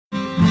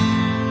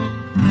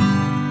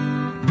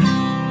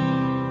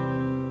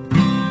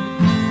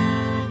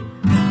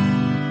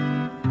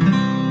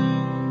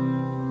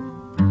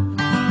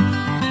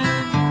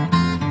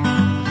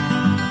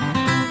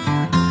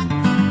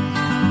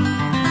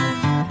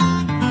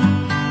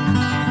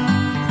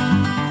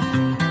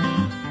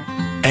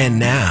And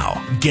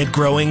now, get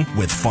growing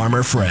with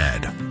Farmer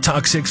Fred.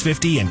 Talk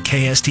 650 and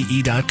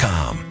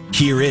KSTE.com.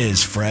 Here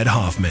is Fred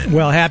Hoffman.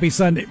 Well, happy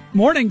Sunday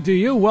morning to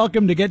you.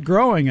 Welcome to Get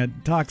Growing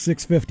at Talk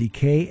 650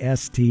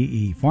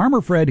 KSTE.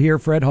 Farmer Fred here,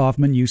 Fred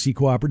Hoffman, UC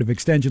Cooperative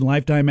Extension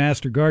Lifetime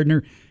Master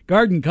Gardener,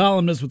 garden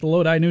columnist with the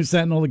Lodi News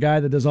Sentinel, the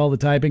guy that does all the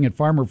typing at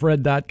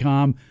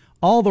farmerfred.com,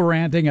 all the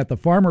ranting at the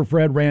Farmer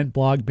Fred Rant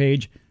blog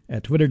page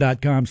at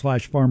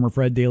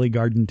twitter.com/farmerfred, daily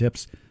garden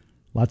tips,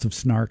 lots of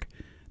snark.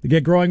 The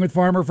Get Growing with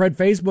Farmer Fred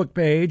Facebook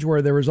page,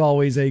 where there is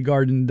always a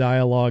garden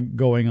dialogue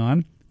going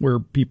on, where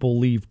people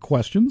leave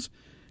questions.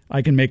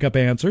 I can make up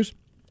answers.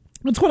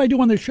 That's what I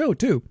do on this show,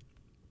 too.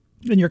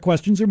 And your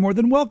questions are more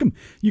than welcome.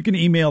 You can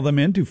email them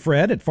in to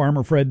Fred at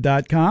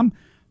farmerfred.com.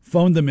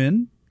 Phone them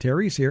in.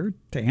 Terry's here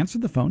to answer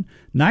the phone.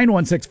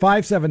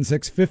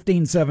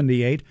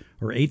 916-576-1578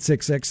 or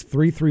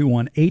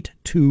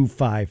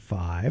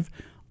 866-331-8255.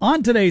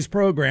 On today's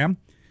program,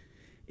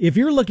 if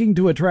you're looking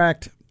to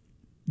attract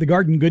the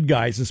garden good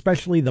guys,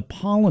 especially the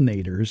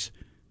pollinators,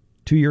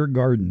 to your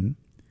garden,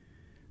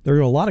 there are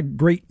a lot of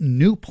great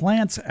new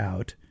plants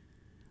out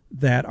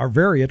that are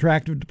very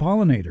attractive to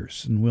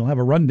pollinators. And we'll have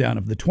a rundown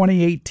of the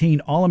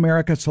 2018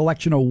 All-America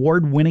Selection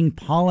Award-winning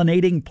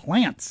pollinating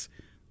plants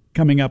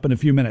coming up in a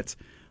few minutes.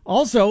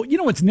 Also, you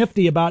know what's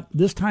nifty about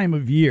this time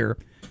of year,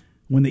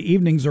 when the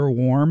evenings are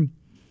warm,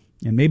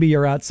 and maybe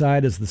you're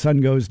outside as the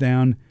sun goes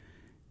down,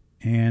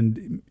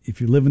 and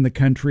if you live in the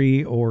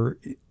country or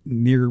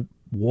near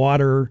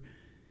water,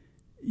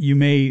 you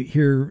may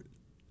hear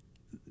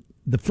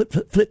the flip,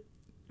 flip, flip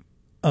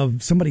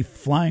of somebody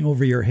flying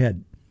over your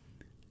head,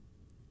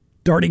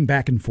 darting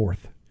back and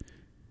forth,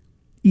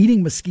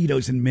 eating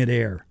mosquitoes in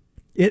midair.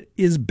 It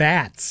is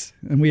bats,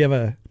 and we have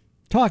a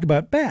talk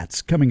about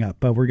bats coming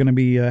up. We're going to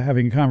be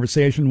having a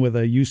conversation with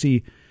a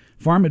UC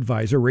farm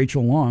advisor,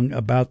 Rachel Long,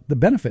 about the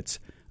benefits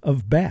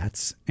of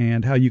bats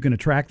and how you can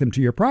attract them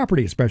to your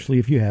property, especially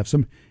if you have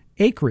some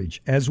acreage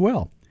as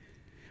well.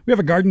 We have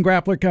a garden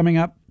grappler coming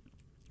up.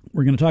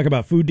 We're going to talk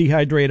about food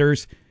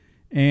dehydrators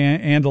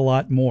and a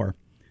lot more.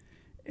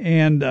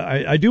 And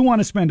I do want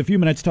to spend a few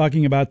minutes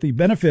talking about the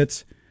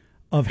benefits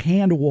of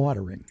hand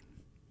watering.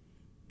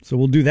 So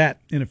we'll do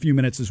that in a few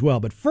minutes as well.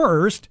 But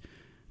first,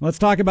 let's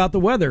talk about the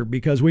weather,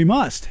 because we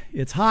must.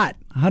 It's hot,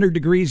 100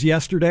 degrees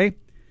yesterday.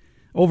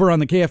 Over on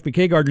the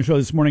KFBK Garden Show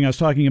this morning, I was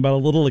talking about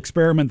a little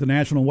experiment the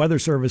National Weather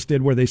Service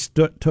did where they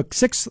took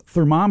 6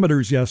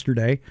 thermometers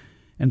yesterday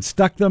and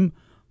stuck them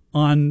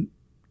on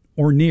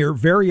or near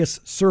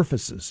various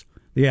surfaces.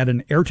 They had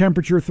an air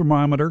temperature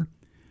thermometer,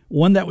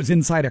 one that was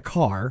inside a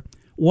car,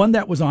 one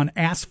that was on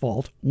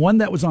asphalt, one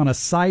that was on a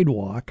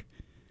sidewalk,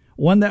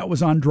 one that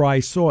was on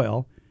dry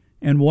soil,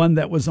 and one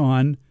that was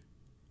on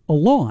a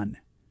lawn.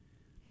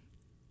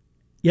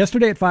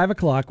 Yesterday at 5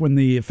 o'clock, when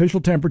the official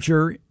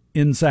temperature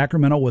in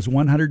Sacramento was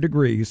 100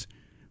 degrees,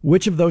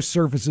 which of those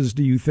surfaces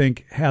do you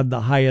think had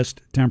the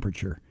highest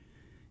temperature?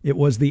 It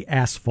was the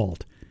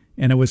asphalt.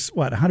 And it was,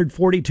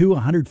 142,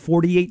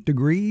 148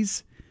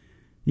 degrees?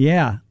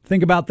 Yeah,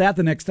 think about that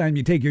the next time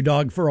you take your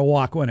dog for a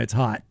walk when it's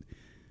hot.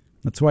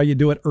 That's why you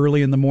do it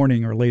early in the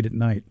morning or late at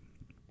night.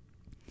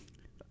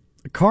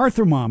 The car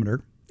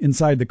thermometer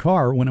inside the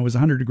car, when it was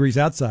 100 degrees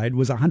outside,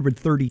 was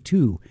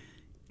 132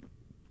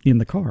 in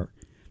the car.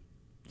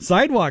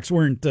 Sidewalks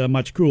weren't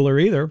much cooler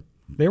either.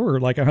 They were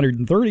like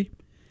 130.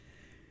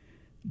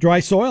 Dry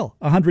soil,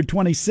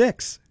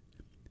 126.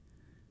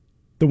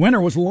 The winter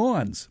was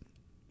lawns.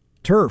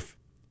 Turf,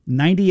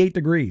 98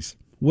 degrees.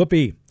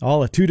 Whoopee,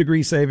 all a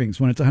 2-degree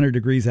savings when it's 100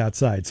 degrees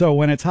outside. So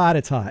when it's hot,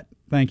 it's hot.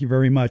 Thank you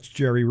very much,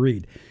 Jerry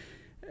Reed.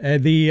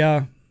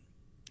 The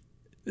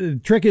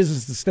trick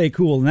is to stay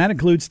cool, and that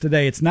includes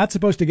today. It's not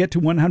supposed to get to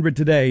 100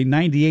 today,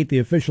 98 the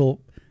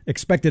official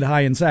expected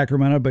high in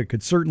Sacramento, but it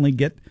could certainly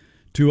get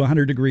to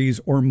 100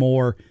 degrees or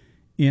more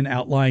in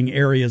outlying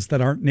areas that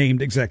aren't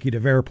named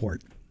Executive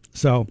Airport.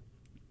 So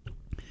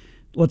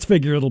let's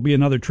figure it'll be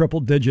another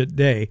triple-digit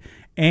day.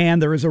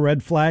 And there is a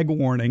red flag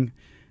warning,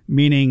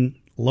 meaning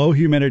low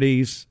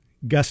humidities,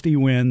 gusty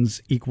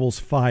winds equals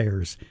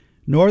fires.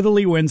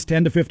 Northerly winds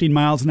 10 to 15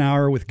 miles an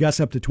hour with gusts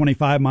up to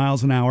 25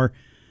 miles an hour.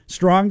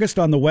 Strongest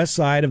on the west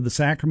side of the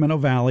Sacramento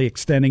Valley,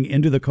 extending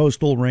into the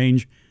coastal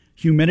range.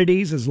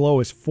 Humidities as low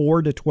as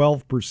 4 to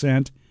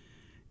 12%.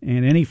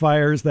 And any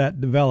fires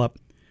that develop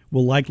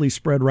will likely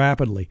spread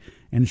rapidly.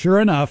 And sure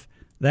enough,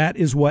 that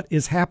is what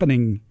is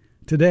happening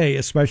today,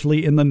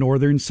 especially in the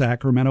northern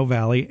Sacramento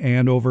Valley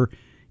and over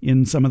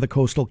in some of the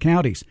coastal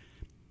counties.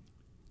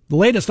 The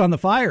latest on the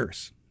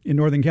fires in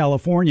Northern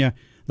California,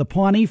 the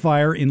Pawnee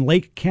Fire in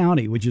Lake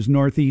County, which is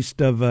northeast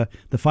of, the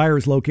fire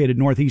is located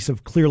northeast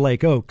of Clear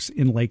Lake Oaks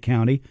in Lake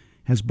County,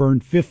 has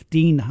burned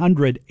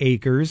 1,500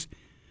 acres.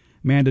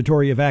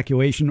 Mandatory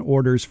evacuation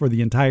orders for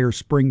the entire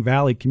Spring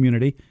Valley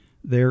community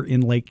there in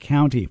Lake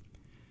County.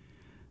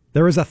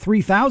 There is a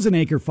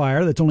 3,000-acre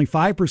fire that's only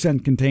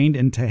 5% contained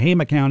in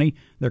Tehama County.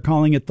 They're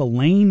calling it the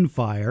Lane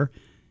Fire.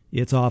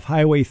 It's off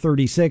Highway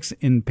 36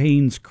 in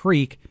Paynes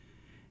Creek,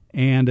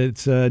 and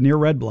it's near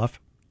Red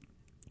Bluff.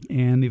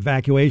 And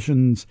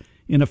evacuations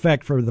in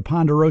effect for the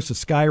Ponderosa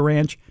Sky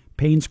Ranch,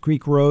 Paynes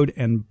Creek Road,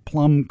 and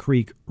Plum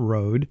Creek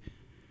Road.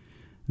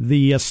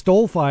 The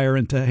Stoll Fire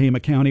in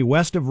Tehama County,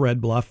 west of Red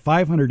Bluff,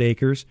 500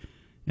 acres,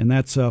 and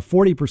that's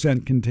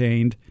 40%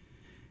 contained,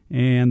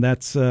 and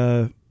that's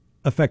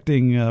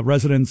affecting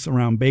residents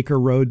around Baker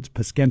Road,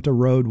 Paskenta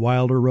Road,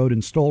 Wilder Road,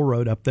 and Stoll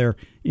Road up there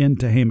in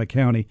Tehama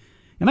County.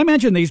 And I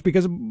mention these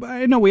because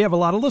I know we have a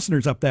lot of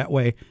listeners up that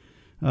way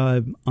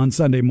on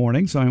Sunday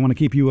morning, so I want to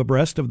keep you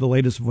abreast of the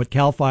latest of what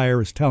CAL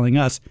FIRE is telling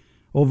us.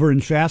 Over in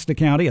Shasta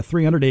County, a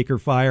 300-acre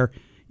fire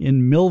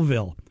in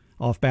Millville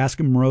off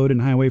Bascom Road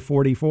and Highway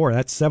 44.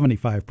 That's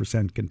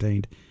 75%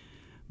 contained.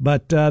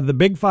 But the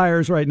big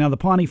fires right now, the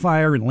Pawnee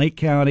Fire in Lake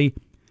County,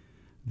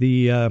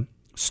 the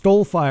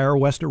Stoll Fire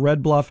west of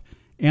Red Bluff,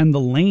 and the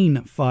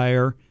Lane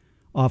Fire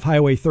off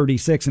Highway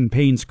 36 in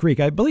Paynes Creek.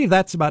 I believe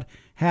that's about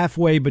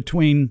halfway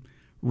between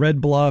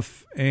Red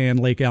Bluff and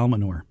Lake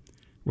Almanor,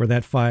 where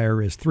that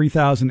fire is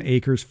 3,000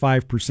 acres,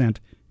 5%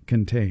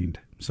 contained.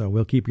 So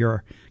we'll keep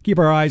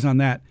our eyes on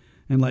that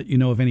and let you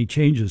know of any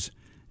changes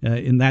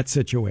in that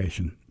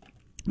situation.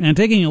 And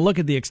taking a look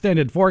at the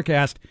extended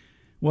forecast,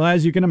 well,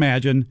 as you can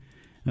imagine,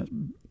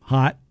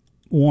 hot,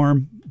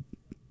 warm,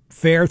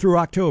 fair through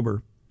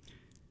October.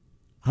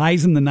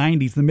 Highs in the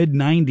 90s, the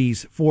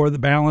mid-90s for the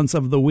balance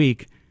of the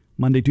week.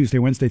 Monday, Tuesday,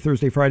 Wednesday,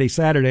 Thursday, Friday,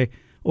 Saturday.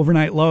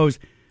 Overnight lows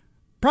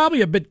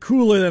probably a bit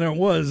cooler than it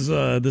was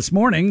this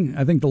morning.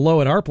 I think the low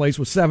at our place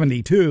was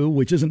 72,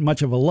 which isn't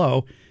much of a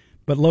low.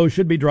 But lows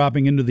should be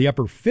dropping into the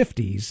upper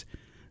 50s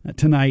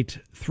tonight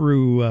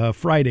through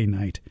Friday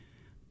night.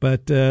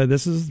 But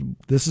this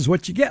is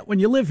what you get when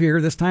you live here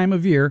this time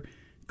of year.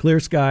 Clear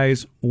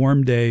skies,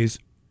 warm days.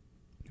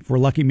 If we're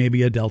lucky,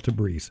 maybe a delta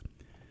breeze.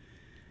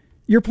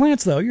 Your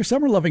plants, though, your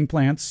summer-loving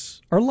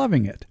plants are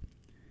loving it.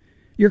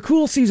 Your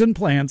cool season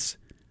plants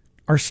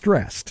are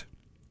stressed.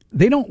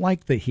 They don't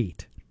like the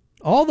heat.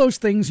 All those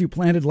things you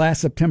planted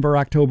last September,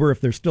 October,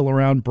 if they're still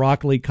around,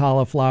 broccoli,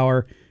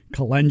 cauliflower,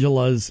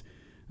 calendulas,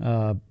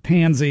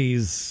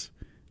 pansies,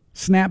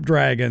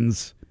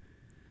 snapdragons,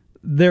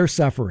 they're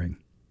suffering.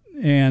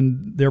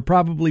 And they're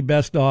probably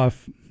best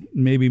off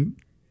maybe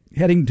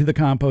heading to the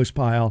compost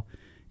pile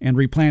and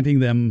replanting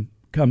them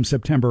come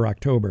September,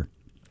 October.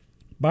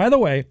 By the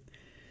way,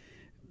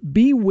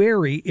 be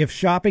wary if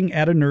shopping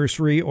at a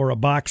nursery or a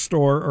box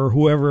store or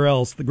whoever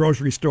else, the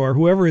grocery store,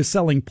 whoever is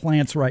selling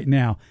plants right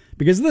now,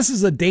 because this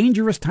is a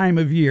dangerous time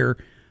of year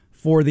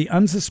for the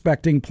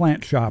unsuspecting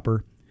plant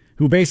shopper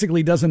who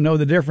basically doesn't know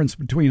the difference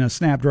between a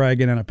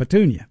snapdragon and a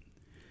petunia,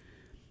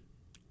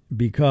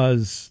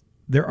 because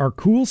there are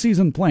cool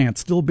season plants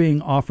still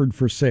being offered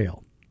for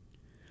sale.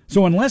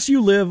 So unless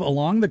you live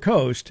along the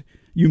coast,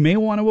 you may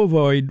want to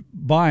avoid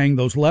buying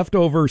those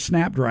leftover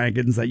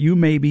snapdragons that you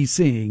may be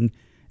seeing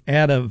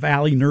at a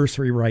valley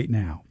nursery right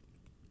now.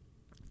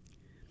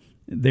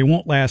 They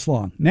won't last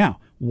long. Now,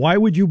 why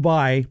would you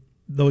buy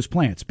those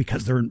plants?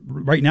 Because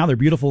right now they're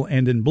beautiful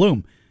and in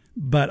bloom.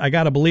 But I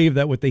got to believe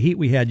that with the heat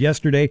we had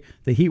yesterday,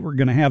 the heat we're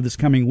going to have this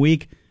coming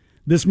week,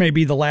 this may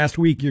be the last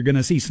week you're going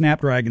to see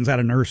snapdragons at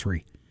a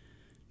nursery,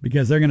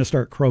 because they're going to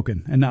start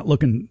croaking and not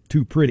looking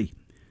too pretty.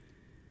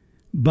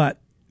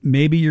 But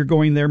maybe you're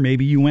going there,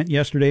 maybe you went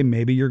yesterday,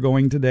 maybe you're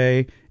going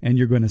today, and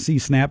you're going to see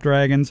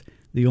snapdragons.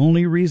 The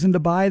only reason to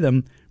buy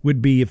them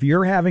would be if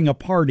you're having a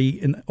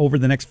party over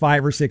the next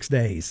 5 or 6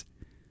 days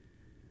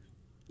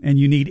and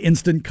you need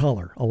instant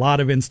color, a lot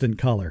of instant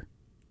color,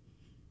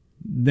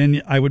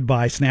 then I would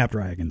buy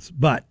snapdragons.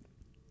 But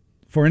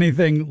for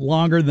anything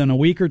longer than a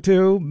week or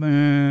two,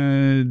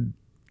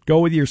 go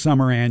with your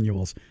summer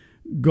annuals.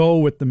 Go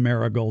with the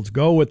marigolds.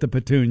 Go with the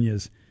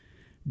petunias.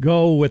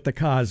 Go with the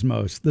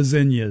cosmos, the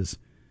zinnias.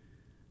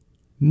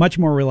 Much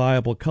more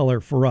reliable color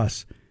for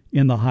us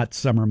in the hot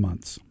summer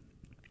months.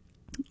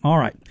 All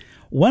right.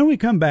 When we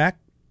come back,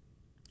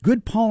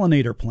 good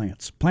pollinator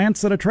plants,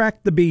 plants that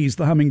attract the bees,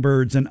 the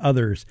hummingbirds, and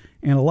others,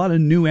 and a lot of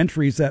new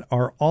entries that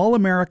are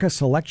All-America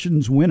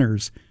Selections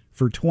winners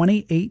for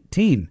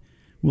 2018.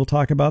 We'll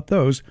talk about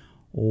those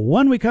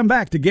when we come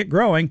back to Get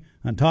Growing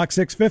on Talk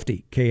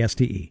 650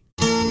 KSTE.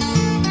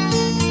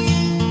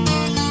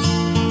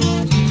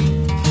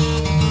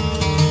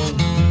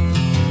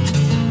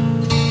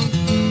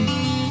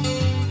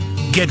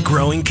 Get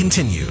Growing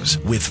continues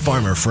with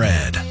Farmer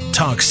Fred.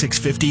 Talk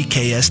 650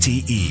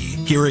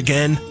 KSTE. Here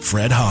again,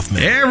 Fred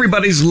Hoffman.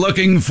 Everybody's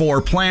looking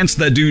for plants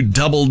that do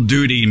double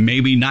duty.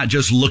 Maybe not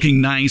just looking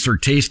nice or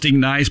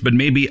tasting nice, but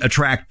maybe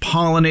attract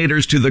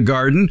pollinators to the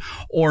garden,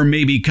 or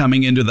maybe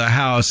coming into the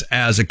house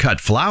as a cut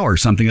flower,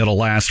 something that'll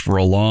last for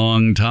a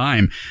long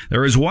time.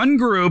 There is one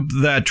group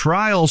that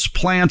trials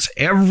plants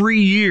every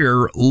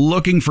year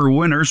looking for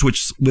winners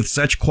with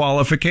such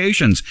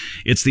qualifications.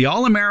 It's the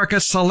All-America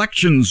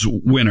Selections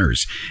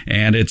winners.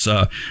 And it's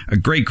a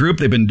great group.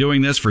 They've been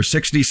doing this for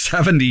 60,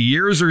 70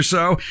 years or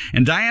so.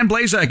 And Diane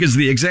Blazak is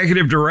the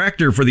executive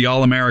director for the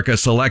All-America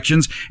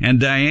Selections. And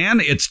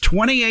Diane, it's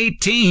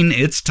 2018.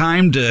 It's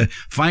time to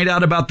find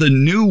out about the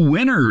new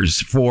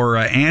winners for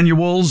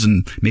annuals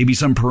and maybe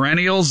some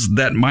perennials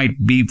that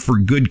might be for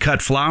good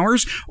cut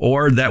flowers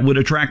or that would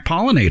attract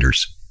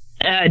pollinators.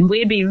 And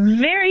we'd be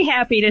very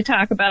happy to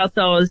talk about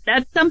those.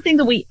 That's something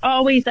that we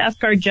always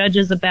ask our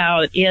judges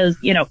about is,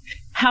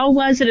 how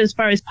was it as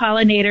far as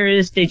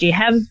pollinators? Did you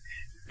have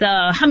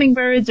the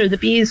hummingbirds or the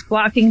bees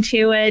flocking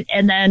to it?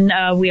 And then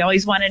we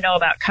always want to know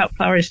about cut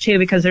flowers too,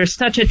 because there's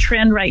such a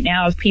trend right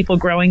now of people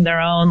growing their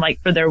own, like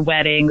for their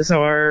weddings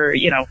or,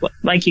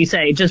 like you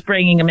say, just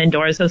bringing them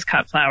indoors as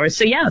cut flowers.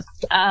 So yes,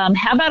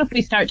 how about if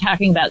we start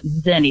talking about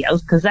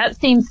zinnias? Because that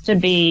seems to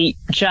be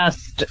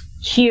just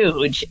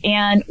huge.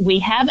 And we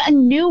have a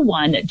new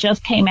one that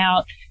just came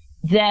out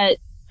that,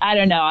 I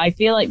don't know, I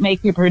feel like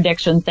make your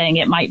prediction saying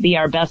it might be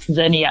our best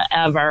zinnia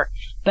ever,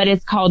 but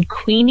it's called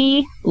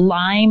Queenie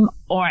Lime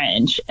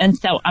Orange. And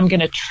so I'm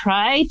going to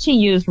try to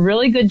use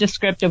really good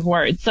descriptive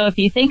words. So if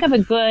you think of a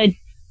good,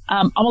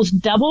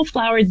 almost double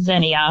flowered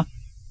zinnia,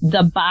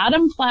 the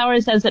bottom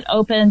flowers as it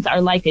opens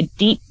are like a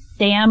deep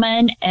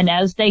salmon. And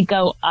as they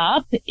go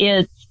up,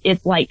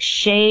 it's like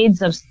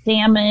shades of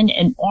salmon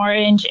and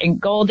orange and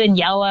golden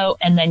yellow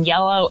and then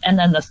yellow. And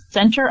then the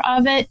center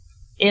of it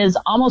is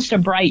almost a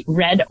bright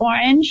red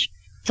orange.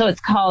 So it's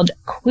called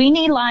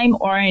Queenie Lime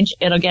Orange.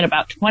 It'll get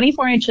about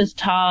 24 inches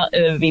tall.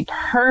 It would be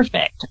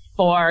perfect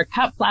for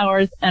cut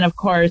flowers. And of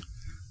course,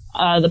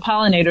 the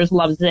pollinators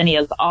love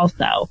zinnias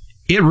also.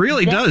 It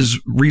really does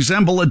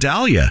resemble a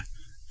dahlia.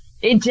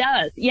 It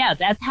does. Yeah,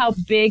 that's how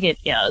big it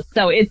is.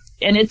 So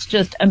it's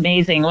just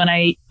amazing. When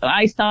I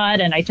saw it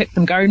and I took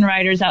some garden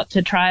writers out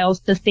to trials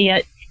to see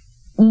it,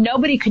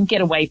 nobody could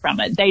get away from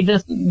it.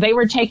 They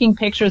were taking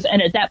pictures.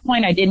 And at that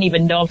point, I didn't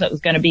even know if it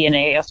was going to be an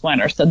AAS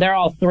winner. So they're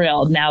all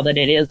thrilled now that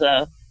it is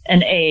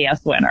an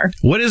AAS winner.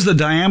 What is the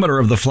diameter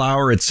of the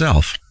flower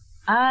itself?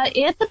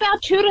 It's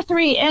about 2 to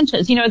 3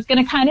 inches. It's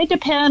going to kind of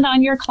depend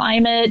on your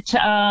climate,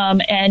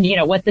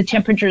 and, what the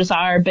temperatures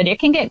are, but it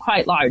can get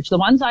quite large. The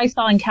ones I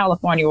saw in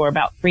California were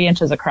about 3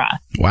 inches across.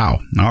 Wow.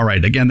 All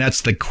right. Again,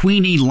 that's the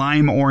Queenie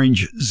Lime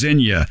Orange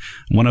Zinnia,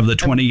 one of the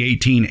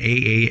 2018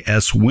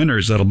 AAS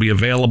winners that'll be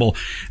available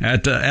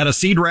at a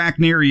seed rack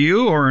near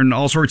you or in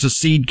all sorts of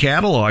seed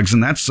catalogs.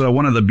 And that's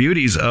one of the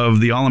beauties of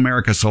the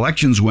All-America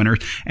Selections winner.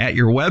 At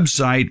your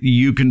website,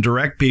 you can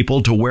direct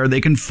people to where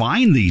they can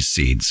find these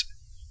seeds.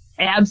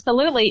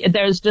 Absolutely.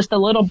 There's just a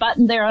little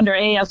button there under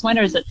AAS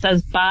winners that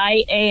says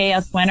buy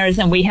AAS winners.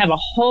 And we have a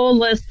whole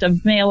list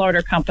of mail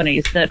order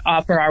companies that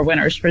offer our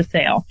winners for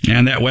sale.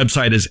 And that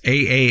website is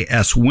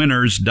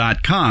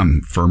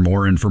aaswinners.com for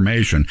more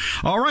information.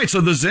 All right. So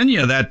the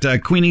zinnia,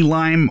 that Queenie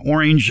Lime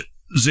Orange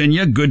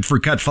zinnia, good for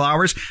cut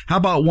flowers. How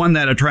about one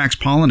that attracts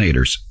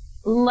pollinators?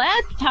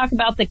 Let's talk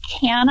about the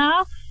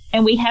canna.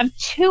 And we have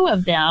two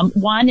of them.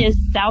 One is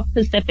South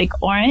Pacific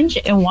Orange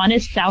and one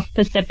is South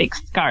Pacific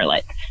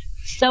Scarlet.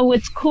 So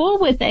what's cool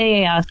with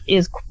AAS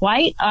is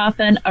quite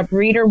often a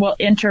breeder will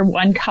enter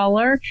one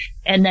color,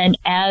 and then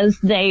as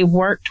they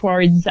work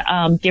towards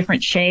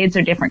different shades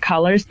or different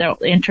colors, they'll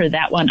enter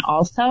that one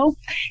also.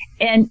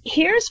 And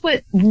here's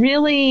what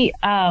really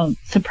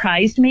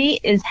surprised me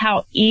is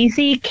how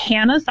easy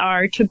cannas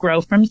are to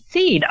grow from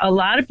seed. A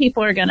lot of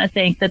people are going to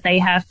think that they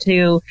have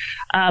to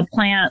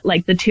plant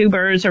like the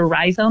tubers or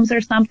rhizomes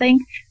or something.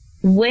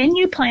 When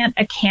you plant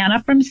a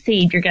canna from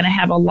seed, you're going to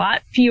have a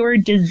lot fewer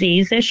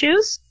disease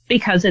issues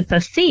because it's a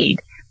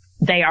seed.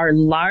 They are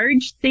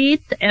large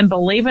seeds, and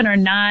believe it or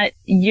not,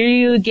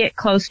 you get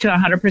close to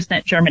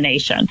 100%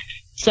 germination.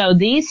 So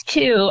these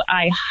two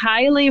I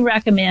highly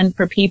recommend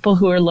for people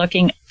who are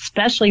looking,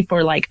 especially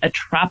for like a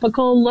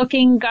tropical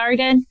looking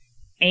garden,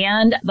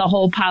 and the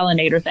whole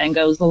pollinator thing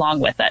goes along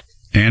with it.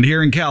 And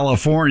here in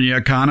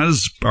California,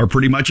 cannas are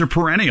pretty much a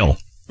perennial.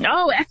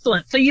 Oh,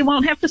 excellent. So you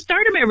won't have to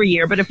start them every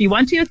year, but if you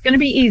want to, it's going to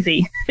be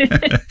easy.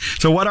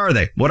 So what are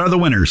they? What are the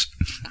winners?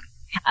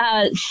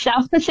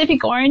 South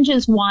Pacific Orange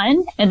is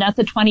one, and that's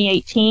a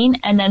 2018.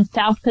 And then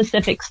South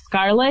Pacific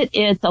Scarlet,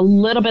 it's a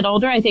little bit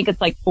older. I think it's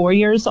like 4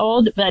 years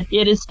old, but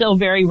it is still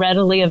very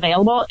readily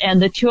available.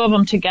 And the two of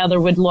them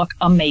together would look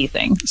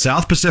amazing.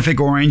 South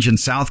Pacific Orange and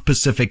South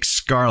Pacific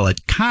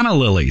Scarlet, canna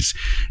lilies.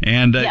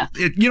 And, yes.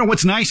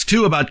 What's nice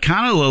too about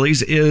canna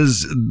lilies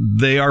is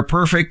they are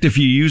perfect if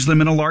you use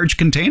them in a large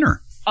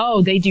container.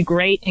 Oh, they do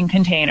great in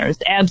containers.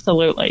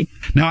 Absolutely.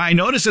 Now, I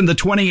noticed in the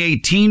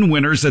 2018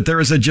 winners that there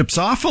is a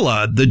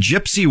Gypsophila, the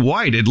Gypsy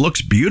White. It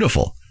looks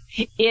beautiful.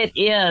 It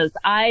is.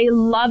 I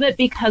love it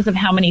because of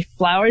how many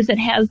flowers it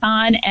has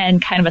on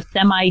and kind of a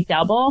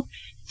semi-double.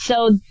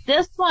 So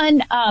this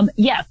one,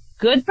 yes,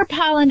 good for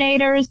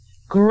pollinators,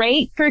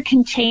 great for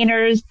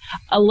containers,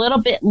 a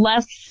little bit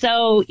less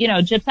so.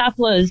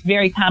 Gypsophila is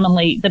very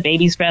commonly the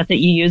baby's breath that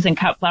you use in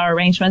cut flower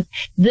arrangements.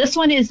 This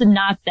one is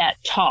not that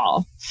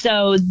tall.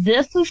 So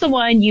this is the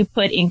one you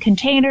put in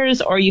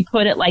containers, or you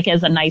put it like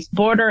as a nice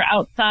border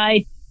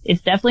outside.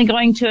 It's definitely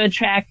going to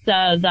attract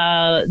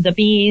the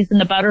bees and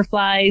the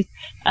butterflies.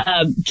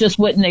 Just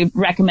wouldn't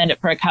recommend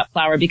it for a cut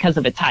flower because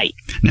of its height.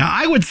 Now,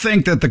 I would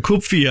think that the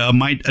Kupfia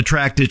might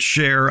attract its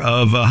share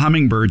of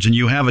hummingbirds, and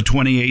you have a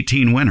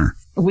 2018 winner.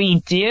 We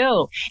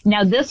do.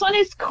 Now, this one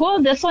is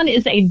cool. This one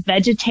is a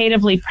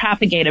vegetatively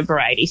propagated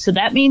variety. So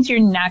that means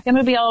you're not going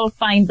to be able to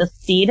find the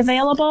seed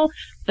available,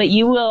 but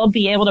you will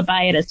be able to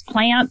buy it as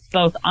plants,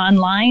 both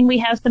online. We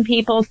have some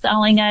people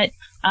selling it,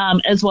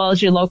 as well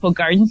as your local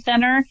garden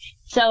center.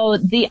 So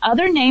the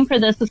other name for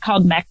this is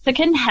called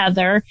Mexican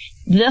Heather.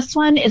 This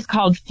one is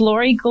called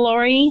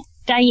Floriglory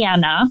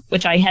Diana,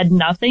 which I had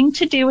nothing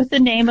to do with the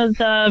name of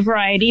the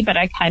variety, but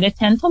I kind of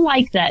tend to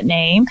like that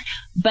name.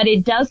 But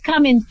it does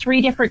come in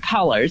 3 different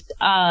colors.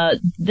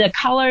 The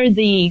color,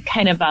 the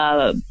kind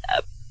of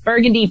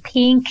burgundy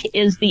pink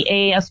is the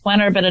AAS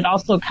winner, but it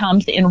also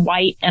comes in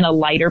white and a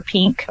lighter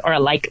pink or a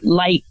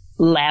light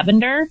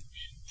lavender.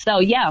 So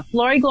yeah,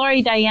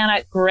 Floriglory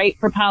Diana, great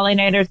for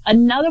pollinators.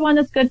 Another one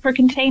that's good for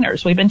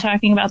containers. We've been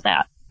talking about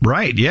that.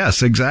 Right.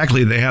 Yes,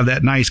 exactly. They have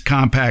that nice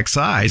compact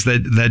size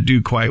that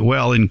do quite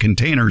well in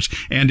containers.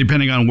 And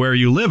depending on where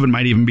you live, it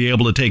might even be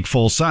able to take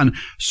full sun,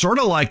 sort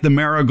of like the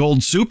Marigold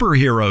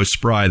Superhero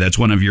Spry. That's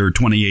one of your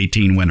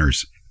 2018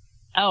 winners.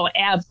 Oh,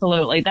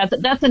 absolutely.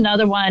 That's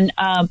another one.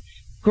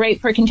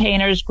 Great for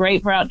containers,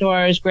 great for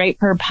outdoors, great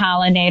for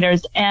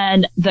pollinators.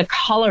 And the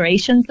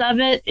colorations of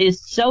it is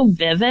so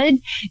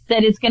vivid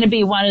that it's going to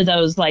be one of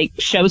those like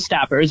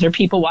showstoppers, or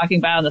people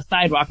walking by on the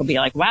sidewalk will be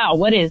like, wow,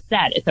 what is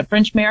that? It's a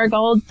French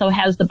marigold. So it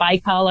has the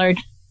bicolored,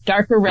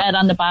 darker red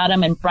on the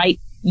bottom and bright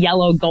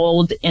yellow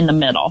gold in the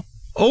middle.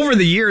 Over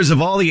the years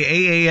of all the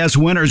AAS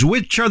winners,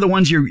 which are the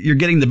ones you're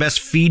getting the best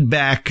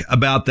feedback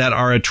about that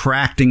are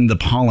attracting the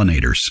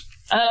pollinators?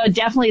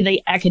 Definitely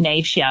the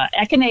echinacea.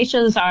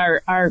 Echinaceas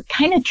are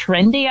kind of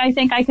trendy, I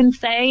think I can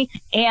say.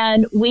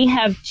 And we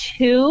have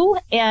 2,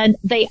 and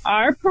they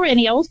are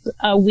perennials.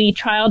 We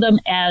trialed them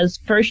as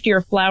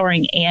first-year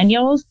flowering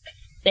annuals.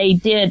 They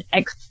did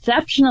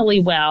exceptionally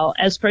well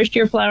as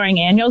first-year flowering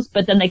annuals,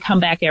 but then they come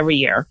back every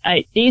year.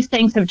 These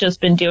things have just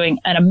been doing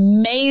an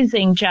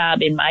amazing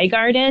job in my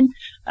garden.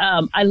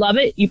 I love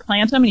it. You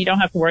plant them and you don't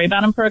have to worry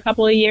about them for a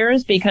couple of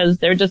years because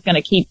they're just going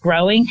to keep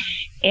growing.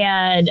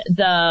 And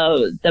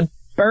the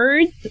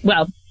birds,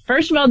 well,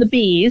 first of all, the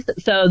bees.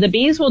 So the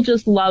bees will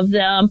just love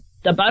them.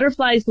 The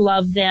butterflies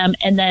love them.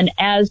 And then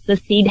as the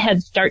seed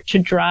heads start to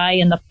dry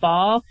in the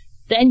fall,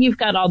 then you've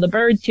got all the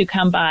birds who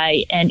come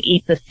by and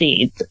eat the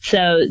seeds.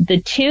 So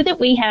the 2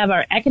 that we have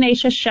are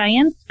Echinacea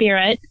Cheyenne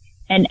Spirit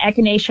and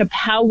Echinacea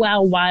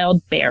Powwow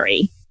Wild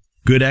Berry.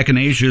 Good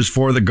echinaceas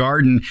for the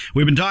garden.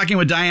 We've been talking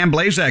with Diane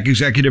Blazak,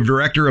 Executive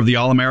Director of the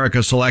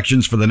All-America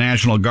Selections for the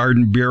National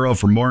Garden Bureau.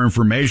 For more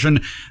information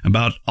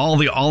about all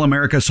the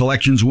All-America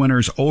Selections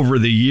winners over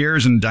the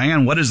years. And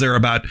Diane, what is there,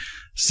 about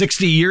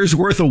 60 years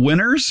worth of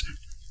winners?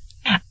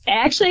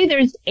 Actually,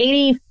 there's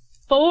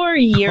 84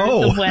 years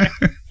of winners.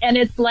 And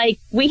it's like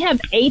we have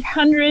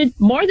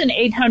more than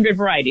 800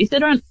 varieties.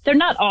 They're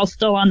not all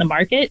still on the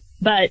market,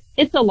 but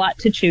it's a lot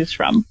to choose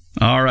from.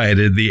 All right.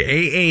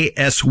 The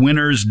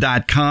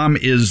AASwinners.com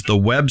is the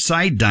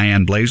website.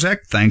 Diane Blazak,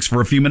 thanks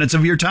for a few minutes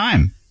of your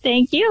time.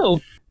 Thank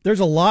you. There's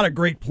a lot of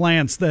great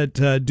plants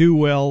that do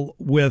well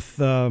with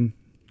the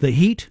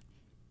heat,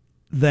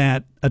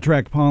 that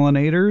attract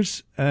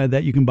pollinators,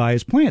 that you can buy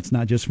as plants,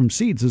 not just from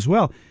seeds as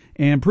well.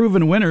 And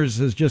Proven Winners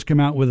has just come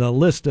out with a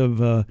list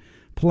of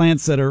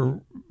plants that are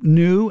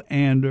new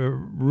and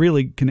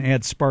really can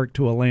add spark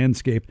to a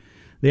landscape.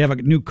 They have a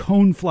new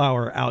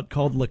coneflower out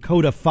called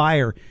Lakota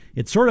Fire.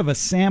 It's sort of a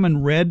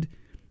salmon red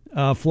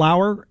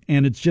flower,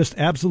 and it's just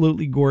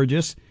absolutely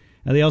gorgeous.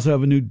 And they also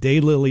have a new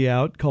daylily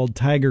out called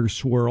Tiger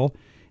Swirl.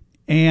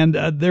 And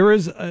there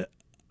is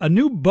a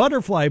new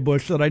butterfly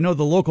bush that I know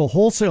the local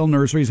wholesale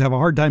nurseries have a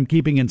hard time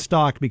keeping in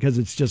stock because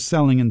it's just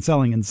selling and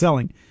selling and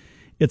selling.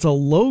 It's a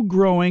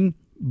low-growing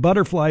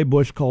butterfly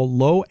bush called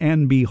Lo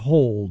and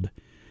Behold.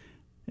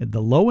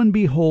 The Lo and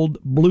Behold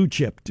blue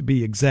chip, to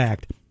be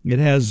exact. It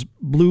has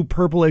blue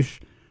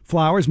purplish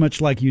flowers, much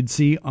like you'd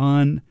see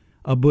on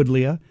a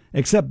buddleia,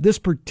 except this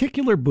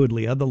particular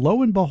buddleia, the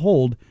Lo and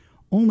Behold,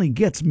 only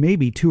gets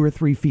maybe 2 or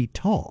 3 feet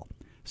tall.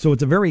 So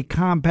it's a very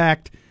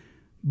compact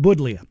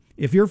buddleia.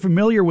 If you're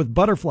familiar with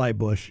butterfly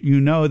bush, you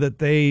know that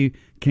they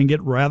can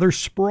get rather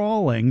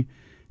sprawling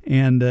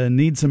and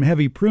need some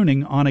heavy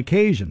pruning on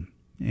occasion.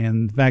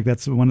 And in fact,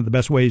 that's one of the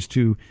best ways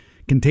to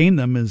contain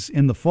them is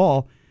in the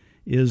fall,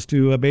 is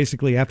to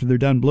basically, after they're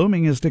done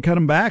blooming, is to cut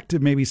them back to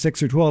maybe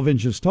 6 or 12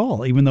 inches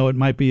tall, even though it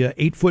might be an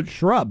 8-foot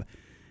shrub.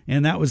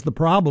 And that was the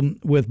problem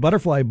with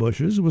butterfly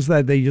bushes, was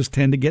that they just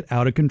tend to get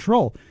out of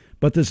control.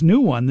 But this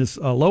new one, this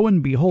Lo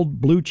and Behold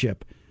blue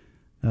chip,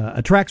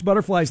 attracts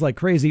butterflies like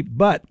crazy,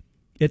 but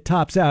it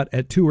tops out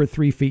at 2 or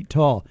 3 feet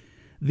tall.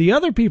 The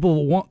other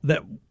people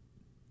that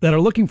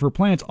are looking for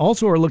plants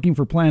also are looking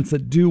for plants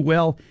that do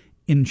well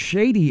in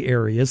shady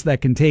areas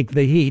that can take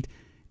the heat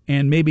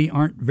and maybe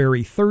aren't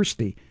very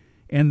thirsty.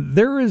 And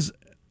there is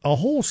a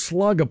whole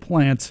slug of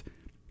plants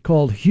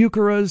called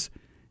heucheras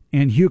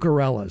and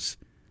heucherellas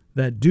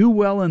that do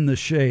well in the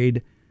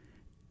shade,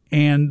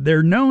 and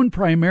they're known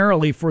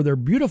primarily for their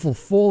beautiful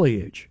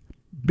foliage,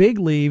 big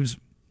leaves,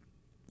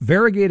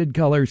 variegated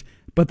colors,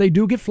 but they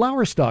do get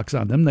flower stalks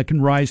on them that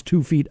can rise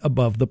 2 feet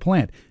above the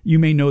plant. You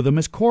may know them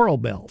as coral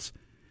bells,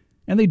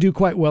 and they do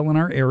quite well in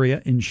our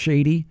area in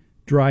shady,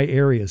 dry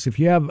areas. If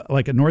you have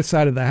like a north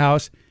side of the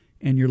house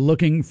and you're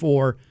looking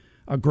for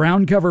a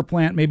ground cover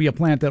plant, maybe a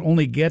plant that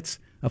only gets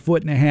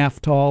 1.5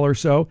 feet tall or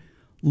so.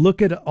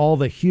 Look at all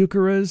the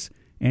heucheras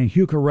and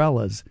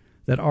heucherellas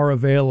that are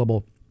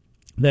available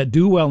that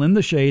do well in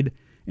the shade,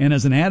 and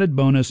as an added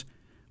bonus,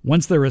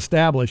 once they're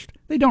established,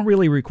 they don't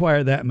really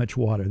require that much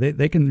water.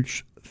 They can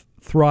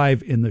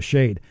thrive in the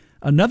shade.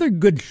 Another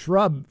good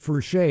shrub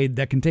for shade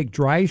that can take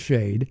dry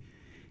shade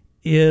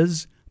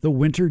is the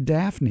winter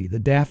daphne, the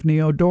Daphne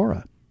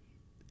odora.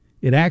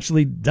 It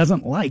actually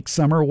doesn't like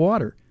summer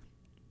water.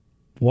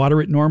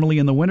 Water it normally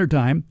in the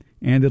wintertime,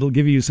 and it'll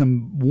give you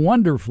some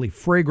wonderfully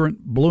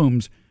fragrant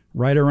blooms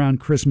right around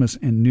Christmas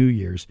and New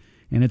Year's.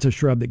 And it's a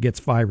shrub that gets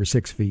 5 or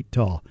 6 feet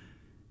tall.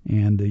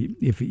 And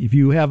if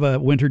you have a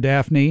winter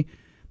daphne,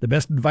 the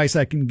best advice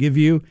I can give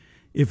you,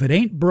 if it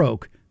ain't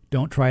broke,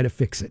 don't try to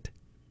fix it.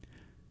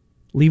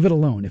 Leave it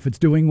alone. If it's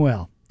doing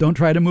well, don't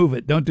try to move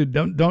it.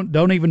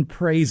 Don't even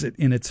praise it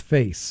in its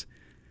face.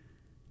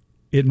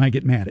 It might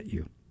get mad at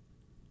you.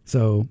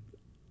 So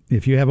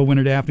if you have a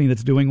winter daphne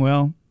that's doing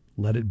well,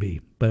 let it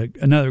be. But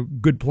another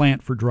good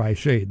plant for dry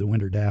shade, the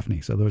winter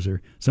daphne. So those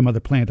are some other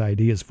plant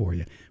ideas for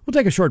you. We'll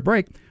take a short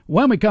break.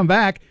 When we come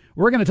back,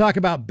 we're going to talk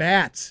about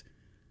bats.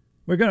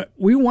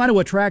 We want to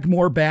attract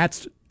more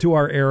bats to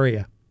our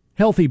area.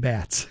 Healthy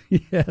bats,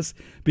 yes,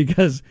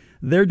 because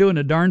they're doing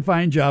a darn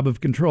fine job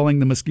of controlling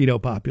the mosquito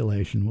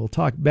population. We'll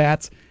talk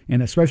bats,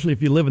 and especially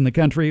if you live in the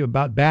country,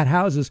 about bat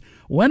houses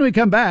when we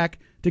come back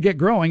to Get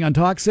Growing on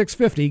Talk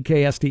 650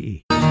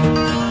 KSTE.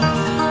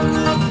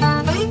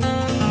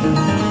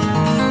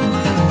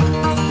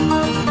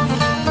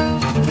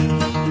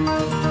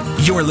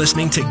 You're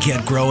listening to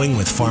Get Growing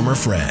with Farmer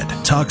Fred.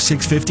 Talk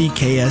 650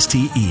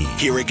 KSTE.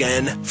 Here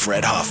again,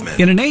 Fred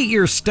Hoffman. In an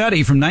 8-year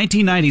study from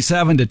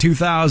 1997 to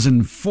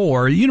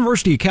 2004, the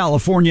University of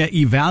California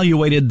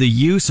evaluated the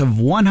use of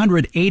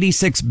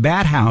 186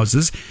 bat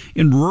houses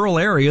in rural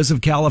areas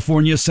of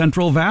California's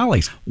Central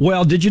Valley.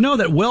 Well, did you know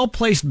that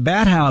well-placed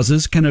bat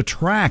houses can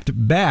attract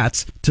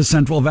bats to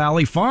Central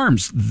Valley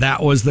farms?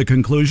 That was the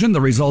conclusion.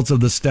 The results of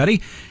the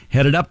study,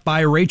 headed up by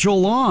Rachel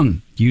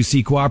Long,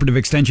 UC Cooperative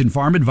Extension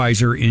Farm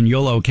Advisor in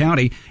Yolo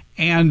County.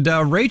 And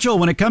Rachel,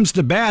 when it comes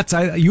to bats,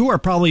 you are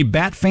probably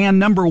bat fan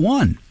number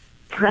one.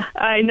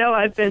 I know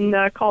I've been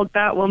called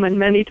Batwoman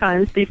many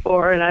times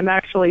before, and I'm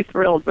actually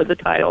thrilled with the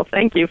title.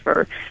 Thank you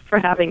for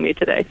having me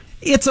today.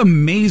 It's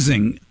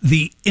amazing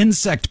the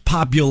insect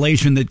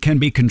population that can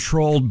be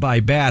controlled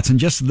by bats and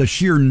just the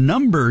sheer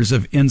numbers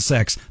of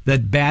insects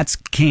that bats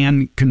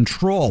can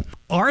control.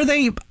 Are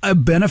they a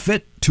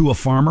benefit to a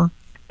farmer?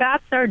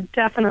 Bats are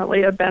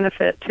definitely a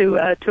benefit to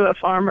a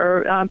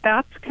farmer.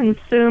 Bats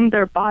consume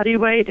their body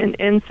weight in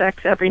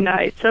insects every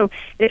night. So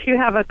if you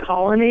have a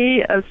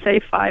colony of, say,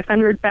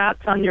 500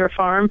 bats on your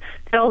farm,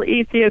 they'll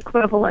eat the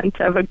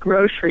equivalent of a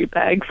grocery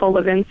bag full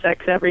of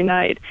insects every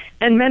night.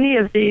 And many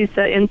of these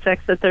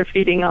insects that they're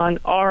feeding on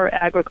are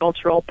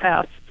agricultural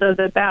pests. So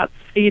the bats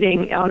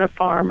feeding on a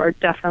farm are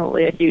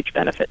definitely a huge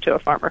benefit to a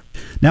farmer.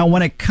 Now,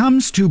 when it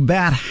comes to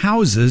bat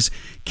houses,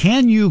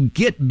 can you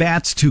get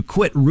bats to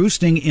quit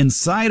roosting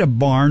inside a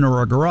barn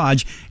or a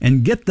garage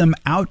and get them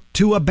out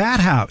to a bat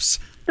house?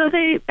 So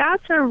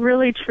bats are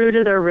really true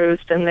to their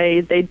roost, and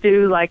they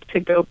do like to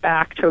go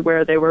back to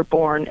where they were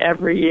born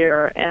every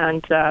year,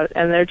 and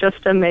they're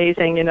just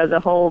amazing. You know,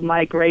 the whole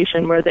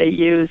migration where they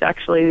use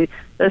actually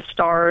the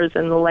stars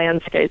and the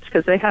landscapes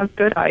because they have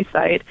good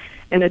eyesight.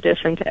 In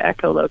addition to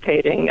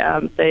echolocating,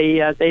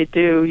 they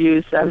do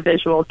use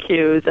visual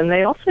cues, and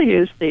they also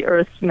use the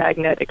Earth's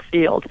magnetic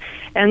field.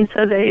 And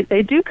so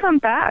they do come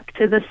back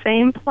to the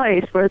same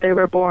place where they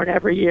were born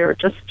every year,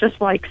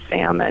 just like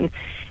salmon.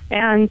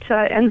 And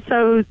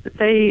so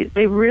they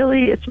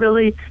really, it's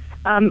really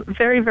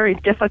very, very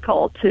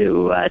difficult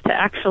to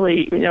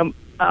actually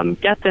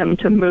get them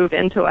to move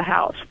into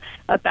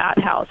a bat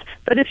house.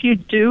 But if you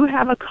do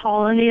have a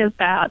colony of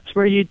bats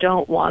where you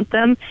don't want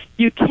them,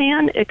 you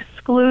can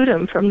exclude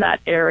them from that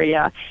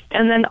area,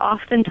 and then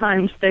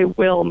oftentimes they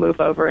will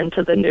move over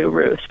into the new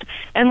roost.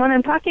 And when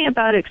I'm talking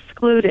about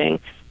excluding,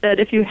 that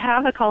if you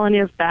have a colony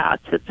of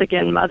bats, it's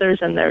again mothers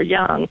and their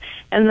young,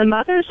 and the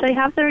mothers, they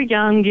have their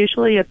young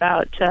usually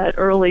about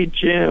early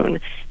June,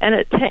 and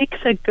it takes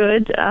a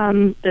good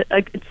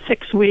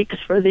 6 weeks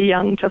for the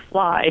young to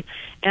fly,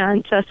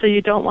 and so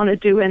you don't want to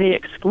do any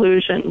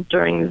exclusion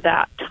during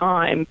that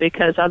time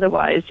because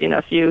otherwise,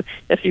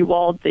 if you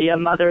walled the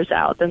mothers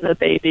out, then the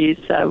babies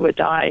would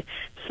die.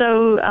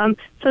 So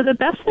the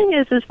best thing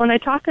is when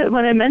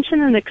I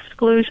mention an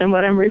exclusion,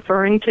 what I'm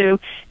referring to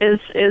is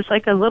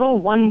like a little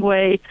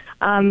one-way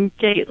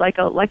gate, like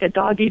a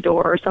doggy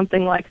door or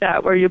something like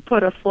that, where you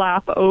put a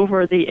flap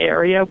over the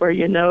area where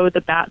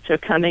the bats are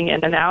coming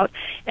in and out,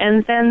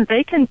 and then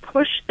they can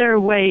push their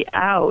way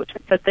out,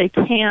 but they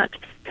can't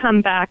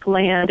come back,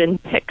 land,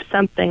 and pick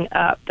something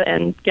up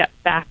and get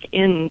back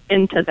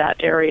into that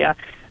area.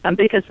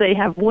 Because they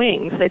have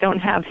wings, they don't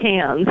have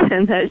hands,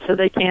 and so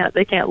they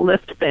can't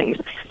lift things.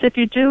 So if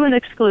you do an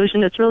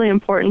exclusion, it's really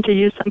important to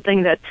use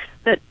something that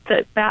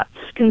bats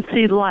can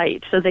see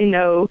light, so they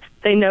know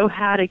they know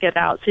how to get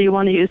out. So you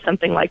want to use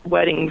something like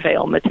wedding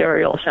veil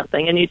material or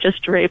something, and you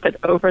just drape it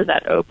over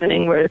that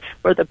opening where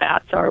the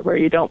bats are, where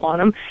you don't want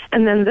them,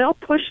 and then they'll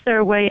push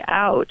their way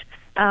out.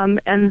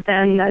 And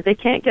then they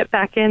can't get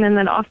back in, and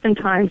then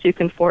oftentimes you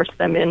can force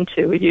them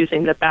into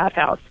using the bat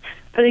house.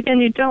 But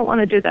again, you don't want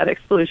to do that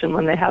exclusion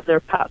when they have their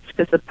pups,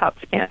 because the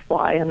pups can't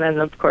fly, and then,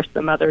 of course,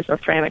 the mothers are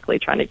frantically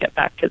trying to get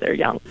back to their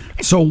young.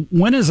 So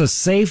when is a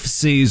safe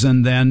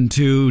season, then,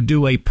 to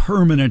do a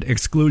permanent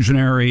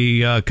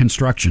exclusionary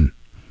construction?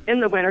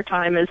 In the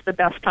wintertime is the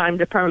best time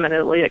to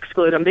permanently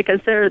exclude them, because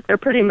they're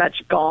pretty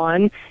much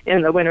gone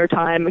in the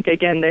wintertime.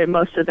 Again,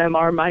 most of them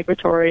are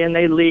migratory, and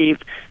they leave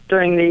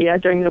during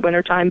the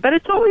wintertime. But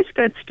it's always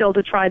good still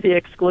to try the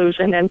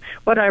exclusion. And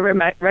what I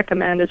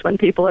recommend is when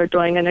people are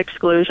doing an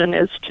exclusion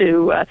is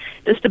to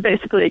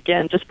basically,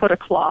 again, just put a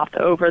cloth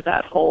over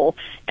that hole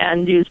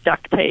and use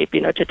duct tape,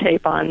 to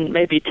tape on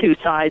maybe two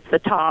sides, the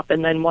top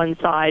and then one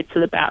side, so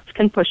the bats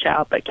can push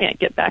out but can't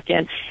get back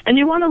in. And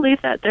you want to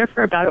leave that there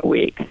for about a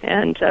week.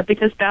 And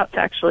because bats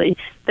actually,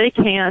 they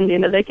can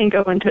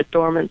go into a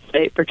dormant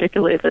state,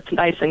 particularly if it's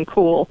nice and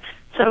cool.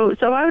 So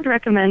I would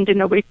recommend,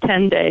 week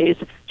 10 days,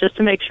 just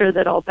to make sure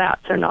that all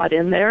bats are not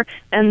in there.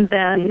 And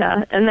then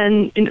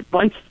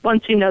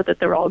once you know that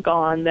they're all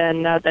gone,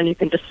 then you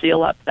can just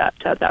seal up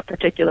that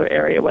particular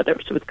area, whether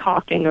it's with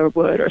caulking or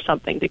wood or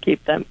something, to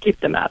keep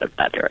them out of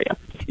that area.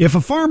 If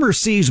a farmer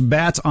sees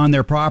bats on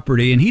their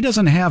property and he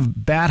doesn't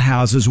have bat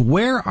houses,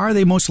 where are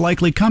they most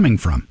likely coming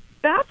from?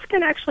 Bats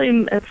can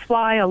actually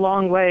fly a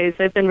long ways.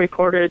 They've been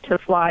recorded to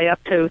fly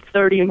up to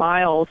 30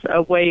 miles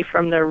away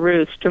from their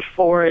roost to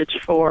forage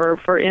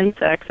for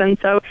insects. And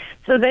so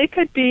they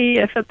could be,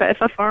 if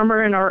a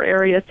farmer in our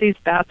area sees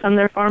bats on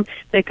their farm,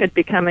 they could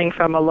be coming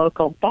from a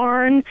local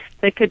barn.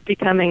 They could be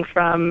coming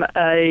from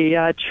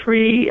a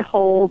tree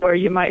hole where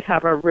you might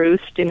have a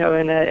roost, in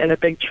a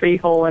big tree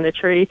hole in a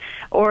tree.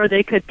 Or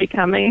they could be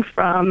coming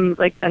from,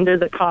 like, under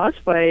the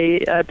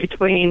causeway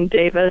between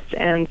Davis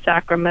and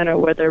Sacramento,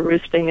 where they're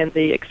roosting in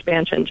the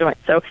expansion joint.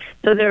 So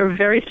they're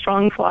very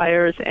strong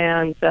flyers,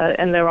 and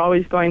they're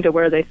always going to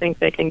where they think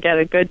they can get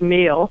a good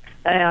meal.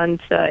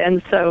 And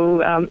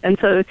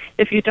so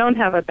if you don't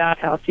have a bat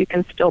house, you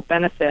can still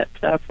benefit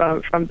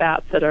from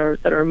bats that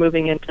are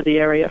moving into the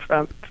area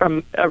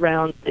from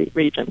around the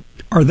region.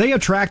 Are they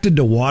attracted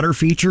to water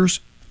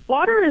features?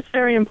 Water is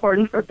very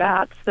important for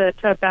bats,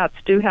 that bats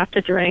do have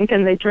to drink,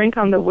 and they drink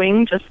on the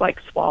wing just like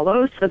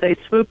swallows, so they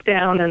swoop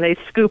down and they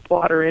scoop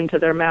water into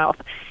their mouth.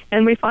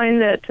 And we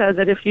find that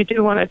if you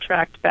do want to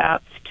attract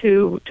bats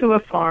to a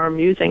farm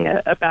using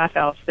a bat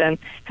house, then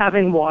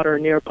having water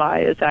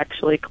nearby is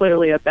actually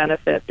clearly a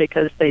benefit,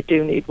 because they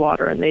do need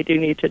water and they do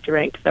need to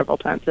drink several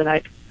times a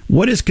night.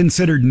 What is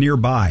considered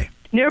nearby?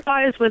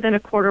 Nearby is within a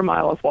quarter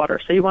mile of water,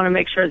 so you want to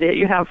make sure that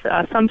you have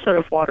some sort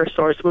of water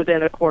source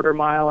within a quarter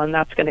mile, and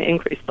that's going to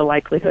increase the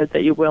likelihood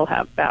that you will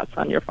have bats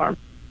on your farm.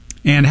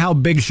 And how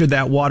big should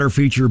that water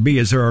feature be?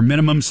 Is there a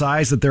minimum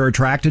size that they're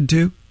attracted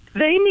to?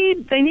 They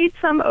need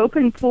some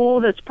open pool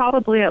that's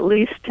probably at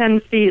least 10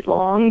 feet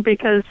long,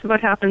 because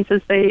what happens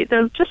is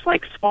they're just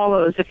like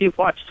swallows. If you've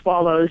watched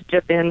swallows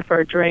dip in for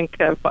a drink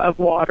of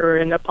water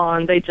in a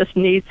pond, they just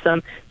need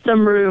some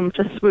room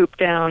to swoop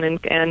down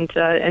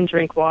and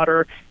drink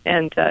water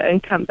and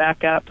come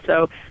back up.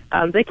 So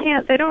they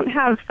don't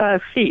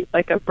have feet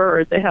like a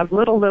bird. They have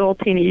little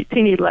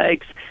teeny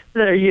legs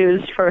that are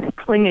used for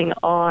clinging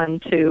on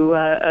to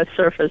a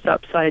surface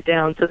upside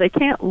down, so they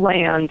can't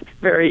land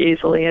very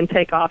easily and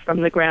take off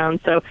from the ground.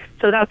 So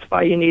that's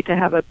why you need to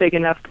have a big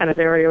enough kind of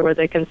area where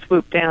they can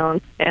swoop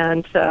down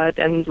and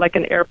like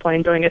an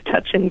airplane doing a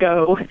touch and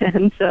go,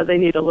 and they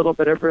need a little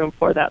bit of room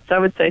for that. So I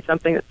would say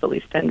something that's at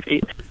least 10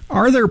 feet.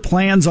 Are there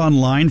plans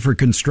online for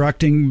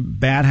constructing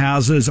bat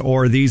houses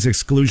or these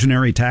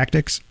exclusionary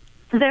tactics?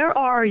 There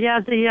are, yeah.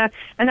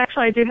 And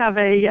actually, I do have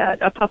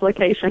a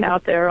publication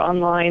out there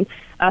online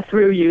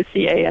through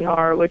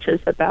UCANR, which is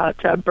about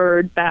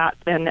bird, bat,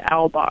 and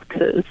owl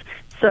boxes.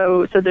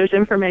 So there's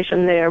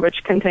information there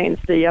which contains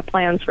the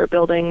plans for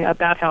building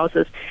bat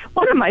houses.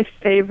 One of my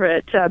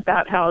favorite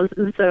bat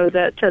houses, though,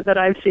 that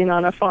I've seen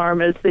on a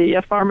farm is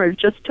the farmer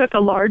just took a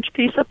large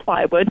piece of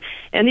plywood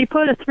and he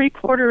put a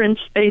 3/4 inch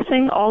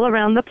spacing all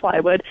around the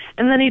plywood,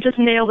 and then he just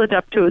nailed it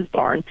up to his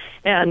barn.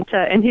 And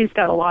he's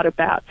got a lot of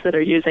bats that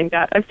are using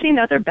that. I've seen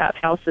other bat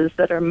houses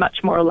that are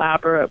much more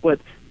elaborate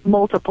with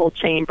multiple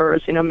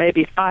chambers,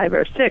 maybe 5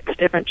 or 6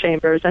 different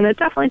chambers, and it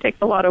definitely takes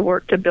a lot of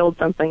work to build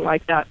something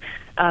like that.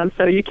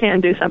 So you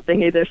can do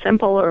something either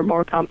simple or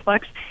more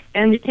complex,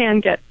 and you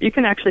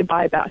can actually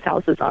buy bat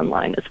houses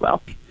online as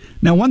well.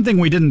 Now, one thing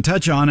we didn't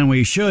touch on, and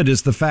we should,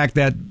 is the fact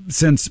that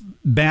since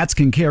bats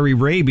can carry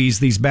rabies,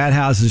 these bat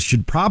houses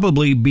should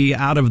probably be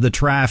out of the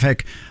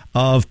traffic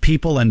of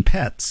people and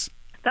pets.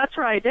 That's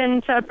right,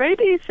 and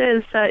rabies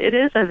is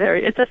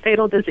it's a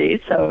fatal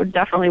disease, so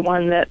definitely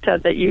one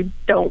that you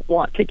don't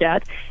want to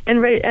get.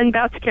 And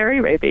bats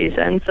carry rabies,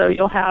 and so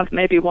you'll have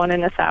maybe 1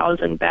 in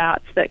 1,000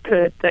 bats that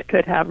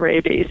could have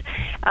rabies.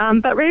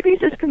 But rabies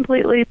is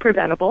completely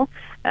preventable.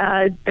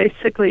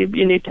 Basically,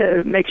 you need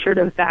to make sure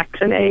to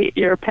vaccinate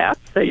your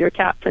pets, so your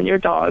cats and your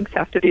dogs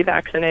have to be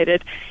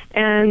vaccinated,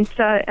 and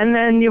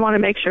then you want to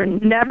make sure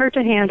never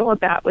to handle a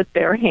bat with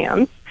bare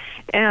hands.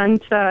 And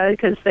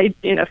because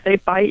if they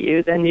bite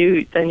you, then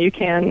you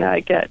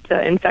can get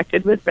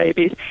infected with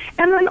rabies.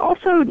 And then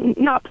also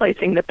not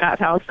placing the bat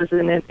houses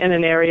in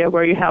an area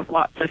where you have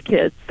lots of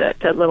kids,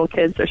 little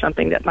kids or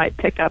something that might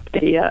pick up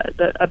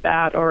a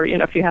bat, or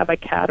if you have a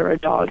cat or a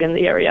dog in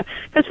the area,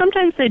 because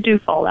sometimes they do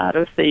fall out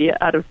of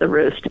the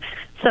roost.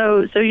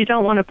 So you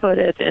don't want to put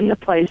it in a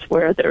place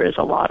where there is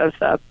a lot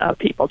of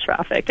people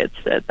traffic.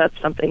 That's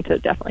something to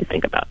definitely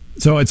think about.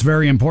 So it's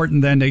very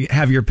important then to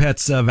have your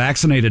pets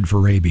vaccinated for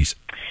rabies.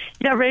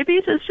 Yeah,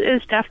 rabies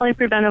is definitely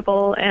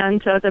preventable,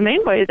 and the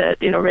main way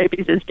that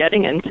rabies is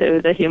getting into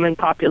the human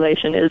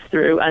population is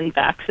through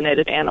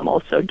unvaccinated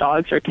animals. So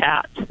dogs or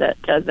cats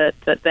that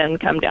then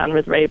come down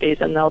with rabies,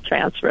 and they'll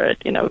transfer it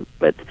to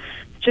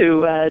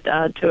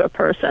a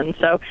person.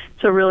 So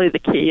really the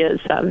key is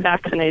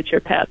vaccinate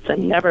your pets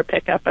and never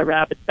pick up a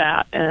rabid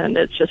bat, and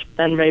it's just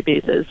then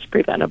rabies is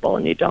preventable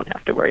and you don't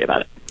have to worry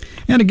about it.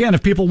 And again,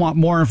 if people want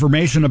more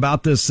information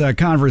about this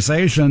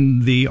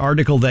conversation, the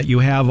article that you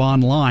have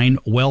online,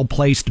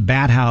 Well-Placed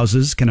Bat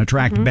Houses Can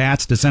Attract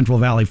Bats to Central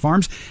Valley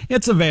Farms,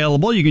 it's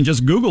available. You can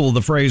just Google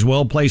the phrase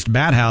well-placed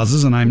bat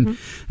houses, and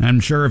I'm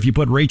sure if you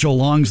put Rachel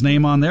Long's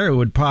name on there, it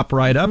would pop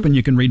right up, and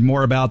you can read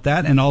more about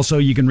that. And also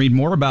you can read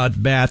more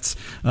about bats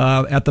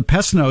at the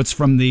pest notes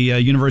from the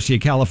University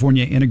of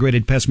California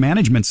Integrated Pest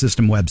Management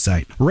System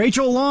website.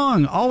 Rachel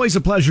Long, always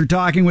a pleasure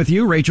talking with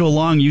you. Rachel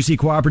Long, UC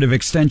Cooperative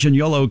Extension,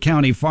 Yolo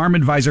County Farm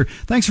Advisor.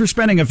 Thanks for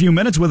spending a few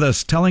minutes with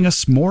us, telling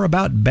us more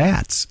about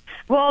bats.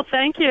 Well,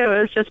 thank you.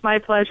 It's just my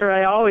pleasure.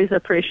 I always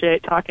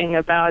appreciate talking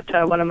about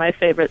one of my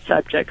favorite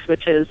subjects,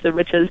 which is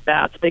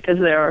bats, because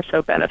they are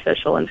so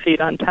beneficial and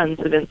feed on tons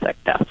of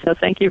insect pests. So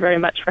thank you very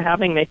much for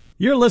having me.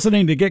 You're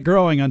listening to Get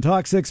Growing on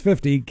Talk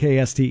 650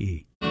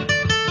 KSTE.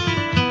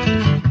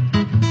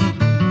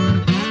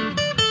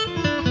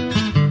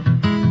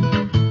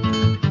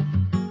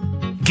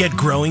 Get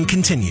Growing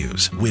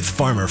continues with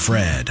Farmer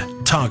Fred.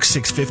 Talk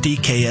 650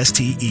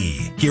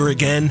 KSTE. Here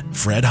again,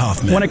 Fred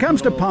Hoffman. When it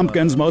comes to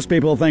pumpkins, most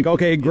people think,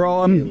 okay,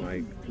 grow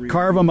them,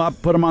 carve them up,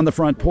 put them on the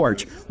front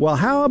porch. Well,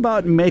 how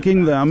about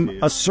making them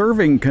a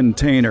serving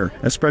container,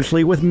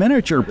 especially with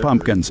miniature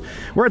pumpkins?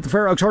 We're at the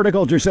Fair Oaks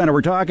Horticulture Center.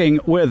 We're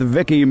talking with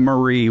Vicki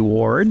Marie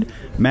Ward,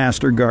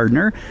 Master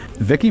Gardener.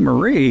 Vicki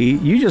Marie,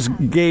 you just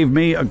gave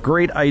me a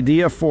great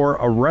idea for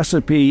a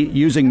recipe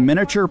using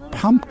miniature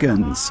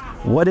pumpkins.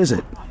 What is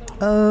it?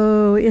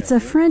 Oh, it's a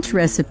French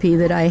recipe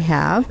that I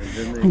have,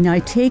 and I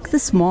take the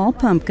small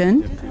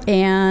pumpkin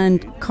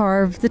and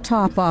carve the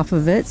top off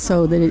of it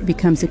so that it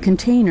becomes a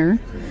container.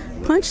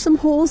 Punch some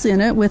holes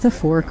in it with a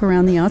fork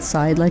around the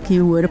outside like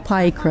you would a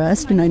pie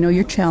crust, and I know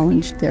you're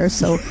challenged there,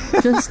 so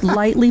just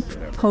lightly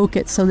poke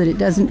it so that it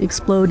doesn't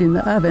explode in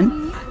the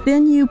oven.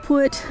 Then you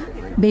put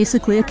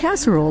basically a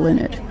casserole in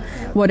it,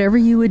 whatever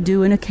you would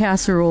do in a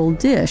casserole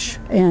dish,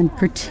 and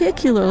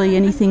particularly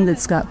anything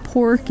that's got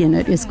pork in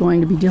it is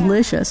going to be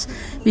delicious,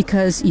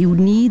 because you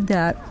need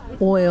that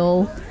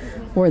oil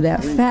or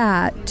that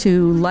fat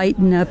to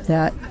lighten up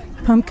that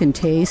pumpkin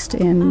taste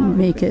and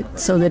make it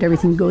so that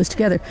everything goes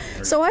together.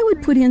 So I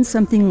would put in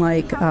something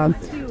like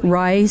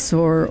rice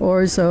or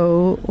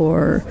orzo,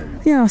 or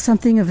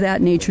something of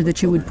that nature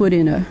that you would put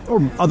in or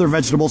other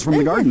vegetables from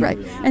the garden. Right.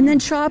 And then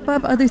chop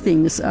up other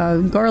things,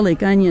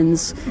 garlic,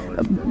 onions,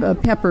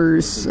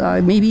 peppers,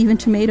 maybe even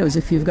tomatoes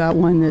if you've got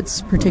one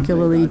that's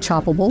particularly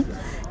choppable,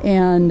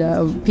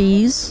 and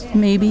peas,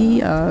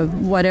 maybe,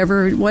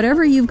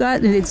 whatever you've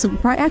got. It's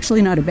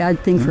actually not a bad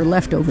thing for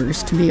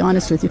leftovers, to be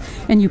honest with you.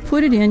 And you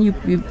put it in, you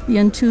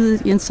into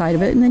the inside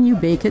of it, and then you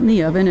bake it in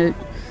the oven at,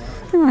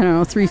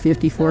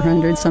 350,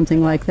 400,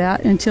 something like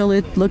that, until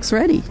it looks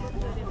ready.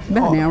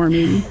 About an hour,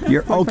 maybe.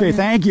 Okay,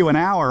 thank you, an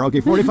hour. Okay,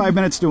 45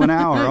 minutes to an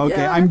hour.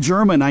 Okay, yeah. I'm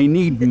German. I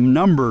need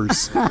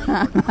numbers.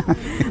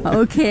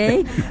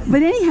 Okay,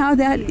 but anyhow,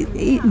 that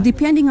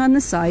depending on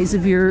the size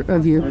of your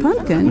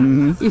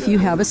pumpkin, if you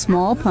have a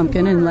small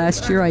pumpkin, and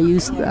last year I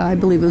used, I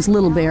believe it was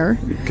Little Bear.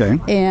 Okay.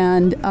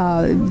 And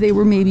they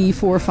were maybe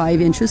 4 or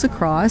 5 inches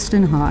across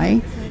and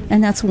high.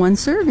 And that's one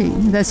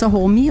serving. That's a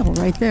whole meal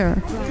right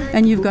there.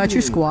 And you've got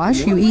your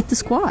squash. You eat the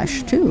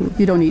squash, too.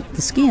 You don't eat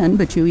the skin,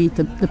 but you eat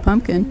the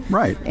pumpkin.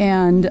 Right.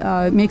 And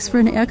it makes for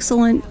an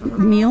excellent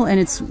meal, and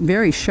it's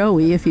very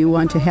showy if you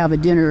want to have a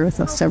dinner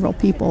with several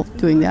people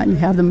doing that, and you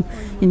have them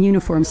in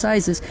uniform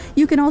sizes.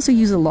 You can also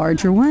use a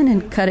larger one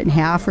and cut it in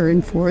half or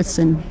in fourths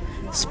and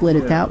split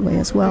it that way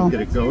as well.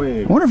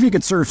 I wonder if you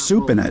could serve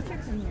soup in it.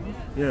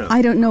 Yeah.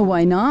 I don't know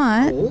why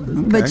not,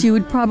 but you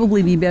would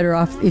probably be better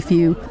off if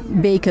you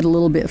bake it a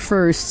little bit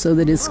first so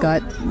that it's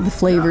got the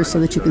flavor so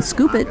that you can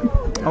scoop it.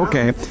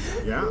 Okay.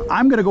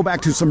 I'm going to go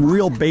back to some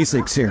real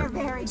basics here.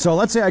 So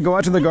let's say I go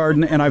out to the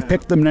garden and I've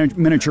picked the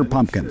miniature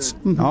pumpkins.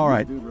 Mm-hmm. All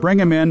right, bring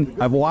them in.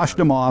 I've washed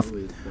them off.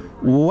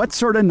 What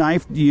sort of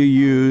knife do you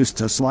use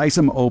to slice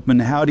them open?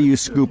 How do you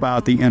scoop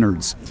out the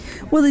innards?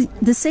 Well,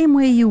 the same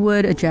way you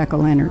would a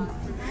jack-o'-lantern,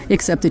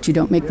 except that you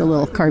don't make the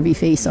little carvy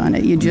face on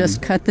it. You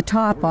just cut the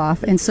top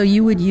off, and so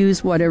you would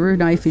use whatever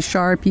knife is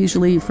sharp.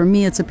 Usually, for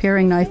me, it's a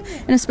paring knife,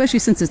 and especially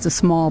since it's a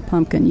small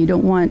pumpkin, you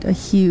don't want a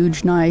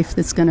huge knife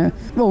that's going to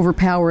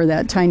overpower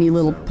that tiny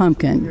little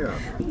pumpkin.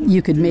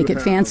 You could make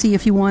it fancy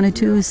if you wanted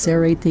to,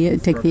 serrate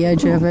take the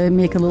edge of it,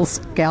 make a little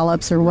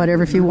scallops or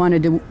whatever. If you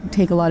wanted to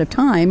take a lot of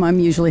time, I'm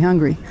usually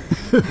hungry.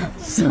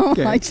 So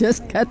I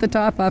just cut the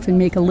top off and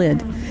make a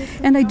lid.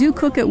 And I do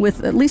cook it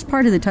with, at least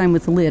part of the time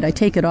with the lid. I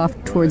take it off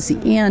towards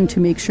the end to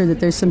make sure that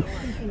there's some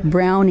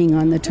browning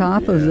on the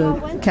top of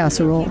the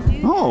casserole.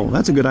 Oh,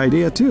 that's a good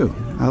idea, too.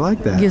 I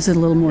like that. Gives it a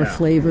little more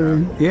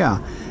flavor. Yeah.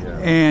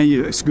 And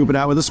you scoop it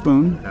out with a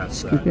spoon.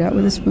 Scoop it out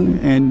with a spoon.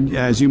 And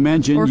as you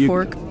mentioned, or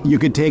fork. You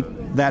could take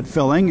that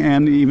filling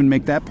and even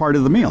make that part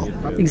of the meal.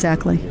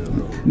 Exactly.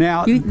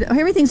 Now,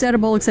 everything's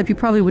edible except you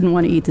probably wouldn't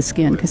want to eat the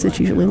skin because it's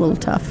usually a little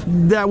tough.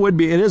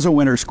 It is a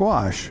winter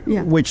squash,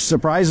 yeah. Which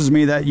surprises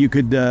me that you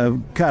could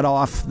cut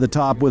off the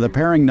top with a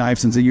paring knife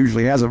since it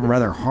usually has a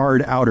rather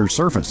hard outer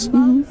surface.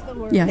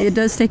 Mm-hmm. Yeah, it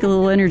does take a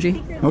little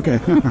energy. Okay,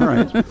 all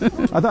right.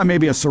 I thought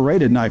maybe a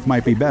serrated knife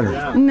might be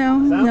better.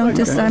 No,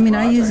 just, okay.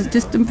 I use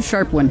just a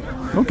sharp one.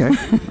 Okay,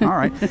 all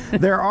right.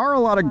 There are a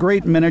lot of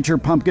great miniature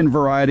pumpkin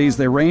varieties.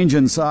 They range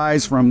in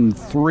size from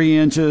 3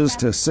 inches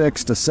to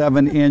 6 to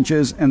 7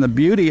 inches. And the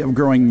beauty of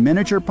growing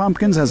miniature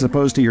pumpkins as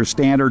opposed to your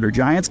standard or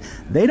giants,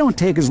 they don't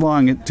take as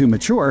long to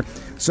mature.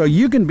 So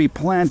you can be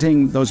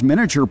planting those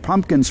miniature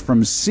pumpkins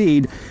from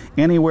seed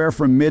anywhere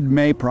from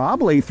mid-May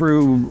probably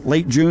through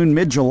late June,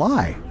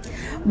 mid-July.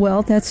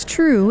 Well, that's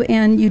true.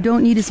 And you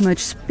don't need as much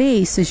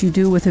space as you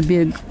do with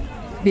a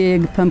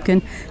big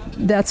pumpkin.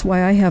 That's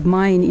why I have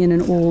mine in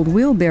an old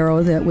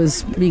wheelbarrow that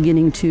was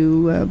beginning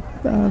to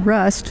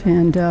rust,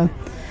 and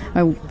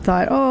I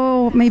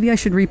thought, maybe I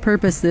should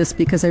repurpose this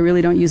because I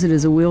really don't use it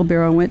as a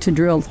wheelbarrow. I went to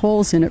drill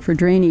holes in it for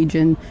drainage,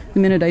 and the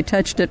minute I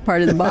touched it,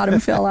 part of the bottom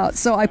fell out.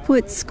 So I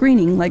put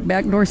screening, like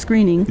backdoor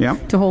screening,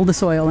 to hold the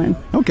soil in.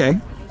 Okay.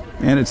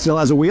 And it still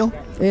has a wheel?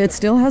 It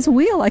still has a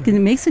wheel. It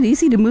makes it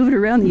easy to move it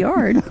around the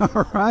yard.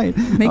 All right.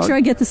 Make sure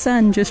I get the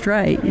sun just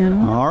right,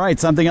 All right.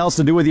 Something else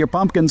to do with your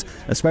pumpkins,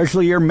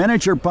 especially your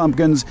miniature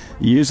pumpkins.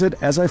 Use it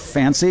as a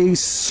fancy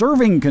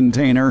serving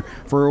container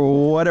for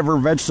whatever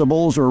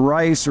vegetables or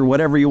rice or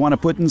whatever you want to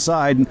put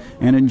inside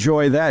and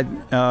enjoy that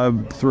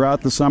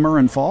throughout the summer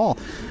and fall.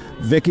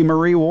 Vicki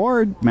Marie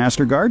Ward,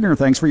 Master Gardener,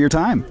 thanks for your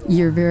time.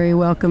 You're very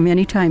welcome.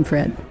 Anytime,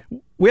 Fred.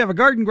 We have a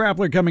Garden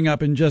Grappler coming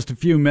up in just a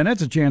few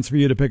minutes, a chance for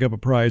you to pick up a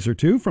prize or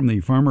two from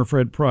the Farmer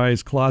Fred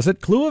Prize Closet.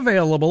 Clue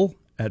available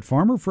at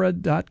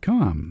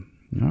farmerfred.com.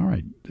 All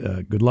right,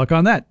 good luck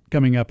on that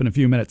coming up in a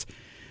few minutes.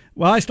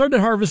 Well, I started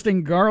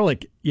harvesting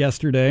garlic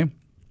yesterday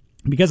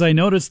because I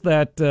noticed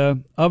that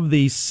of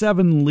the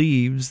 7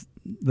 leaves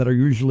that are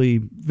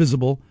usually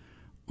visible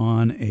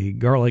on a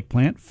garlic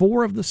plant,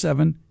 4 of the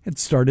 7 had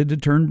started to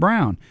turn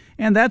brown.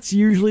 And that's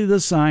usually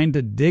the sign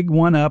to dig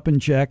one up and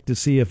check to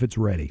see if it's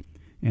ready.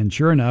 And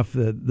sure enough,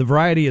 the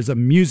variety is a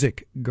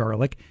music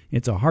garlic.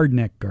 It's a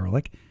hardneck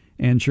garlic.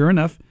 And sure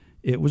enough,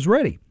 it was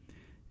ready.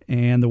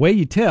 And the way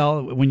you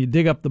tell, when you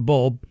dig up the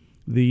bulb,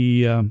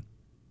 the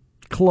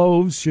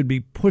cloves should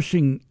be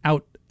pushing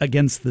out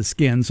against the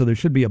skin, so there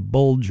should be a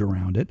bulge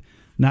around it,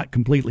 not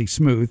completely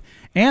smooth.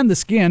 And the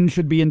skin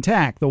should be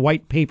intact. The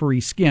white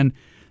papery skin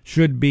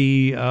should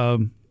be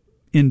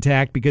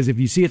intact, because if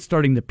you see it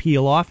starting to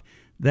peel off,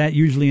 that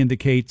usually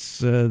indicates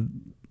the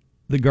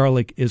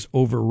garlic is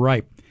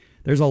overripe.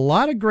 There's a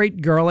lot of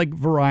great garlic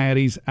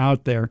varieties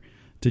out there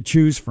to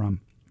choose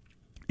from.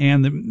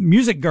 And the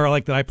music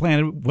garlic that I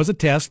planted was a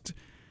test,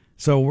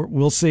 so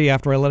we'll see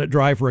after I let it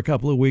dry for a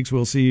couple of weeks.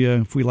 We'll see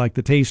if we like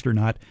the taste or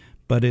not.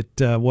 But it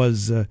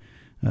was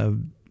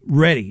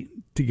ready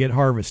to get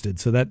harvested,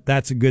 so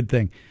that's a good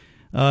thing.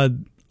 A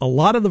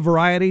lot of the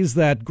varieties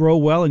that grow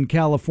well in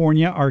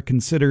California are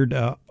considered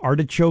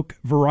artichoke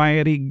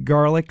variety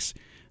garlics.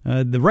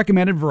 The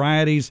recommended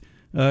varieties,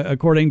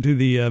 according to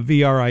the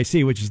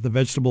VRIC, which is the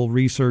Vegetable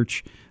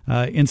Research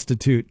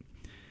Institute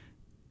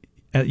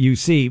at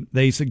UC,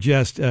 they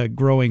suggest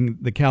growing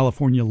the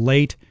California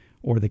Late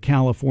or the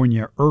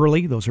California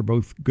Early. Those are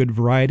both good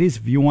varieties.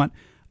 If you want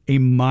a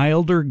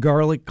milder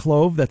garlic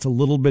clove that's a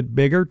little bit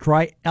bigger,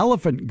 try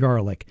elephant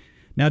garlic.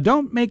 Now,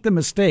 don't make the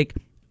mistake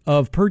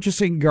of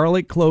purchasing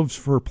garlic cloves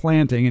for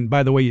planting. And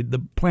by the way, the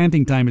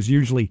planting time is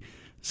usually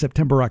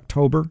September,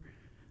 October,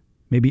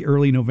 maybe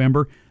early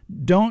November.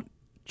 Don't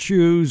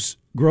choose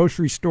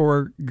grocery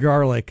store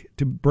garlic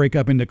to break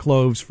up into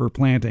cloves for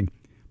planting.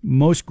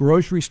 Most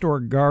grocery store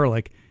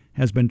garlic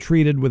has been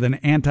treated with an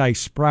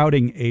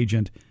anti-sprouting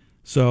agent,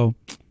 so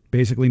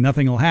basically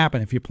nothing will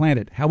happen if you plant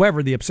it.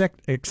 However, the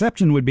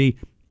exception would be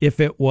if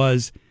it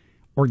was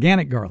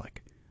organic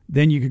garlic.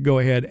 Then you could go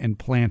ahead and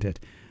plant it.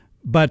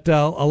 But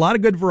a lot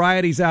of good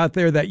varieties out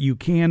there that you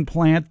can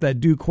plant that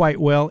do quite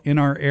well in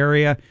our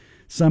area.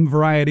 Some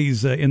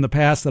varieties in the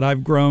past that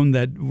I've grown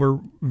that were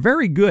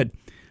very good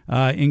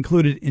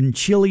included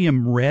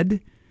Enchilium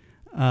Red,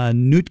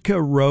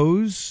 Nootka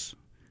Rose.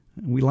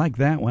 We like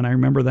that one. I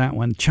remember that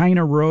one.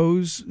 China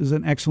Rose is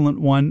an excellent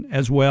one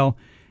as well.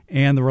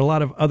 And there were a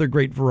lot of other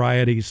great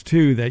varieties,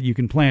 too, that you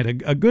can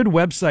plant. A good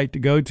website to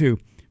go to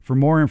for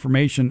more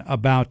information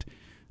about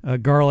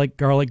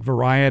garlic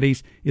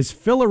varieties is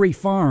Fillory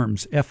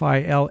Farms,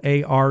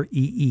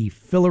 Filaree,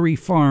 Fillory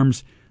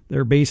Farms.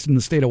 They're based in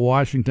the state of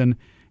Washington,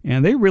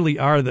 and they really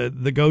are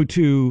the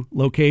go-to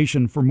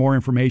location for more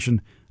information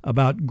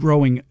about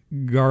growing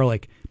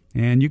garlic.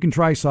 And you can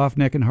try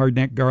softneck and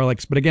hardneck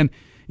garlics. But again,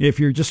 if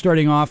you're just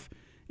starting off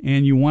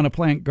and you want to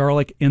plant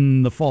garlic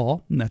in the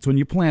fall, and that's when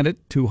you plant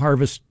it to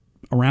harvest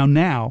around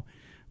now,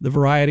 the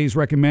varieties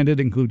recommended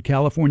include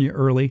California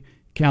Early,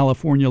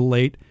 California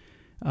Late,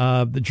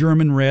 the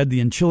German Red, the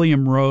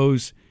Enchilium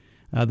Rose,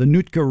 the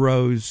Nootka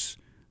Rose,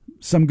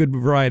 some good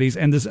varieties.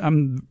 And this,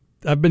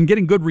 I've been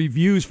getting good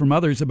reviews from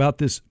others about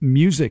this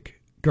music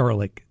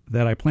garlic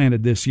that I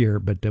planted this year,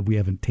 but we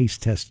haven't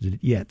taste tested it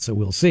yet, so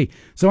we'll see.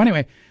 So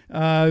anyway,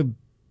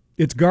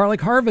 it's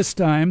garlic harvest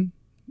time,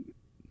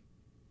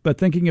 but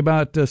thinking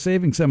about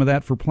saving some of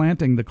that for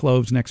planting the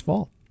cloves next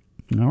fall.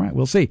 All right,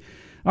 we'll see.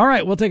 All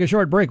right, we'll take a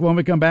short break. When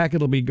we come back,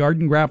 it'll be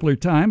Garden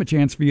Grappler time, a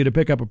chance for you to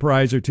pick up a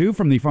prize or two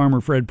from the Farmer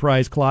Fred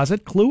Prize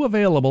Closet. Clue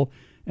available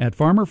at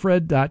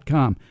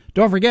farmerfred.com.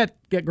 Don't forget,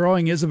 Get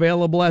Growing is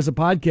available as a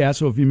podcast,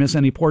 so if you miss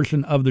any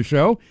portion of the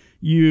show,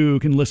 you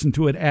can listen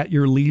to it at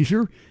your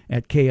leisure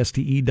at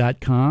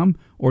kste.com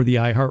or the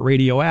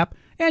iHeartRadio app,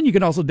 and you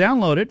can also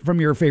download it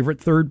from your favorite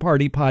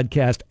third-party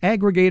podcast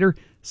aggregator,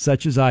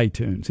 such as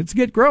iTunes. It's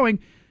Get Growing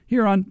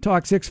here on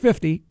Talk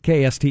 650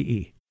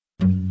 KSTE.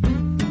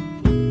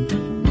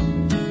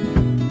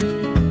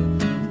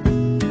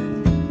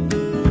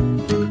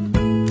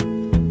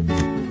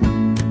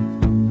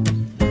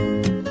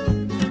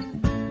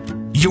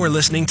 You're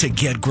listening to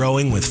Get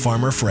Growing with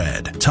Farmer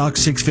Fred. Talk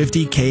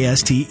 650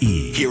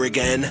 KSTE. Here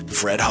again,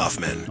 Fred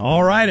Hoffman.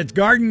 All right, it's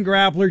Garden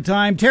Grappler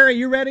time. Terry,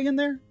 you ready in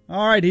there?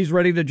 All right, he's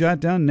ready to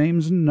jot down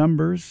names and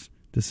numbers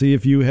to see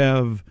if you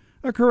have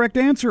a correct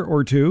answer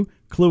or two.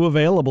 Clue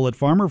available at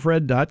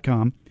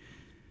farmerfred.com.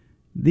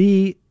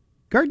 The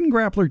Garden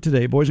Grappler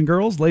today, boys and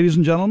girls, ladies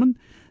and gentlemen,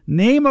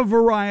 name a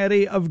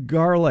variety of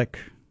garlic.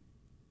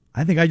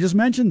 I think I just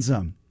mentioned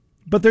some,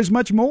 but there's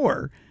much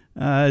more.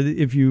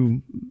 If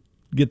you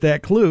get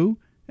that clue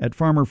at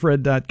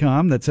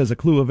farmerfred.com that says a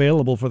clue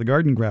available for the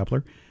Garden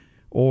Grappler,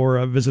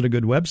 or visit a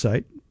good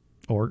website,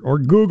 or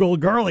Google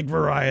garlic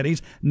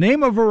varieties.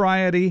 Name a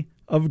variety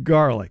of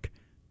garlic,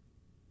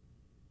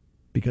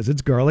 because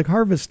it's garlic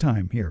harvest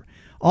time here.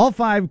 All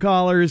 5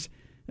 callers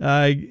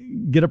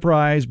get a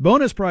prize,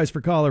 bonus prize for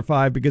caller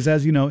 5, because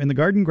as you know, in the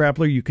Garden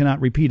Grappler, you cannot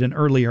repeat an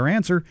earlier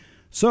answer,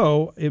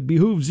 so it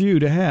behooves you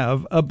to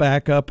have a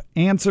backup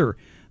answer.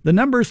 The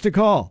numbers to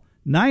call,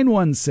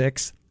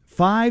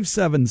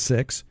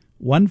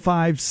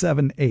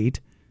 916-576-1578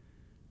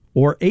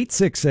 or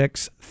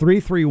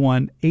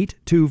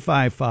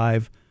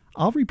 866-331-8255.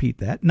 I'll repeat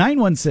that,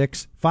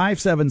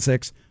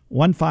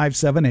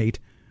 916-576-1578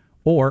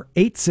 or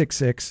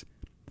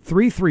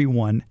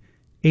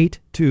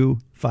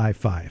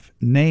 866-331-8255.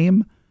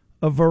 Name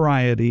a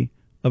variety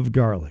of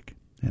garlic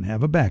and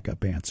have a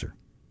backup answer.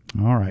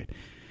 All right.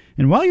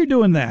 And while you're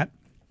doing that,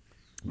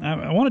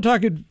 I want to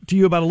talk to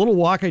you about a little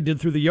walk I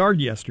did through the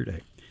yard yesterday,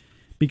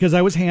 because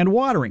I was hand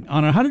watering.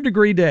 On a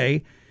 100-degree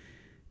day,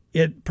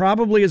 it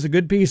probably is a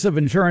good piece of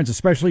insurance,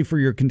 especially for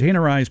your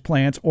containerized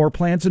plants or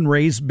plants in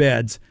raised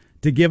beds,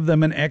 to give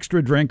them an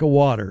extra drink of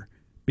water,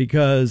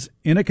 because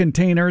in a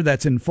container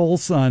that's in full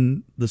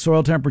sun, the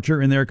soil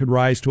temperature in there could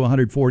rise to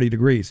 140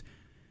 degrees.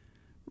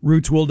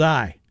 Roots will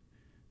die.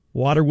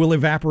 Water will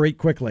evaporate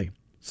quickly.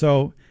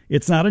 So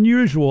it's not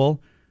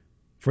unusual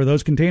for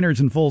those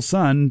containers in full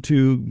sun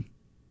to,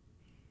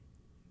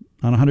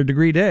 on a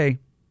 100-degree day,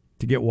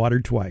 to get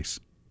watered twice.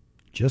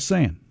 Just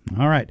saying.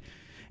 All right.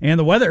 And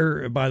the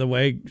weather, by the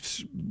way,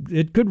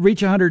 it could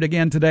reach 100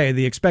 again today.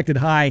 The expected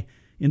high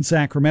in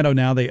Sacramento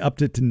now, they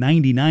upped it to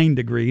 99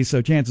 degrees,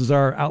 so chances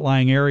are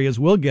outlying areas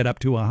will get up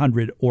to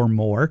 100 or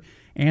more.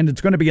 And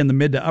it's going to be in the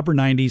mid to upper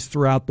 90s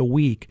throughout the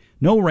week.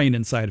 No rain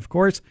in sight, of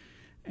course,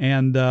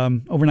 and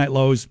overnight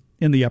lows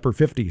in the upper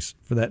 50s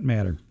for that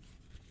matter.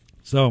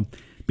 So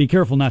be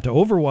careful not to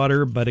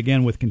overwater, but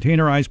again, with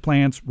containerized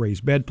plants,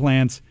 raised bed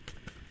plants,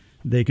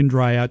 they can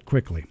dry out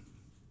quickly.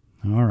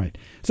 All right.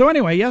 So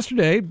anyway,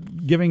 yesterday,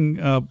 giving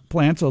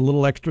plants a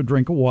little extra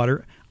drink of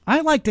water.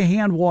 I like to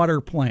hand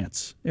water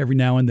plants every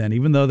now and then,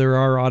 even though there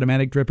are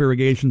automatic drip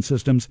irrigation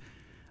systems.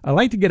 I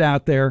like to get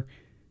out there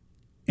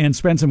and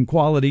spend some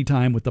quality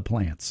time with the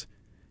plants.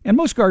 And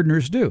most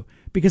gardeners do,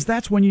 because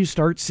that's when you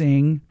start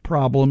seeing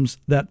problems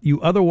that you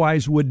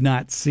otherwise would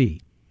not see.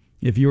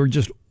 If you were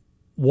just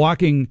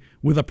walking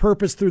with a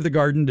purpose through the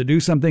garden to do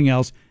something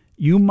else,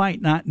 you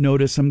might not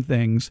notice some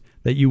things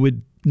that you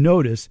would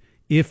notice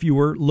if you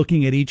were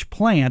looking at each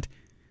plant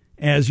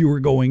as you were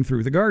going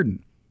through the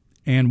garden.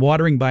 And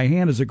watering by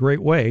hand is a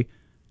great way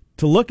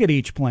to look at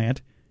each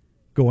plant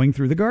going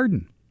through the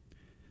garden.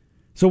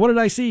 So what did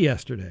I see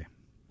yesterday?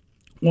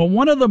 Well,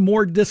 one of the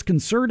more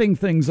disconcerting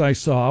things I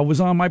saw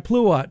was on my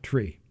pluot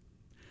tree.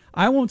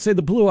 I won't say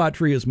the pluot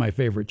tree is my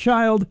favorite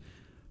child,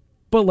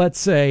 but let's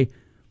say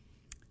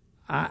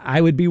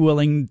I would be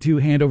willing to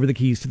hand over the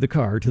keys to the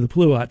car to the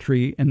pluot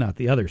tree and not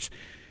the others.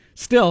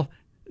 Still,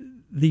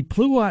 the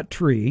pluot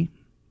tree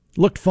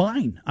looked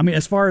fine. I mean,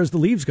 as far as the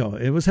leaves go,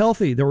 it was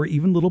healthy. There were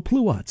even little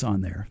pluots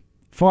on there,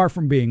 far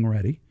from being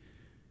ready.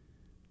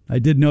 I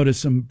did notice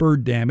some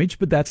bird damage,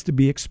 but that's to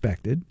be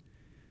expected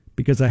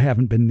because I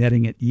haven't been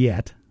netting it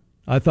yet.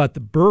 I thought the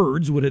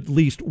birds would at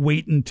least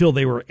wait until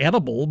they were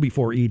edible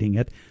before eating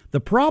it. The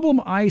problem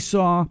I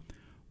saw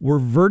were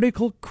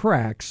vertical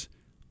cracks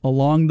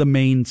along the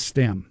main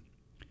stem.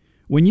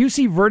 When you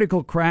see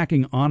vertical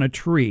cracking on a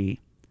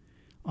tree,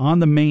 on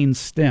the main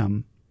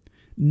stem,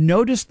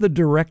 notice the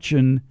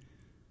direction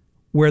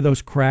where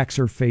those cracks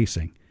are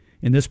facing.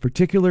 In this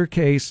particular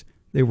case,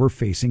 they were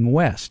facing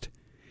west.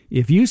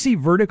 If you see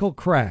vertical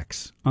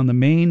cracks on the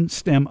main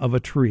stem of a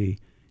tree,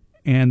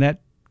 and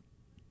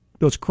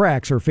those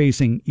cracks are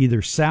facing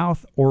either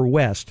south or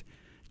west,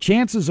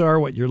 chances are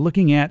what you're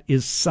looking at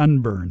is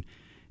sunburn.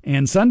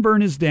 And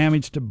sunburn is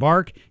damage to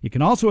bark. It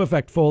can also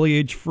affect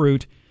foliage,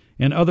 fruit,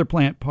 and other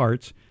plant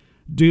parts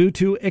due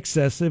to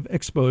excessive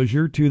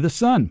exposure to the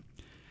sun.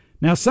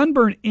 Now,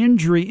 sunburn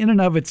injury in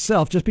and of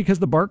itself, just because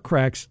the bark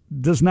cracks,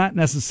 does not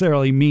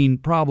necessarily mean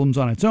problems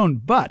on its own,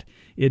 but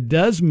it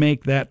does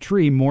make that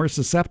tree more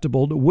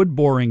susceptible to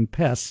wood-boring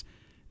pests.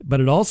 But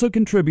it also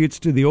contributes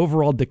to the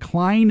overall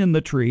decline in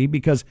the tree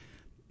because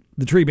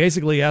the tree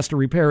basically has to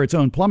repair its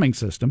own plumbing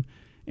system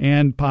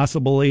and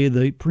possibly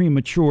the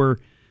premature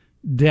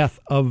death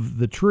of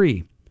the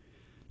tree.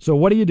 So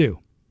what do you do?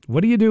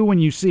 What do you do when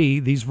you see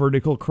these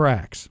vertical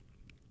cracks?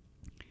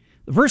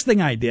 The first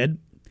thing I did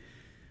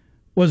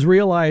was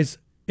realize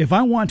if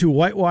I want to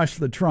whitewash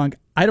the trunk,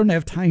 I don't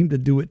have time to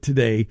do it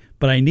today,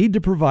 but I need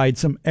to provide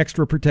some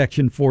extra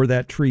protection for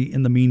that tree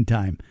in the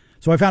meantime.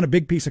 So I found a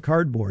big piece of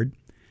cardboard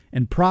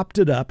and propped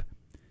it up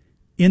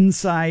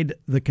inside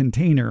the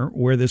container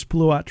where this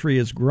pluot tree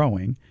is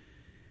growing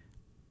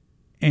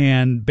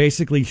and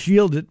basically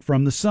shielded it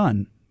from the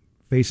sun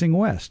facing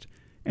west.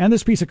 And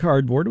this piece of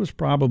cardboard was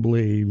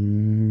probably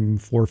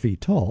 4 feet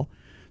tall,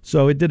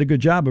 so it did a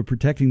good job of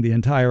protecting the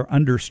entire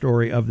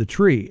understory of the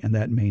tree and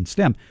that main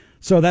stem.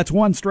 So that's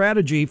one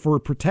strategy for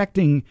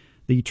protecting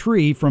the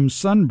tree from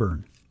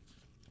sunburn,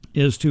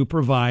 is to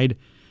provide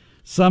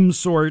some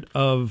sort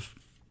of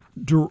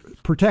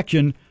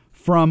protection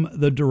from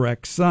the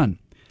direct sun.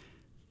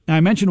 Now, I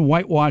mentioned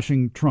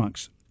whitewashing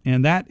trunks,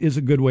 and that is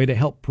a good way to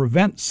help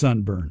prevent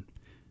sunburn.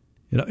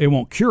 It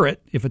won't cure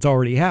it if it's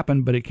already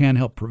happened, but it can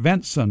help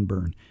prevent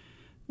sunburn.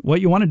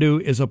 What you want to do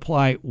is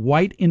apply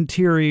white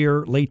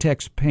interior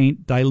latex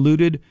paint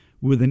diluted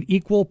with an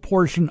equal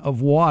portion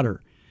of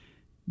water.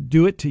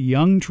 Do it to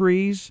young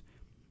trees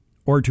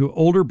or to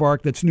older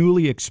bark that's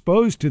newly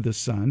exposed to the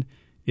sun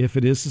if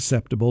it is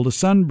susceptible to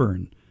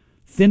sunburn.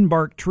 Thin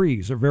bark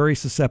trees are very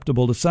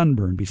susceptible to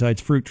sunburn.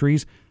 Besides fruit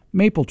trees,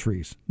 maple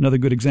trees, another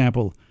good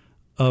example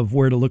of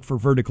where to look for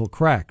vertical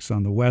cracks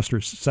on the west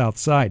or south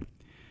side.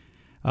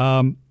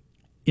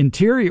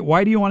 Interior.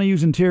 Why do you want to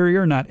use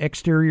interior, not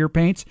exterior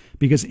paints?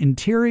 Because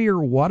interior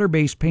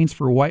water-based paints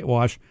for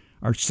whitewash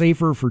are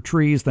safer for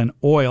trees than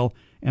oil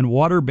and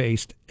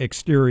water-based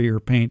exterior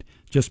paint,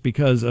 just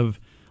because of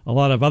a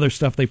lot of other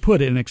stuff they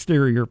put in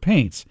exterior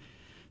paints.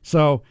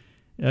 So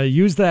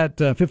use that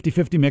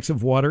 50-50 mix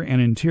of water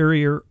and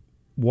interior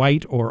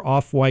white or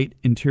off-white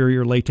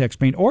interior latex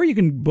paint, or you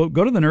can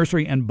go to the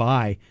nursery and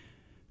buy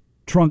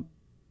trunk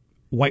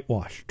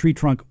whitewash, tree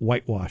trunk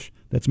whitewash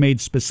that's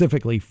made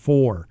specifically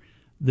for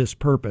this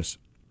purpose.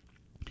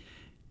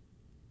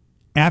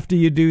 After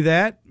you do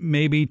that,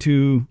 maybe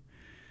to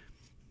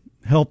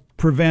help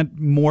prevent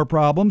more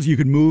problems, you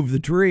could move the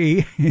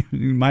tree.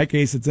 In my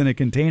case, it's in a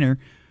container,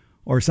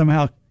 or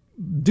somehow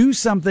do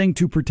something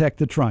to protect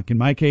the trunk. In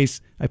my case,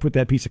 I put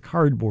that piece of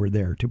cardboard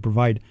there to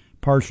provide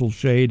partial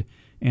shade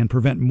and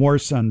prevent more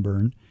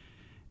sunburn.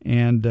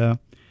 And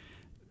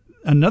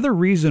another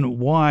reason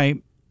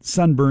why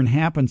sunburn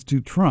happens to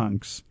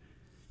trunks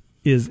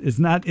is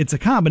not, it's a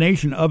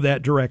combination of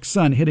that direct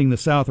sun hitting the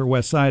south or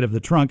west side of the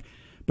trunk,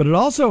 but it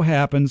also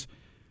happens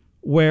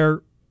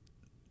where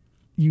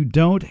you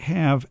don't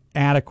have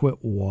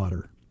adequate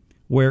water,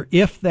 where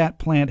if that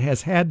plant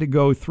has had to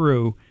go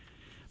through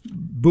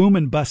boom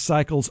and bust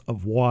cycles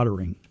of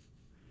watering,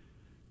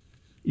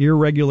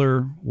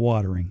 irregular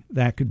watering,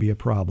 that could be a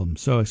problem.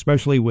 So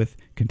especially with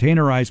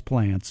containerized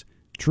plants,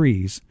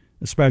 trees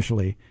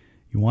especially,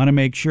 you want to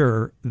make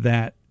sure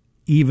that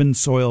even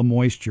soil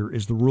moisture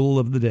is the rule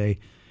of the day.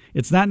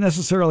 It's not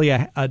necessarily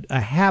a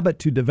habit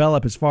to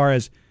develop as far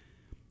as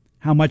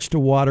how much to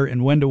water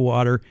and when to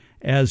water,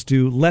 as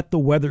to let the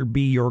weather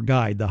be your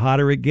guide. The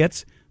hotter it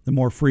gets, the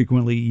more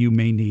frequently you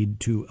may need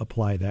to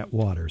apply that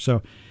water.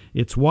 So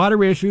it's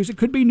water issues. It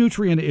could be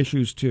nutrient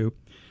issues too.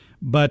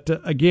 But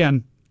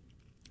again,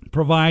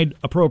 provide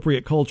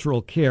appropriate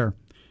cultural care.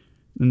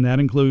 And that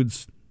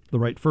includes the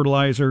right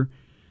fertilizer,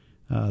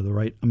 the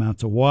right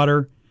amounts of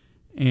water,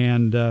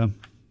 and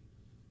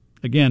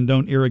again,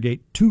 don't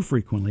irrigate too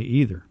frequently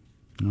either.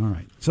 All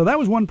right. So that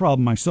was one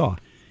problem I saw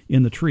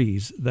in the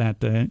trees that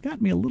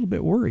got me a little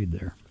bit worried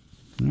there.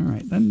 All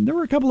right. Then there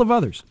were a couple of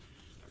others.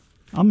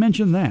 I'll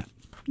mention that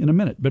in a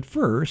minute. But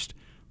first,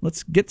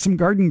 let's get some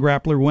Garden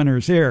Grappler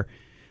winners here.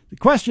 The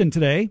question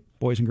today,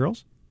 boys and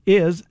girls,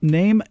 is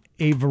name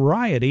a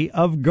variety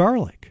of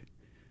garlic.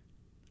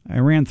 I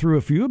ran through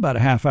a few about a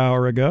half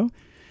hour ago.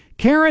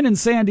 Karen in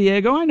San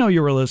Diego, I know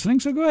you were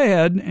listening, so go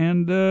ahead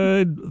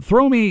and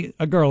throw me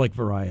a garlic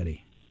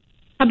variety.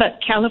 How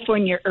about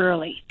California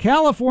Early?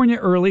 California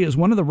Early is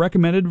one of the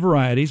recommended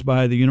varieties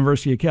by the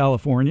University of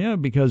California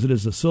because it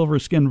is a silver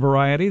skin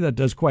variety that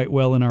does quite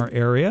well in our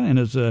area and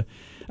is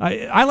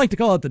I like to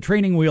call it the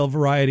training wheel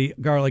variety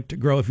garlic to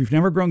grow. If you've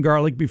never grown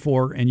garlic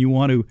before and you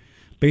want to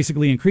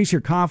basically increase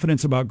your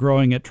confidence about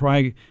growing it,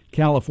 try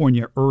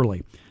California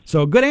Early.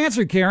 So good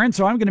answer, Karen.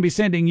 So I'm going to be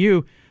sending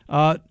you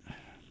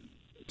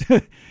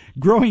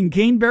growing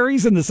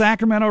caneberries in the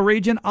Sacramento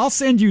region. I'll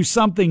send you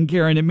something,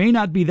 Karen. It may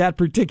not be that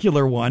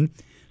particular one.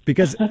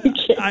 Because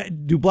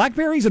do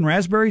blackberries and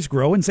raspberries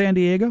grow in San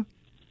Diego?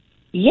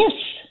 Yes.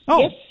 Oh,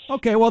 yes.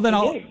 Okay. Well, then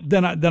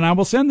I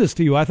will send this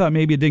to you. I thought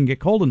maybe it didn't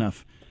get cold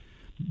enough.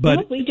 But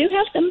no, we do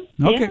have them.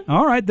 Okay. Yeah.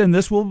 All right. Then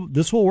this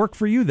will work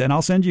for you. Then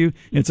I'll send you.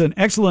 It's an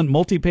excellent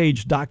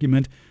multi-page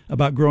document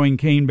about growing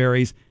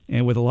caneberries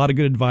and with a lot of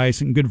good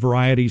advice and good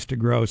varieties to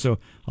grow. So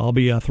I'll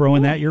be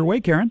throwing that your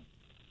way, Karen.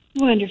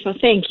 Wonderful.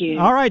 Thank you.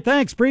 All right.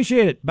 Thanks.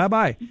 Appreciate it.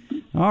 Bye-bye.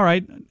 All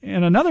right.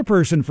 And another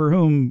person for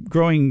whom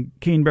growing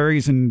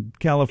caneberries in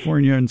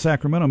California and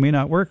Sacramento may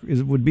not work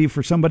would be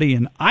for somebody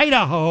in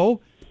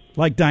Idaho,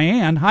 like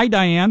Diane. Hi,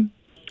 Diane.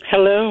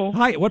 Hello.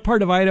 Hi. What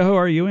part of Idaho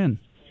are you in?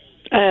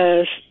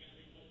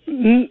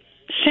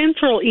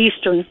 Central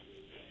Eastern,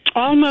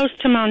 almost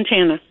to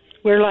Montana.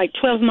 We're like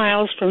 12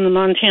 miles from the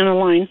Montana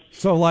line.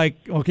 So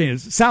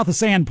south of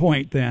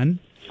Sandpoint then.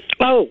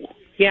 Oh,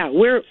 yeah.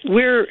 We're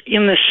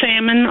in the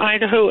Salmon,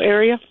 Idaho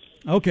area.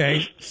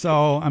 Okay,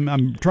 so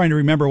I'm trying to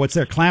remember what's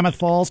there. Klamath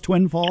Falls,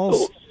 Twin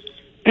Falls?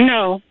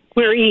 No,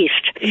 we're east.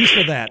 East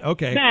of that,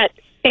 okay.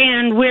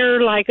 And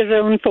we're like a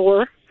zone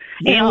 4,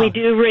 and we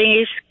do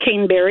raise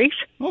caneberries.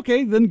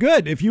 Okay, then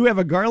good. If you have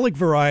a garlic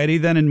variety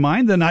then in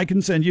mind, then I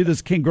can send you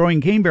this growing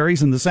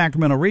caneberries in the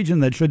Sacramento region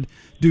that should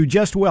do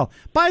just well.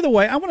 By the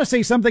way, I want to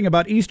say something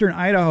about eastern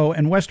Idaho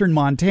and western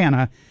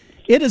Montana.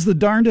 It is the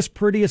darndest,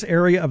 prettiest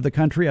area of the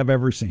country I've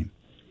ever seen.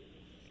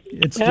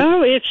 It's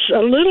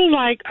a little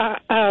like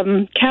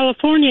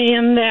California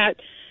in that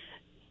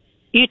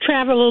you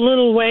travel a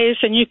little ways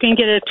and you can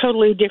get a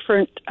totally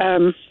different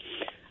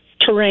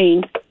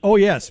terrain. Oh,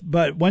 yes,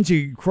 but once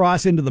you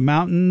cross into the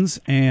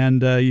mountains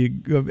and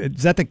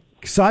is that the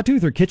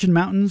Sawtooth or Kitchen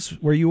Mountains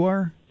where you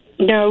are?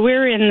 No,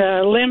 we're in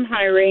the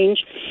Lemhi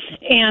Range,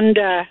 and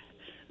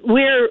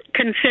we're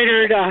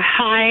considered a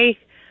high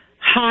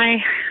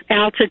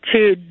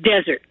altitude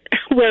desert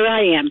where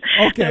I am.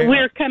 Okay. So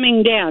we're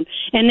coming down.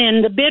 And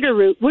then the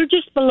Bitterroot, we're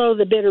just below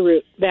the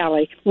Bitterroot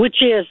Valley,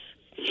 which is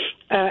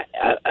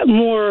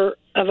more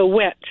of a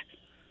wet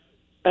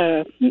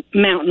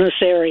mountainous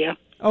area.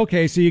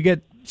 Okay, so you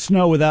get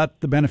snow without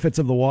the benefits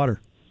of the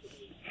water.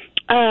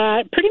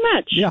 Pretty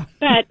much. Yeah.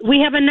 But we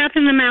have enough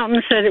in the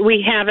mountains so that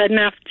we have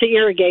enough to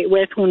irrigate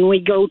with when we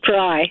go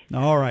dry.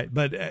 All right,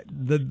 but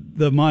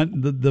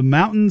the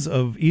mountains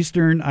of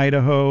eastern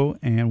Idaho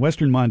and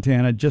western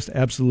Montana, just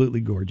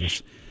absolutely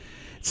gorgeous.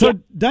 So, yep.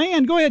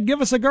 Diane, go ahead, give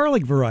us a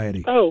garlic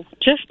variety. Oh,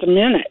 just a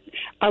minute.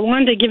 I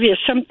wanted to give you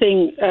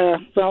something,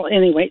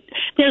 anyway.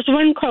 There's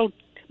one called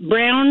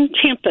Brown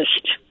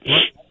Tempest.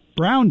 What?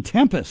 Brown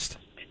Tempest?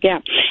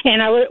 Yeah,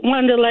 and I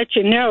wanted to let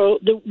you know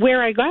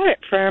where I got it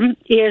from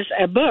is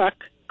a book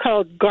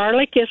called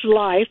Garlic is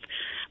Life.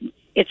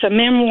 It's a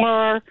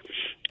memoir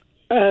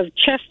of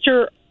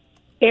Chester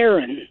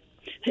Aaron,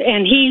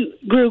 and he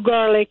grew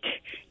garlic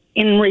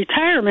in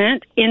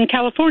retirement in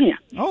California.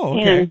 Oh,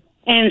 okay.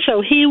 And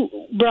so he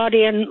brought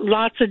in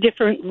lots of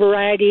different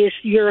varieties,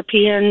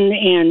 European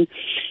and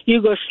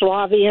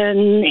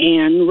Yugoslavian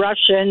and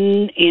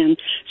Russian. And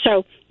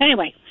so,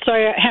 anyway, so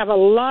I have a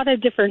lot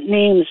of different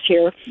names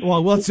here.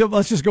 Well, let's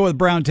just go with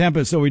Brown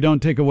Tempest so we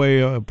don't take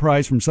away a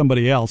prize from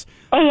somebody else.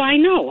 Oh, I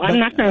know. I'm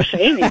not going to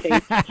say anything.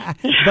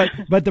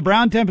 But the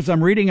Brown Tempest,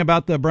 I'm reading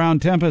about the Brown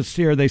Tempest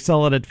here. They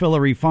sell it at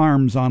Fillory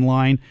Farms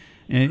online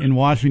in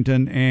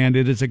Washington, and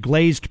it is a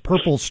glazed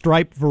purple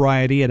stripe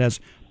variety. It has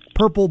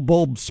purple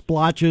bulb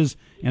splotches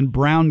and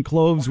brown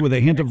cloves with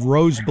a hint of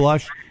rose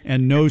blush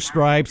and no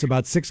stripes,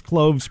 about 6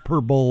 cloves per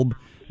bulb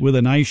with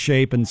a nice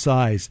shape and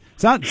size.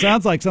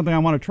 Sounds like something I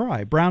want to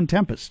try. Brown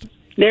Tempest.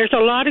 There's a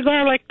lot of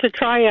garlic to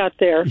try out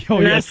there,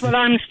 and that's what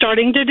I'm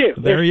starting to do.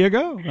 There you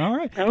go. All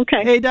right.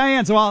 Okay. Hey,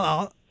 Diane, so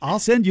I'll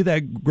send you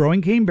that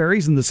growing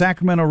caneberries in the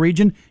Sacramento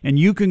region, and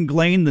you can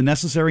glean the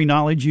necessary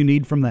knowledge you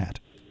need from that.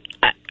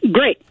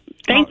 Great.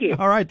 Thank you.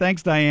 All right.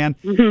 Thanks, Diane.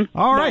 Mm-hmm.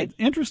 All right. Bye.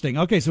 Interesting.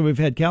 Okay, so we've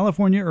had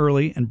California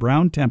Early and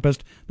Brown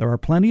Tempest. There are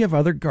plenty of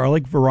other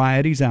garlic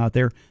varieties out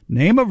there.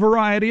 Name a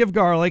variety of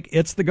garlic.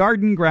 It's the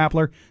Garden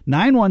Grappler,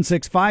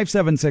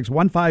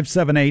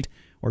 916-576-1578.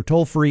 or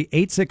toll free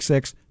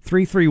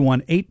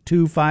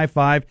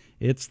 866-331-8255.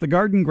 It's the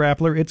Garden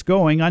Grappler. It's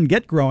going on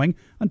Get Growing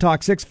on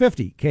Talk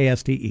 650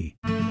 KSTE.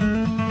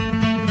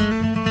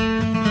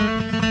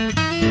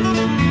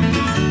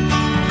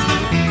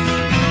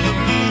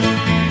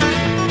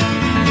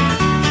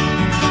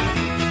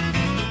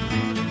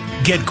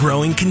 Get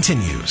Growing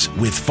continues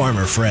with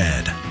Farmer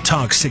Fred.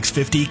 Talk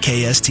 650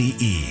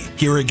 KSTE.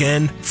 Here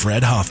again,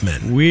 Fred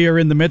Hoffman. We are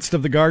in the midst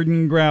of the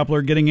Garden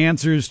Grappler getting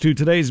answers to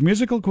today's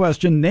musical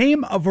question.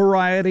 Name a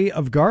variety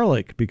of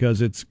garlic,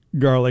 because it's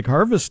garlic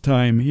harvest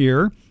time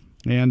here.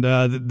 And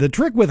the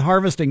trick with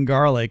harvesting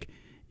garlic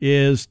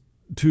is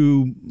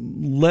to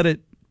let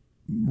it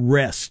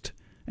rest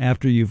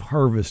after you've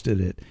harvested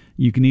it.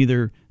 You can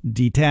either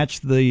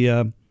detach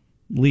the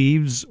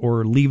leaves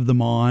or leave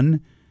them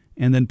on,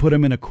 and then put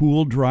them in a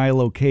cool, dry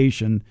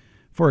location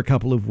for a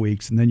couple of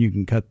weeks, and then you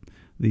can cut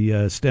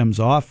the stems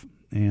off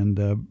and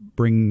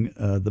bring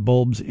the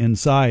bulbs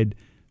inside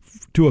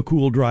to a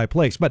cool, dry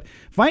place. But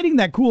finding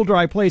that cool,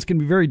 dry place can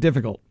be very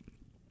difficult.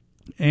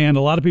 And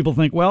a lot of people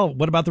think, well,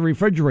 what about the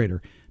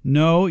refrigerator?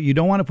 No, you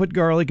don't want to put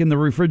garlic in the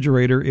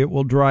refrigerator. It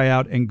will dry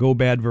out and go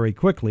bad very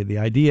quickly. The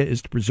idea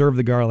is to preserve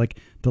the garlic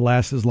to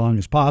last as long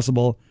as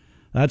possible.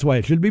 That's why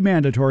it should be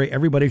mandatory.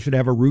 Everybody should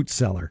have a root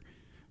cellar,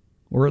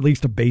 or at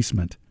least a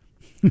basement.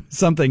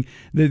 Something.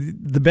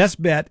 The best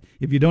bet,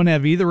 if you don't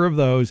have either of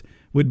those,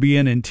 would be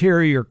an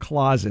interior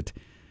closet,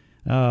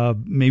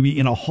 maybe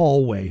in a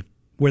hallway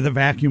where the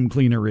vacuum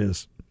cleaner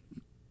is.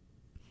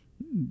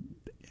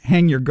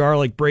 Hang your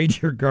garlic,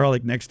 braid your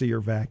garlic next to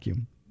your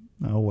vacuum.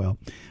 Oh, well.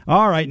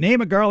 All right,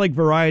 name a garlic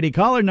variety.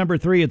 Caller number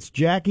 3, it's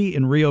Jackie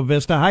in Rio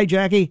Vista. Hi,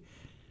 Jackie.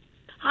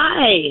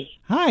 Hi.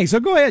 Hi, so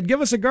go ahead, give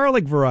us a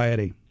garlic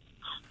variety.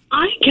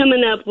 I'm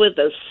coming up with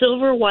a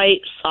silver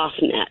white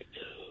soft neck.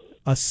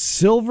 A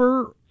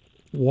silver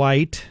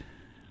white,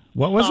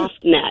 what was soft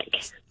it? Neck.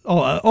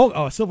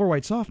 Oh, a silver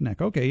white soft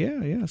neck. Okay,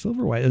 yeah,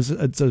 silver white.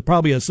 It's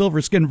probably a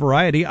silver skin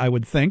variety, I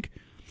would think.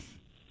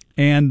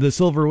 And the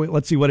silver,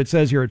 let's see what it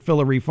says here at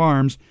Fillory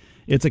Farms.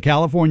 It's a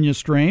California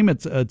strain.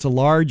 It's a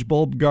large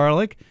bulb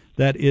garlic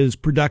that is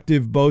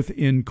productive both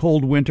in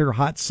cold winter,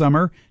 hot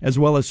summer, as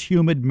well as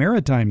humid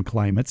maritime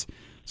climates.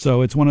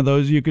 So it's one of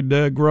those you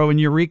could grow in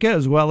Eureka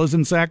as well as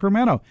in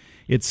Sacramento.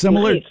 It's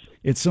similar. Nice.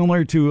 It's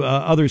similar to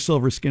other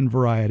silver skin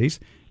varieties,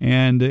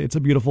 and it's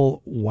a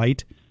beautiful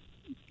white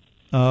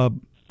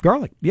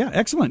garlic. Yeah,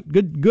 excellent.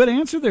 Good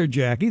answer there,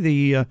 Jackie.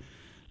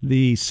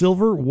 The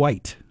silver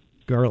white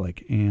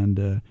garlic.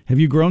 And have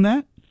you grown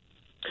that?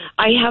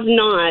 I have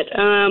not.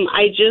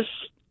 I just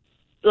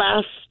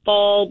last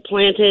fall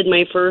planted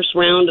my first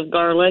round of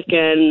garlic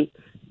and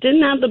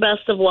didn't have the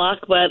best of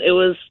luck, but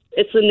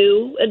it's a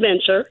new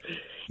adventure.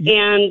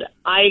 And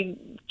I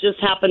just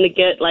happened to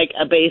get like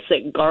a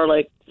basic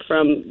garlic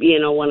from,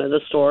 one of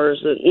the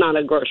stores, not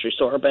a grocery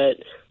store,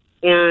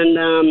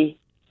 and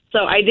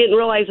so I didn't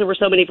realize there were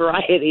so many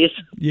varieties.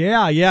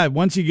 Yeah.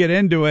 Once you get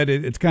into it,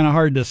 it's kind of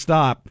hard to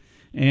stop.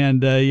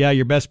 And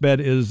your best bet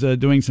is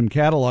doing some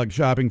catalog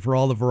shopping for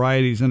all the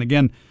varieties. And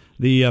again,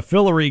 the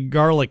Fillory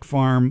Garlic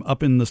Farm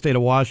up in the state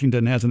of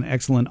Washington has an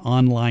excellent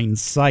online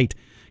site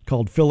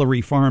called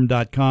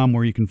FilloryFarm.com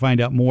where you can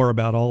find out more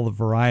about all the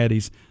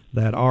varieties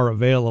that are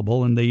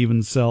available, and they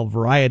even sell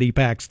variety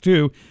packs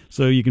too,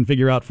 so you can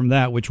figure out from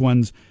that which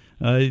ones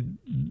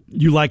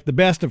you like the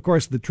best. Of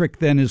course, the trick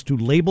then is to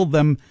label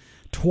them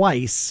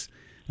twice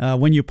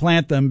when you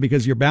plant them,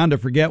 because you're bound to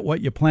forget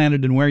what you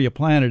planted and where you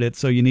planted it,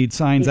 so you need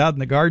signs out in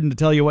the garden to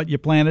tell you what you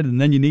planted,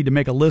 and then you need to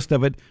make a list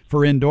of it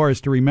for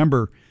indoors to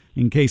remember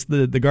in case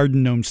the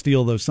garden gnomes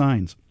steal those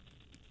signs.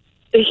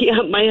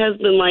 Yeah, my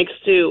husband likes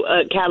to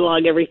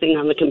catalog everything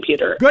on the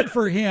computer. Good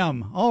for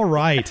him. All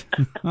right.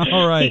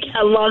 All right. He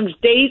catalogs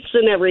dates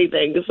and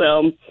everything,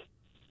 so.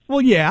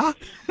 Well, yeah,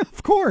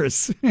 of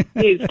course.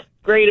 He's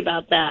great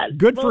about that.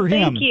 Good for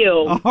him. Thank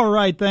you. All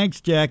right. Thanks,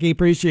 Jackie.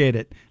 Appreciate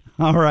it.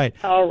 All right.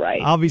 All right.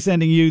 I'll be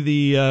sending you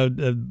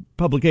the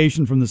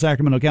publication from the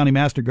Sacramento County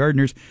Master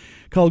Gardeners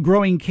called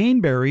Growing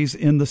Caneberries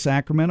in the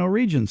Sacramento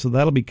Region. So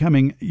that'll be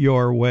coming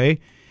your way.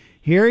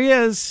 Here he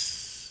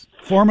is.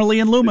 Formerly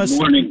in Loomis,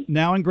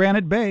 now in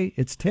Granite Bay,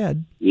 it's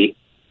Ted.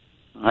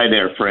 Hi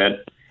there,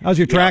 Fred. How's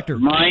your tractor?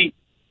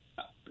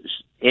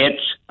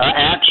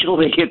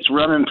 It's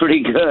running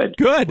pretty good.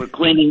 Good. We're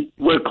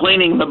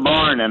cleaning the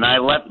barn, and I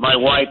left my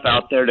wife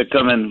out there to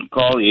come and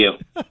call you.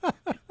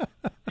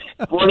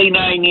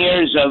 49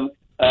 years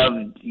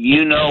of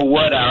you know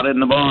what out in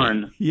the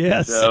barn.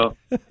 Yes. So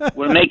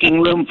we're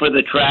making room for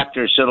the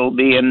tractor, so it'll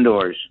be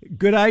indoors.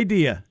 Good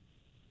idea.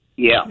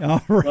 Yeah.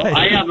 All right. Well,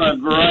 I have a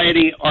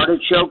variety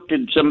artichoke.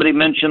 Did somebody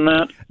mention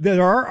that?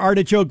 There are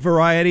artichoke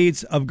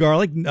varieties of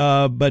garlic,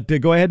 but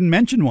go ahead and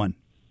mention one.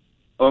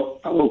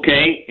 Oh,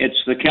 okay. It's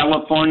the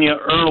California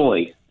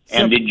Early.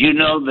 And did you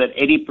know that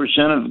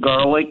 80% of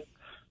garlic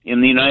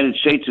in the United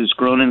States is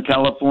grown in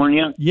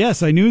California?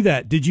 Yes, I knew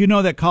that. Did you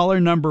know that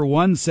caller number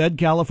 1 said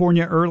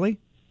California Early?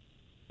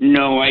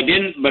 No, I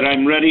didn't, but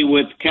I'm ready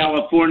with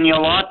California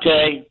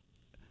Latte.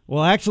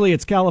 Well, actually,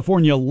 it's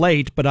California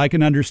Late, but I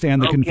can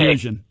understand the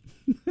confusion.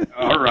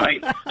 All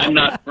right. I'm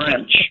not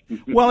French.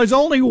 Well, there's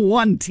only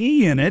one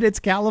T in it. It's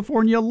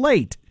California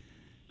late.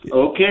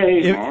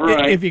 Okay, all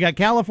right. If you got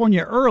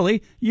California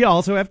early, you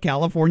also have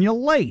California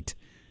late.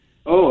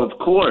 Oh, of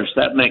course.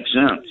 That makes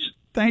sense.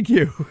 Thank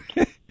you.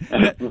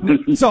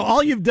 So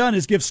all you've done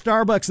is give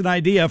Starbucks an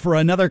idea for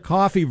another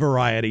coffee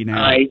variety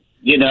now.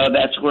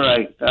 That's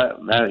where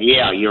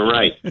yeah, you're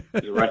right.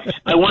 You're right.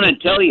 I want to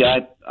tell you,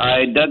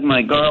 I dug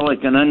my garlic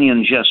and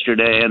onions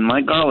yesterday, and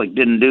my garlic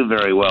didn't do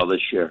very well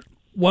this year.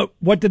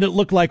 What did it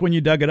look like when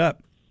you dug it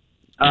up?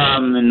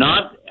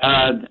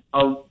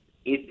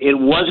 It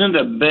wasn't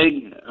a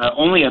big,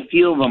 only a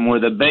few of them were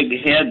the big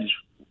heads.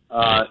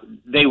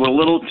 They were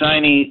little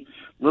tiny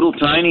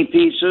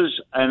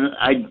pieces, and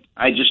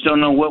I just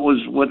don't know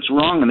what's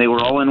wrong, and they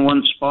were all in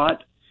one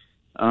spot.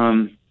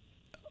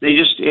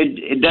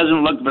 It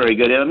doesn't look very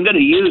good. I'm going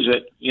to use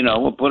it,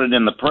 we'll put it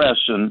in the press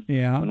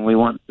when we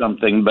want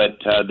something, but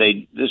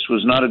this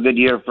was not a good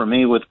year for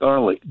me with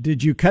garlic.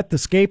 Did you cut the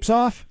scapes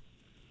off?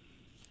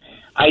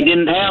 I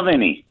didn't have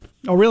any.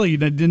 Oh, really? You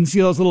didn't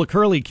see those little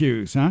curly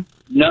cues, huh?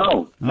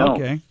 No.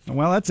 Okay.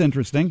 Well, that's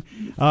interesting.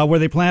 Were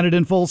they planted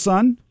in full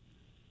sun?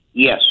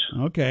 Yes.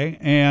 Okay.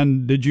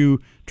 And did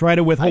you try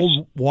to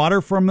withhold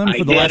water from them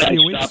for the last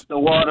few weeks? I stopped the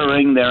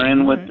watering. They're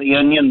in with the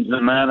onions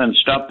and that, and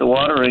stopped the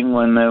watering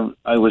when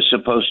I was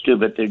supposed to,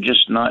 but they're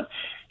just not.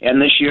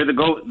 And this year,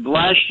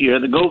 last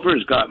year, the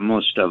gophers got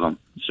most of them.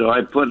 So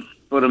I put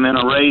them in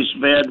a raised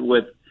bed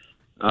with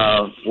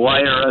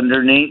wire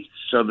underneath,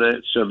 so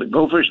the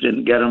gophers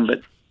didn't get them.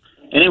 But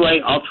anyway,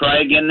 I'll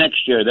try again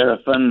next year. They're a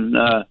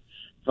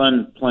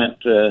fun plant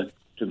to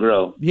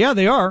grow. Yeah,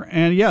 they are.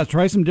 And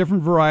try some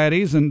different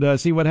varieties and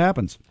see what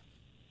happens.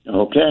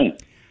 Okay.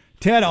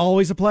 Ted,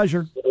 always a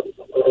pleasure.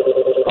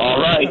 All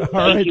right.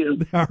 Thank you.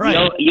 All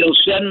right. You'll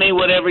send me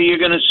whatever you're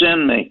going to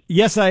send me.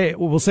 Yes, I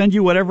will send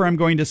you whatever I'm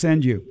going to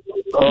send you.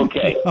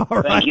 Okay.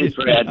 Thank you,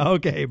 Fred.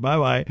 Okay,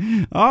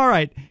 bye-bye. All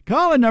right.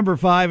 Caller number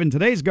 5 in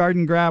today's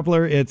Garden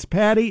Grappler. It's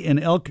Patty in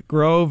Elk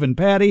Grove. And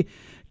Patty,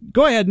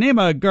 go ahead, name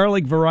a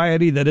garlic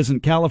variety that isn't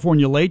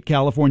California late,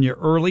 California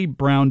early,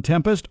 brown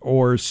tempest,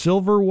 or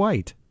silver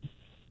white.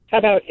 How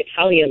about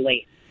Italian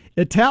late?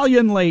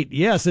 Italian late,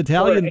 yes,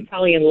 Italian. Or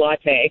Italian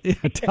latte.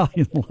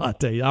 Italian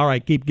latte. All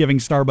right, keep giving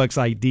Starbucks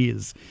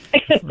ideas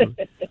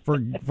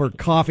for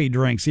coffee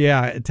drinks.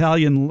 Yeah,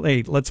 Italian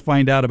late. Let's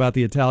find out about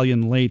the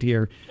Italian late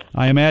here.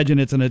 I imagine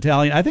it's an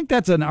Italian. I think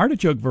that's an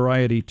artichoke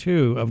variety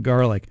too of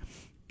garlic.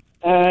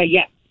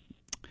 Yeah.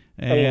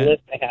 From the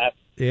list I have.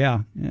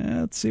 Yeah,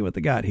 let's see what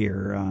they got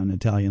here on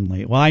Italian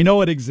late. Well, I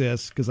know it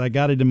exists because I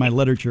got it in my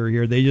literature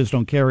here. They just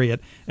don't carry it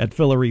at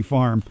Fillory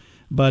Farm.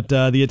 But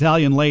the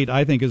Italian late,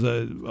 I think, is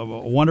a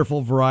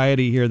wonderful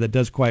variety here that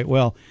does quite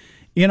well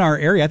in our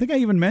area. I think I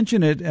even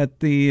mentioned it at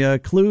the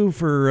clue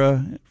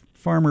for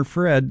Farmer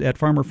Fred at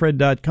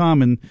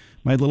farmerfred.com and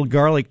my little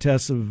garlic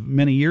tests of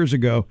many years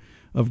ago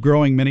of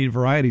growing many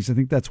varieties. I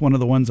think that's one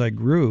of the ones I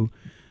grew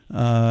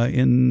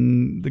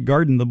in the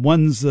garden. The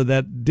ones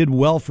that did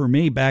well for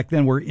me back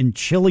then were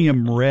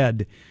Enchilium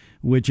Red,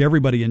 which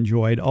everybody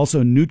enjoyed.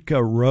 Also,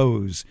 Nootka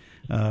Rose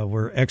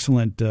were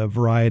excellent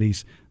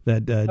varieties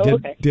that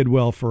did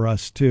well for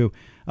us, too.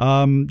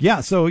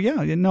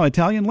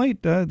 Italian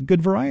late,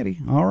 good variety.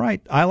 All right,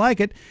 I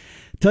like it.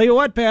 Tell you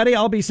what, Patty,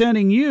 I'll be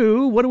sending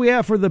you, what do we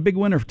have for the big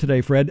winner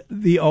today, Fred?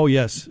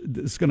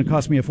 It's going to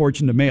cost me a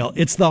fortune to mail.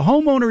 It's the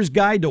Homeowner's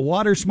Guide to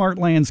Water Smart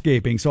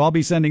Landscaping, so I'll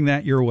be sending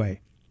that your way.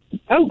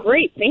 Oh,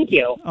 great. Thank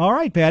you. All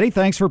right, Patty,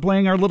 thanks for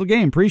playing our little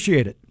game.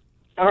 Appreciate it.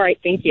 All right,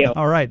 thank you.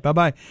 All right,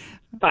 bye-bye.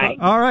 Bye.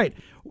 All right.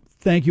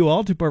 Thank you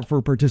all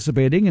for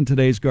participating in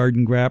today's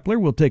Garden Grappler.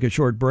 We'll take a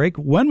short break.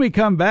 When we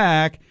come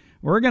back,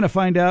 we're going to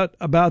find out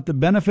about the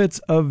benefits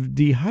of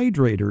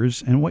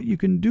dehydrators and what you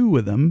can do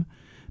with them.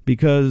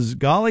 Because,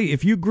 golly,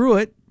 if you grew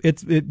it,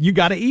 you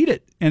got to eat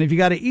it. And if you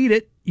got to eat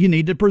it, you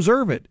need to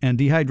preserve it. And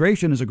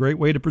dehydration is a great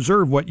way to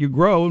preserve what you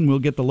grow. And we'll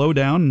get the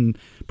lowdown and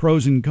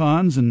pros and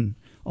cons and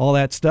all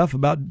that stuff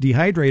about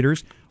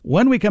dehydrators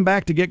when we come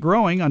back to Get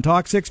Growing on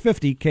Talk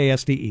 650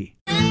 KSTE.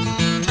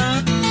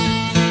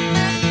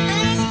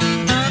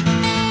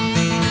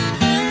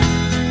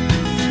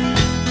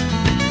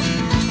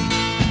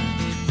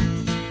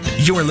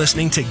 You're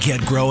listening to Get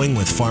Growing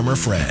with Farmer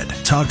Fred.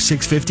 Talk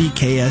 650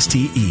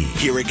 KSTE.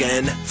 Here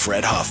again,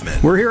 Fred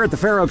Hoffman. We're here at the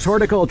Fair Oaks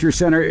Horticulture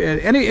Center.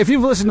 If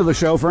you've listened to the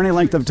show for any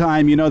length of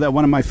time, you know that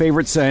one of my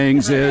favorite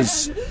sayings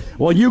is,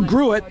 well, you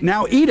grew it,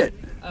 now eat it.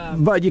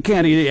 But you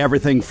can't eat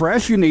everything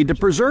fresh. You need to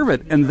preserve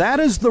it. And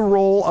that is the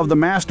role of the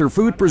master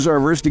food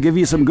preservers, to give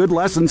you some good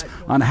lessons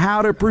on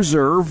how to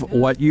preserve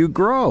what you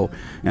grow.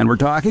 And we're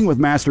talking with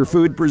master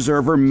food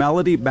preserver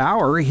Melody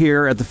Bauer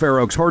here at the Fair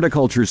Oaks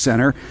Horticulture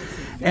Center.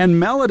 And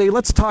Melody,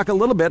 let's talk a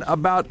little bit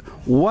about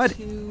what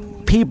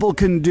people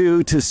can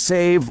do to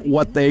save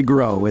what they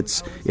grow.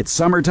 It's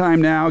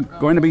summertime now,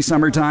 going to be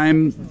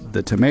summertime.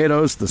 The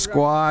tomatoes, the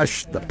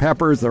squash, the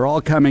peppers, they're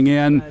all coming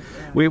in.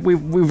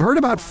 We've heard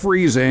about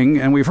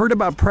freezing and we've heard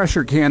about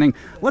pressure canning.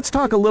 Let's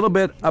talk a little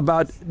bit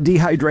about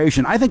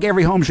dehydration. I think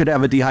every home should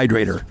have a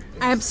dehydrator.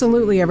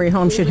 Absolutely, every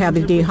home should have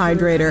a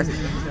dehydrator.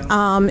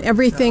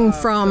 Everything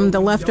from the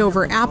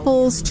leftover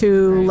apples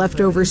to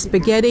leftover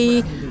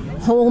spaghetti,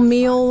 whole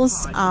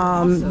meals,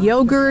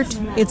 yogurt.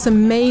 It's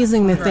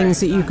amazing the things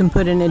that you can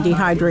put in a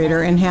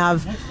dehydrator and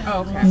have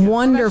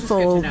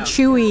wonderful,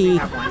 chewy,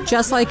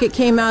 just like it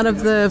came out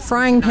of the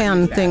frying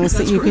pan things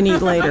that you can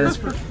eat later.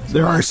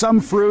 There are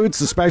some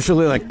fruits,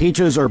 especially like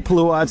peaches or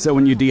pluots, that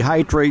when you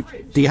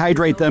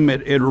dehydrate them,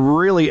 it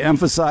really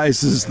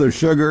emphasizes the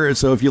sugar.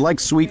 So if you like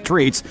sweet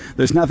treats,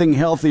 there's nothing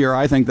healthier,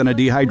 I think, than a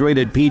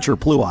dehydrated peach or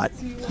pluot.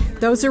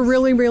 Those are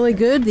really, really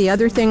good. The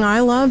other thing I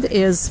love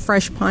is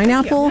fresh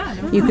pineapple.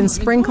 You can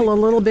sprinkle a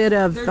little bit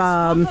of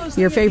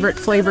your favorite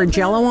flavored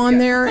Jell-O on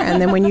there,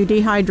 and then when you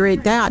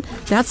dehydrate that,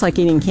 that's like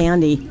eating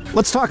candy.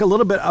 Let's talk a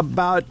little bit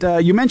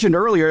about, you mentioned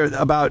earlier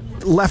about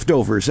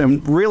leftovers,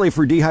 and really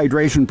for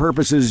dehydration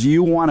purposes,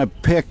 you want to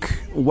pick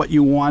what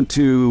you want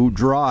to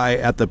dry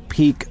at the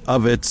peak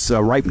of its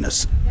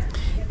ripeness.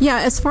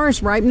 Yeah, as far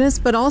as ripeness,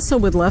 but also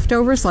with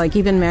leftovers, like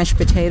even mashed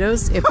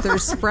potatoes, if they're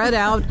spread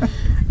out,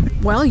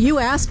 well, you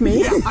asked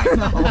me. I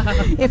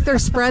know. If they're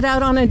spread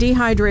out on a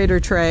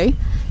dehydrator tray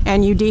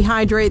and you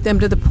dehydrate them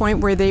to the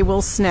point where they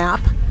will snap,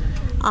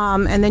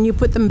 and then you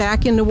put them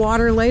back into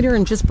water later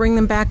and just bring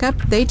them back up,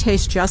 they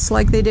taste just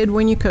like they did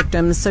when you cooked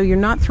them, so you're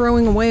not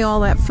throwing away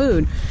all that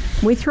food.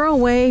 We throw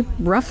away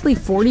roughly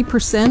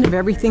 40% of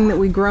everything that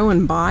we grow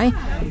and buy,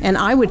 and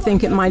I would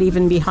think it might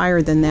even be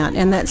higher than that,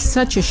 and that's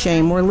such a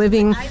shame. We're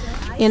living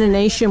in a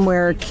nation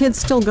where kids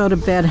still go to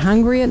bed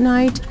hungry at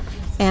night,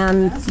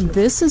 and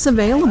this is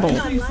available,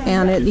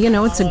 and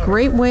it's a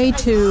great way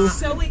to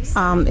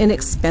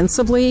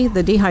inexpensively,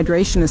 the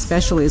dehydration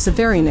especially is a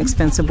very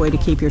inexpensive way to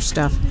keep your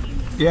stuff.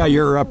 Yeah,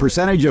 your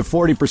percentage of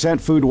 40%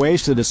 food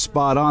wasted is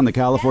spot on. The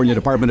California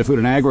Department of Food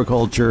and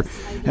Agriculture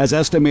has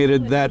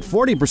estimated that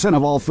 40%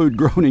 of all food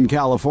grown in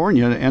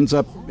California ends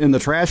up in the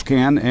trash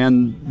can,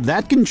 and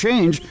that can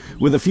change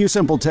with a few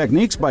simple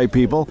techniques by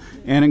people,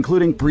 and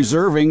including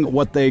preserving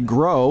what they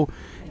grow.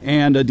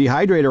 And a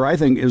dehydrator, I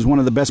think, is one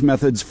of the best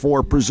methods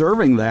for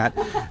preserving that.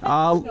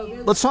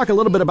 Let's talk a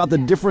little bit about the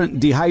different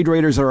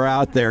dehydrators that are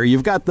out there.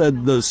 You've got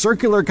the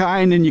circular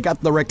kind and you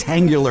got the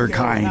rectangular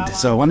kind.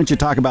 So why don't you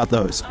talk about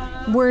those?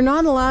 We're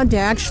not allowed to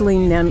actually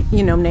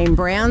name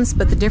brands,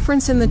 but the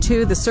difference in the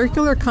two, the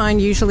circular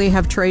kind usually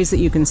have trays that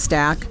you can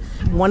stack.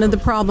 One of the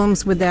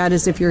problems with that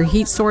is if your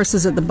heat source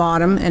is at the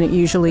bottom, and it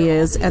usually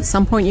is, at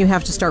some point you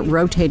have to start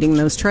rotating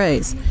those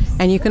trays.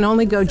 And you can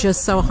only go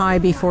just so high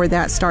before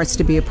that starts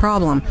to be a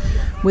problem.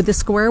 With the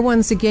square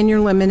ones, again,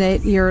 you're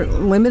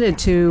limited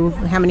to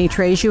how many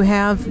trays you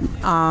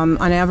have.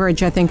 On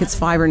average, I think it's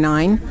 5 or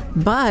 9.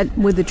 But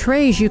with the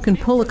trays, you can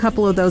pull a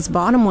couple of those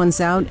bottom ones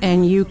out,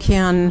 and you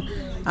can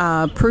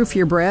proof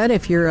your bread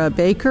if you're a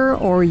baker,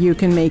 or you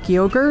can make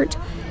yogurt.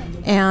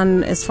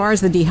 And as far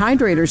as the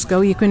dehydrators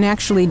go, you can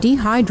actually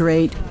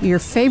dehydrate your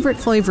favorite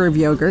flavor of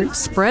yogurt,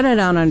 spread it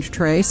out on a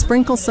tray,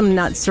 sprinkle some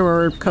nuts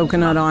or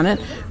coconut on it,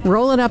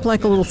 roll it up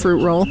like a little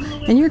fruit roll,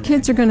 and your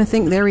kids are going to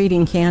think they're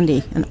eating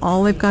candy, and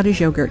all they've got is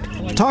yogurt.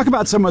 Talk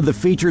about some of the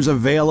features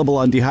available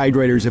on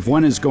dehydrators. If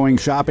one is going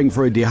shopping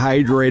for a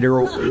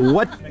dehydrator,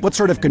 what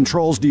sort of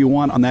controls do you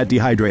want on that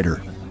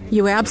dehydrator?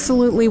 You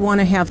absolutely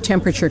want to have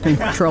temperature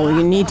control.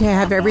 You need to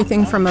have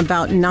everything from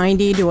about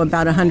 90 to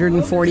about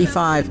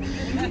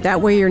 145.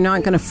 That way you're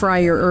not going to fry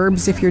your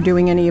herbs if you're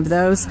doing any of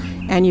those.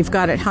 And you've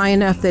got it high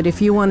enough that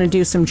if you want to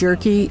do some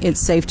jerky,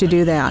 it's safe to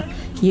do that.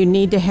 You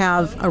need to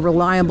have a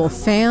reliable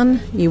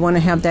fan. You want to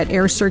have that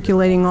air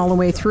circulating all the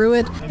way through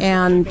it.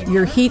 And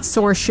your heat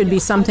source should be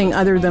something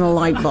other than a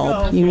light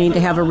bulb. You need to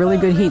have a really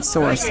good heat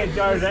source.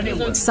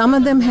 Some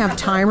of them have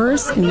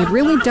timers, and you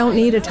really don't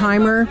need a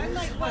timer.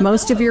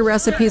 Most of your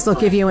recipes will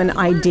give you an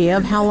idea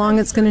of how long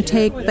it's going to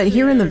take. But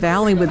here in the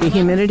valley, with the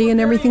humidity and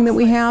everything that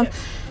we have,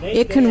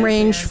 it can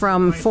range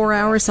from 4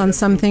 hours on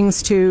some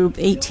things to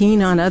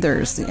 18 on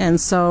others. And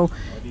so,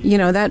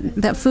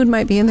 that food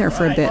might be in there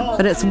for a bit,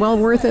 but it's well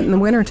worth it in the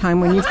wintertime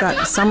when you've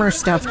got summer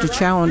stuff to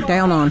chow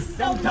down on.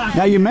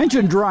 Now, you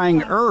mentioned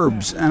drying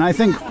herbs, and I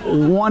think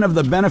one of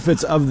the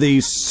benefits of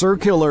the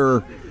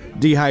circular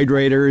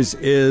dehydrators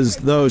is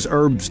those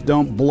herbs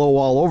don't blow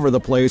all over the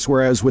place,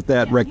 whereas with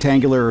that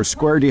rectangular or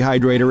square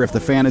dehydrator, if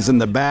the fan is in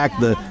the back,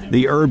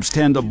 the herbs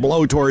tend to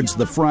blow towards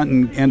the front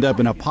and end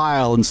up in a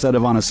pile instead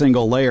of on a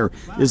single layer.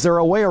 Is there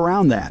a way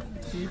around that?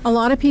 A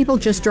lot of people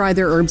just dry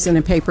their herbs in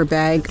a paper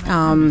bag.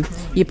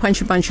 You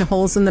punch a bunch of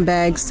holes in the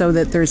bag so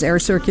that there's air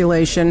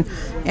circulation,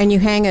 and you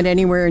hang it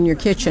anywhere in your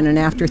kitchen, and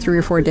after 3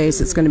 or 4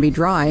 days it's going to be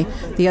dry.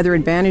 The other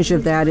advantage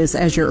of that is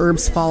as your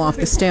herbs fall off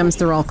the stems,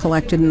 they're all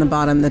collected in the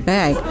bottom of the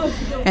bag.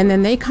 And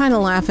then they kind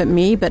of laugh at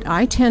me, but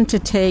I tend to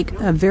take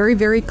a very,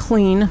 very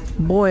clean,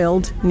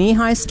 boiled,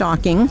 knee-high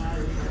stocking,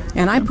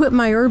 and I put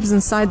my herbs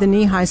inside the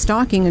knee-high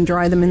stocking and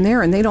dry them in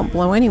there, and they don't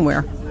blow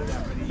anywhere.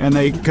 And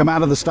they come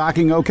out of the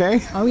stocking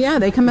okay? Oh, yeah,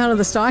 they come out of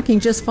the stocking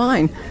just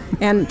fine.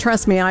 And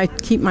trust me, I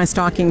keep my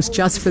stockings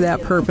just for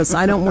that purpose.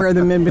 I don't wear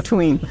them in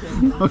between.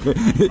 Okay.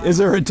 Is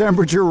there a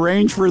temperature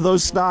range for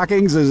those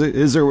stockings?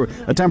 Is there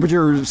a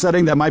temperature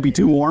setting that might be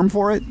too warm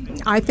for it?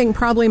 I think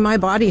probably my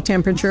body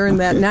temperature, and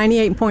that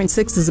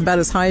 98.6 is about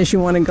as high as you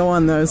want to go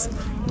on those.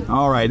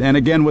 All right. And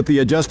again, with the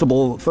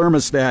adjustable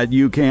thermostat,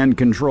 you can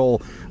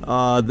control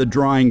the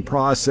drying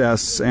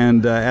process.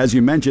 And as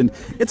you mentioned,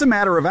 it's a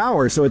matter of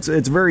hours. So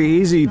it's very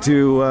easy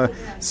to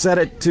set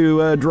it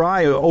to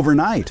dry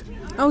overnight.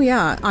 Oh,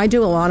 yeah. I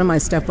do a lot of my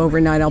stuff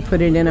overnight. I'll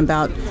put it in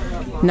about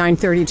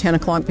 9:30, 10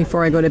 o'clock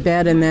before I go to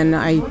bed, and then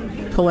I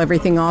pull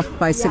everything off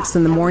by 6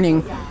 in the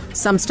morning.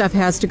 Some stuff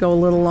has to go a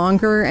little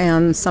longer,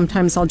 and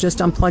sometimes I'll just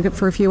unplug it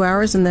for a few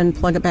hours and then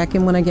plug it back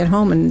in when I get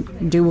home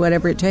and do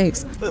whatever it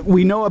takes.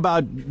 We know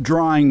about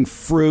drying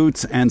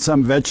fruits and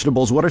some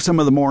vegetables. What are some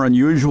of the more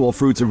unusual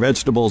fruits or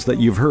vegetables that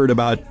you've heard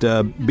about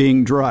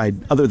being dried,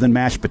 other than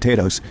mashed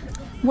potatoes?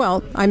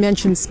 Well, I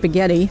mentioned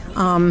spaghetti.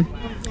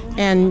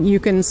 And you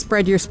can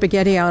spread your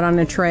spaghetti out on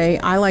a tray.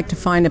 I like to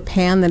find a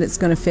pan that it's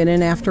going to fit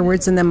in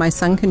afterwards, and then my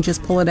son can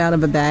just pull it out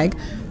of a bag,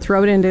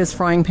 throw it into his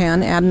frying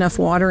pan, add enough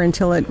water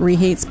until it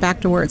reheats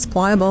back to where it's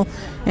pliable,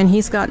 and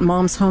he's got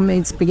Mom's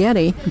homemade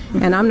spaghetti.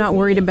 And I'm not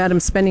worried about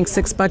him spending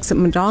 $6 at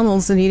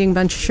McDonald's and eating a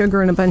bunch of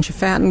sugar and a bunch of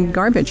fat and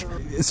garbage.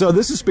 So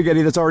this is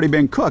spaghetti that's already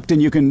been cooked,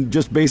 and you can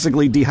just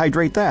basically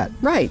dehydrate that.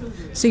 Right.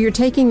 So you're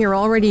taking your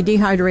already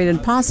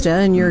dehydrated pasta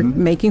and you're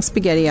making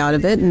spaghetti out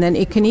of it, and then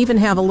it can even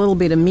have a little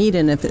bit of meat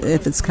in it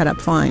if it's cut up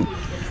fine.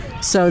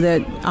 So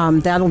that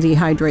that'll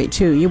dehydrate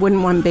too. You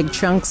wouldn't want big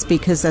chunks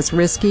because that's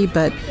risky,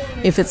 but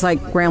if it's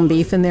like ground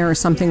beef in there or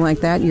something like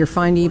that, you're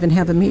fine to even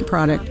have a meat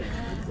product.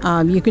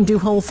 You can do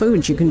whole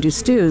foods. You can do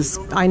stews.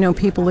 I know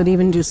people that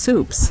even do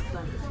soups.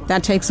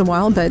 That takes a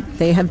while, but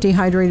they have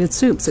dehydrated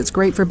soups. It's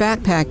great for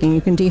backpacking.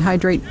 You can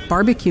dehydrate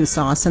barbecue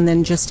sauce and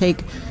then just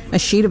take a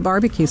sheet of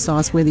barbecue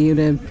sauce with you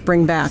to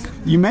bring back.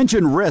 You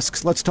mentioned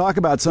risks. Let's talk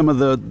about some of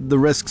the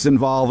risks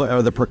involved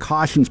or the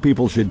precautions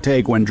people should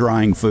take when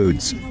drying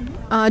foods.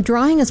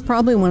 Drying is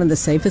probably one of the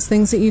safest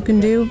things that you can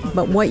do,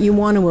 but what you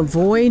want to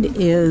avoid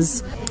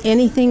is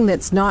anything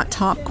that's not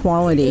top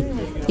quality.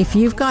 If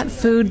you've got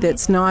food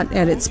that's not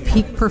at its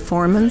peak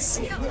performance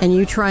and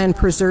you try and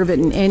preserve it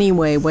in any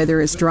way, whether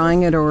it's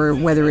drying it or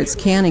whether it's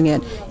canning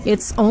it,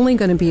 it's only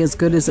going to be as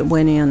good as it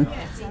went in.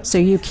 So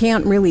you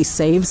can't really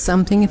save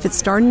something. If it's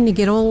starting to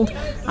get old,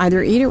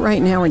 either eat it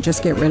right now or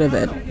just get rid of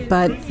it.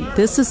 But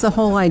this is the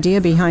whole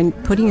idea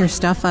behind putting your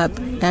stuff up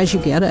as you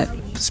get it.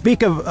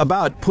 Speak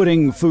about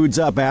putting foods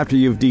up after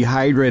you've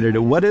dehydrated it.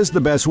 What is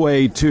the best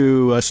way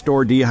to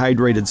store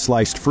dehydrated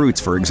sliced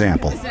fruits, for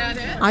example?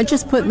 I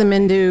just put them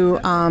into,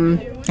 I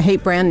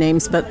hate brand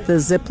names, but the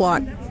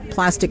Ziploc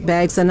plastic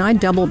bags, and I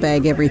double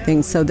bag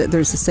everything so that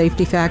there's a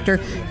safety factor.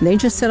 They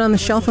just sit on the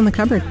shelf in the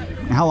cupboard.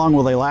 How long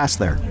will they last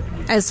there?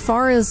 As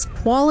far as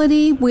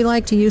quality, we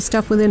like to use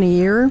stuff within a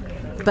year,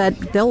 but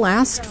they'll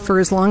last for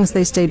as long as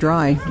they stay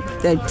dry.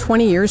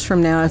 20 years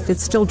from now, if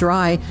it's still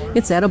dry,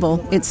 it's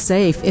edible, it's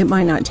safe. It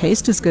might not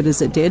taste as good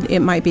as it did.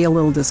 It might be a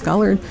little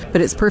discolored,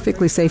 but it's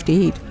perfectly safe to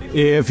eat.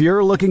 If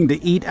you're looking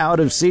to eat out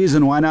of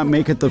season, why not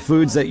make it the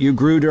foods that you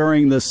grew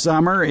during the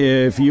summer?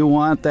 If you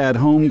want that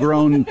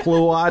homegrown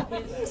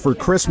pluot for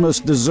Christmas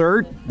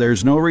dessert,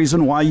 there's no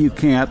reason why you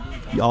can't.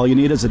 All you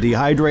need is a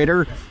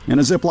dehydrator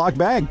and a Ziploc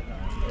bag.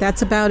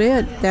 That's about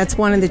it. That's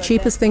one of the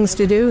cheapest things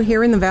to do.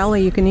 Here in the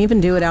valley, you can even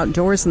do it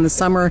outdoors in the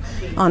summer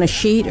on a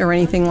sheet or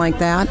anything like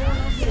that.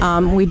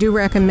 We do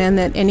recommend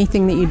that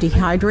anything that you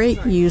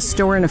dehydrate, you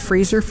store in a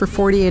freezer for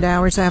 48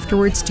 hours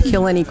afterwards to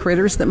kill any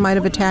critters that might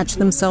have attached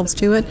themselves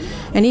to it.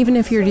 And even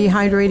if you're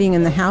dehydrating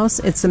in the house,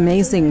 it's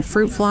amazing.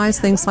 Fruit flies,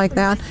 things like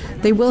that,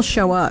 they will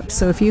show up.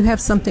 So if you have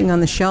something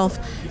on the shelf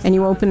and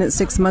you open it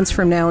 6 months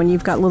from now and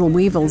you've got little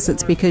weevils,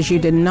 it's because you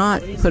did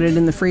not put it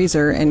in the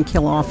freezer and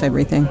kill off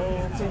everything.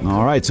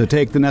 All right, so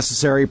take the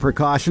necessary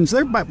precautions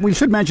there. But we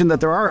should mention that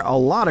there are a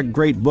lot of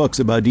great books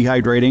about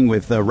dehydrating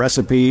with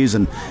recipes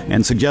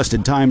and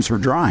suggested times for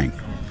drying.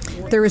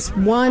 There is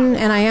one,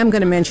 and I am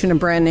going to mention a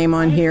brand name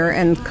on here,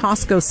 and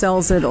Costco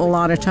sells it a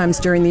lot of times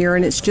during the year,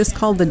 and it's just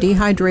called the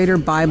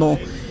Dehydrator Bible,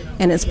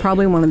 and it's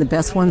probably one of the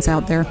best ones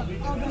out there.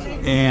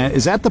 And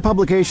is that the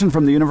publication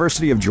from the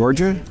University of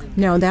Georgia?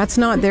 No, that's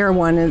not their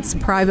one. It's a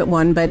private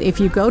one. But if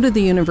you go to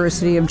the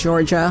University of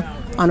Georgia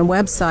on a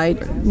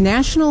website,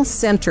 National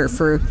Center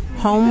for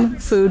Home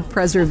Food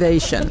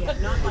Preservation.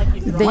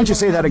 Why don't you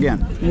say that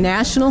again?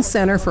 National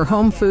Center for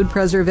Home Food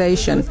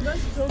Preservation.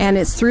 And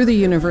it's through the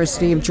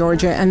University of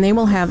Georgia, and they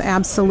will have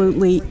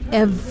absolutely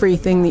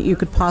everything that you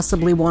could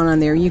possibly want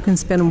on there. You can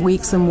spend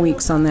weeks and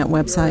weeks on that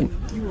website.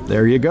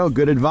 There you go.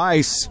 Good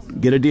advice.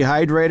 Get a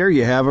dehydrator.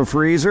 You have a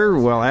freezer.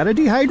 Well, add a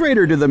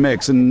dehydrator to the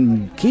mix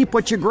and keep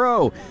what you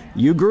grow.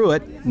 You grew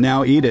it.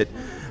 Now eat it.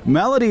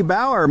 Melody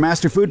Bauer,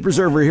 Master Food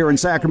Preserver here in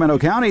Sacramento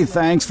County,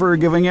 thanks for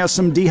giving us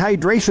some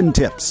dehydration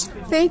tips.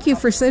 Thank you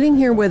for sitting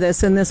here with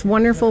us in this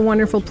wonderful,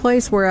 wonderful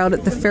place. We're out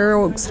at the Fair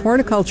Oaks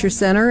Horticulture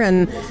Center,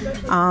 and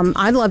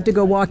I'd love to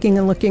go walking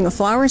and looking at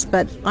flowers,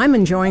 but I'm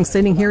enjoying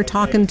sitting here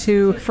talking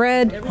to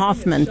Fred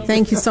Hoffman.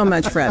 Thank you so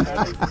much, Fred.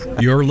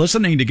 You're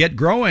listening to Get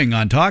Growing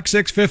on Talk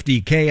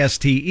 650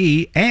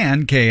 KSTE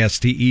and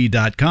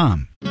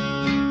KSTE.com.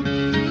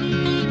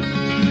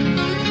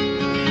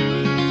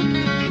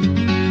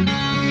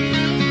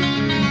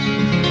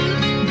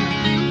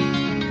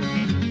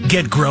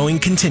 Get Growing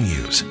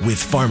continues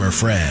with Farmer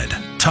Fred.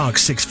 Talk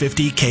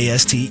 650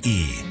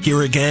 KSTE.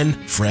 Here again,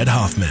 Fred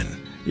Hoffman.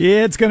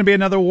 It's going to be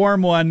another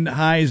warm one.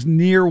 Highs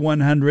near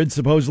 100,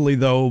 supposedly,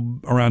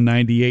 though, around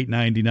 98,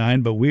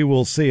 99. But we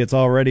will see. It's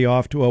already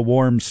off to a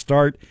warm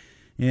start.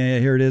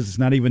 Here it is. It's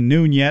not even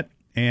noon yet.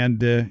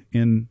 And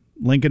in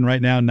Lincoln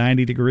right now,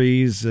 90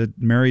 degrees. At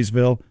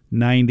Marysville,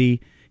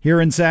 90.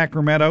 Here in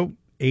Sacramento,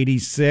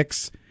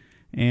 86.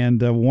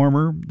 And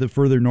warmer the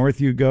further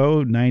north you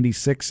go,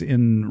 96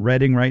 in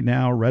Redding right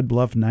now. Red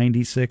Bluff,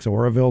 96.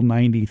 Oroville,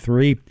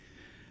 93.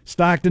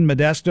 Stockton,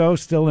 Modesto,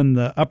 still in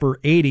the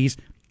upper 80s.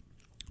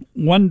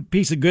 One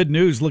piece of good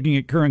news looking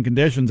at current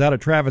conditions out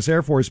of Travis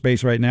Air Force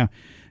Base right now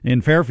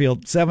in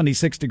Fairfield,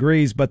 76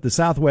 degrees, but the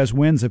southwest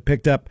winds have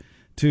picked up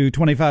to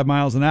 25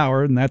 miles an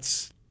hour, and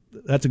that's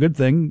a good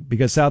thing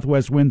because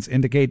southwest winds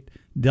indicate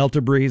delta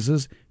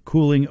breezes,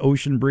 cooling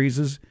ocean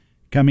breezes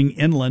coming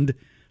inland.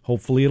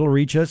 Hopefully it'll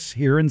reach us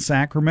here in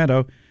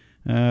Sacramento.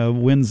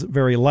 Winds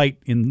very light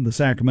in the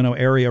Sacramento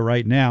area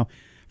right now.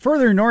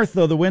 Further north,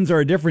 though, the winds are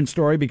a different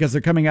story because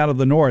they're coming out of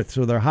the north,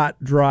 so they're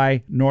hot,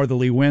 dry,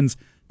 northerly winds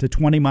to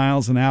 20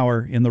 miles an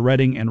hour in the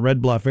Redding and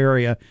Red Bluff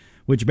area,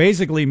 which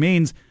basically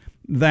means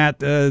that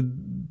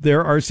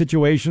there are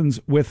situations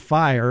with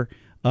fire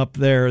up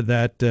there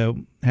that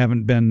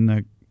haven't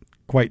been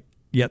quite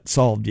yet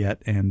solved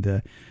yet,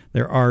 and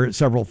there are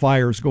several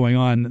fires going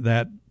on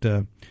that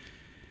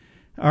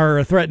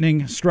are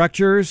threatening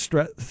structures,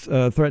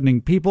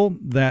 threatening people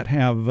that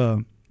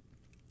have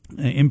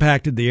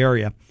impacted the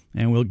area.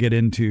 And we'll get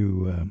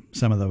into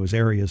some of those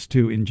areas,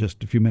 too, in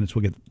just a few minutes.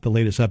 We'll get the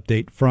latest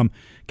update from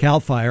CAL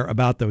FIRE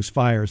about those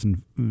fires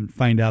and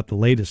find out the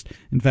latest.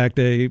 In fact,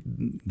 they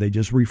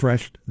just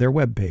refreshed their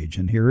webpage,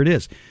 and here it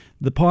is.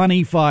 The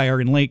Pawnee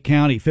Fire in Lake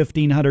County,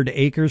 1,500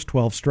 acres,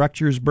 12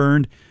 structures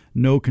burned.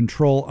 No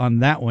control on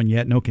that one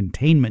yet, no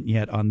containment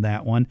yet on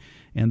that one.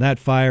 And that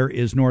fire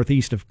is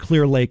northeast of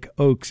Clear Lake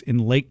Oaks in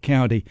Lake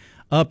County.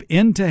 Up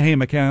in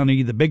Tehama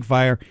County, the big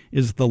fire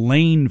is the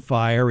Lane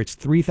Fire. It's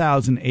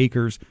 3,000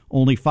 acres,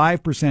 only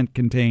 5%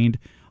 contained,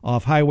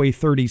 off Highway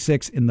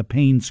 36 in the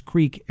Paynes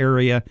Creek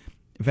area.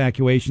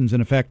 Evacuations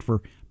in effect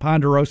for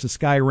Ponderosa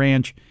Sky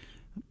Ranch,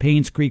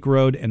 Paynes Creek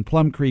Road, and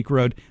Plum Creek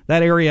Road.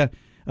 That area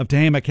of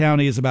Tehama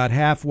County is about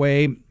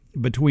halfway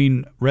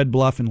between Red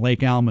Bluff and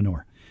Lake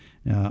Almanor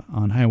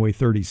on Highway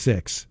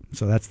 36.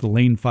 So that's the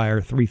Lane Fire,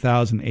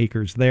 3,000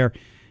 acres there.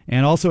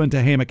 And also in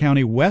Tehama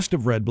County, west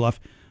of Red Bluff,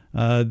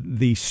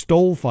 the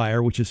Stoll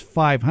Fire, which is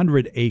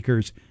 500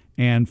 acres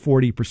and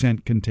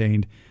 40%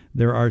 contained.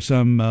 There are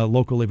some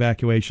local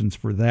evacuations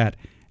for that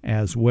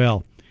as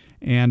well.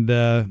 And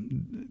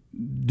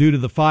due to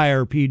the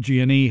fire,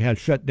 PG&E has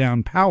shut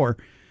down power,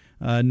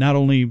 not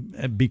only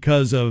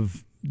because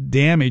of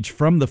damage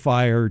from the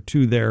fire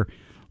to their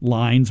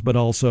lines, but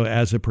also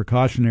as a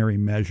precautionary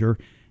measure.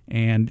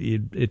 And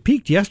it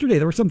peaked yesterday.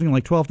 There were something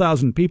like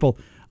 12,000 people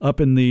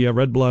up in the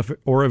Red Bluff,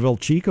 Oroville,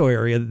 Chico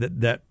area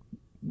that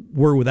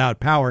were without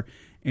power,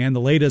 and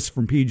the latest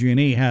from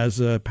PG&E has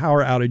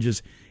power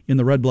outages in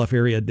the Red Bluff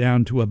area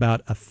down to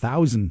about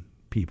 1,000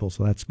 people,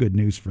 so that's good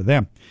news for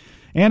them.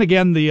 And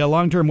again, the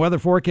long-term weather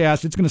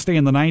forecast, it's going to stay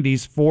in the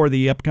 90s for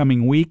the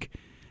upcoming week,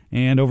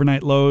 and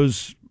overnight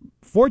lows,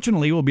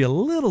 fortunately, will be a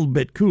little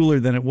bit cooler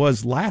than it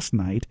was last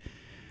night,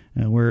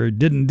 where it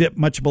didn't dip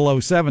much below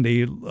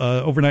 70.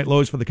 Overnight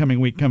lows for the coming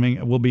week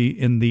will be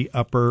in the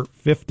upper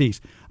 50s.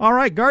 All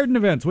right, garden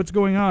events. What's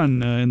going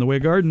on in the way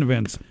of garden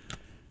events?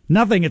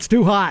 Nothing. It's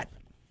too hot,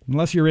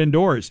 unless you're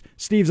indoors.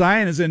 Steve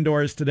Zion is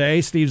indoors today.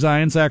 Steve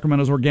Zion,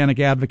 Sacramento's organic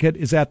advocate,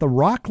 is at the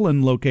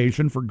Rockland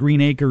location for Green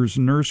Acres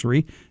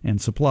Nursery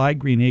and Supply.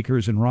 Green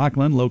Acres in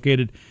Rockland,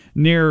 located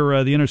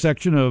near the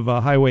intersection of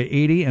Highway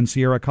 80 and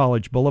Sierra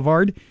College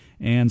Boulevard.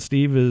 And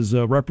Steve is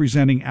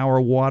representing Our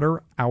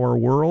Water, Our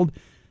World,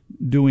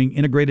 doing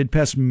integrated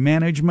pest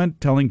management,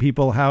 telling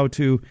people how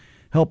to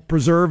help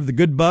preserve the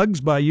good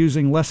bugs by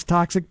using less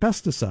toxic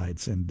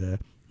pesticides. And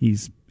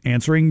he's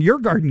answering your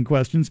garden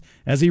questions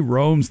as he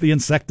roams the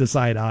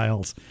insecticide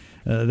aisles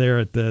there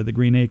at the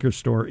Green Acres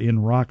store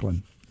in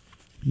Rockland.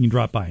 You can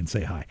drop by and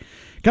say hi.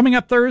 Coming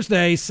up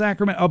Thursday,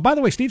 Sacramento. Oh, by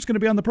the way, Steve's going to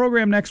be on the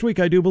program next week,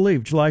 I do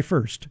believe, July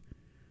 1st.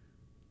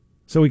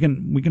 So we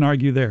can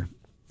argue there.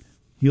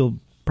 He'll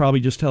probably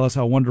just tell us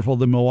how wonderful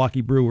the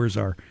Milwaukee Brewers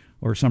are,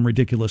 or some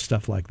ridiculous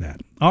stuff like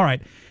that. All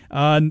right.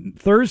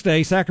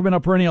 Thursday, Sacramento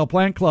Perennial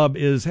Plant Club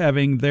is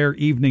having their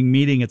evening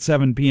meeting at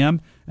 7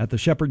 p.m. at the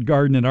Shepherd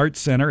Garden and Arts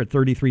Center at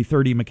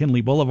 3330 McKinley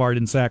Boulevard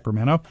in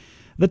Sacramento.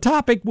 The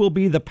topic will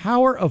be the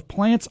power of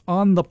plants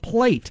on the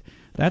plate.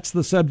 That's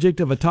the subject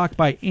of a talk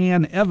by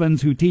Ann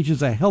Evans, who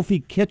teaches a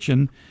healthy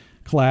kitchen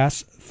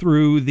class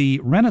through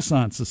the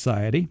Renaissance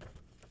Society.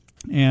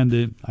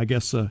 And I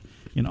guess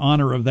in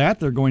honor of that,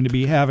 they're going to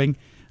be having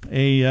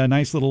a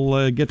nice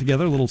little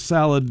get-together, a little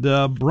salad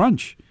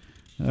brunch,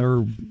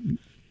 or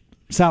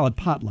salad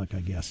potluck,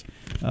 I guess,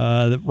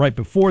 right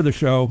before the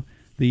show.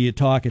 The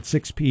talk at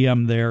 6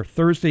 p.m. there,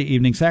 Thursday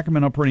evening,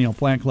 Sacramento Perennial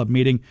Plant Club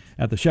meeting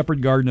at the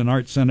Shepherd Garden and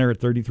Arts Center at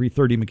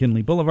 3330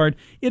 McKinley Boulevard.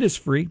 It is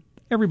free.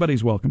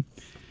 Everybody's welcome.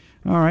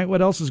 All right,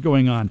 what else is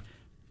going on?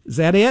 Is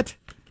that it?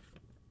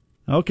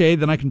 Okay,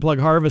 then I can plug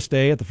Harvest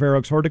Day at the Fair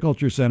Oaks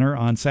Horticulture Center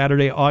on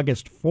Saturday,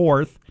 August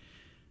 4th,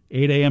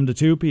 8 a.m. to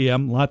 2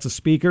 p.m. Lots of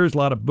speakers, a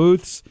lot of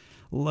booths.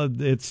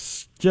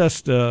 It's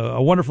just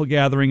a wonderful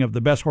gathering of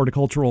the best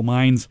horticultural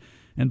minds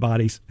and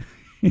bodies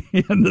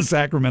in the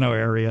Sacramento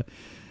area.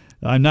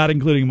 I'm not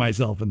including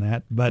myself in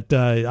that, but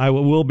I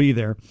will be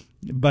there.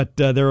 But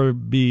there will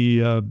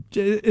be,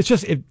 it's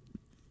just,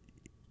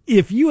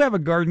 if you have a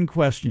garden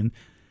question,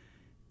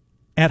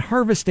 at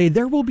Harvest Day,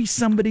 there will be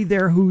somebody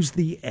there who's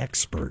the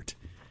expert.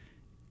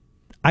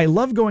 I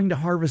love going to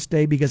Harvest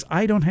Day because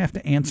I don't have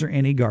to answer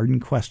any garden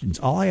questions.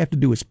 All I have to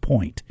do is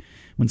point.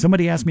 When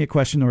somebody asks me a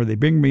question or they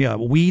bring me a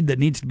weed that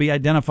needs to be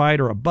identified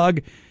or a bug,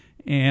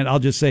 and I'll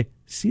just say,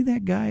 see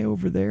that guy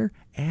over there?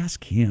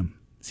 Ask him.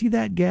 See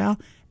that gal?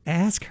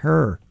 Ask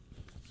her.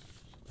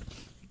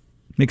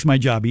 Makes my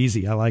job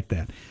easy. I like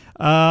that.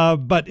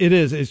 But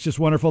it's just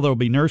wonderful. There will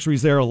be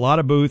nurseries there, a lot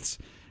of booths,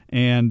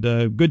 and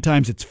good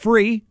times. It's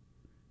free.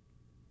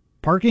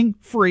 Parking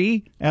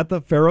free at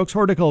the Fair Oaks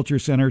Horticulture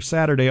Center,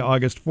 Saturday,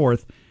 August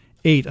 4th,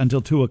 8 until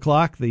 2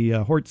 o'clock. The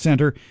Hort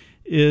Center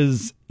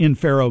is in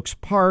Fair Oaks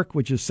Park,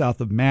 which is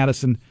south of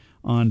Madison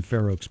on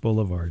Fair Oaks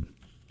Boulevard.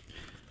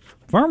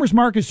 Farmers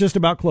Market's just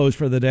about closed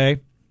for the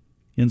day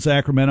in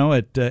Sacramento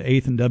at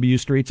 8th and W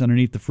Streets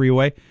underneath the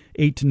freeway,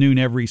 8 to noon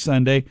every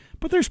Sunday.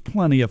 But there's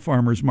plenty of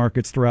farmers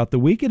markets throughout the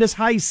week. It is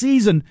high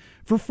season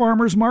for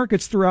farmers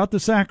markets throughout the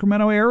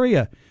Sacramento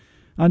area.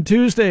 On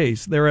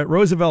Tuesdays, they're at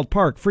Roosevelt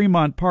Park,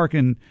 Fremont Park,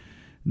 and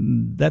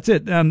that's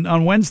it. And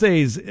on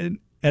Wednesdays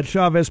at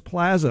Chavez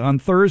Plaza. On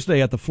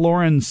Thursday at the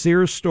Florin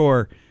Sears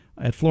store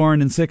at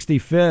Florin and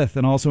 65th,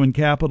 and also in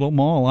Capitol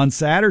Mall. On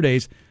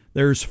Saturdays,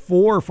 there's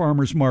 4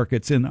 farmers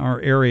markets in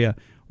our area.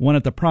 One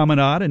at the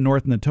Promenade in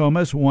North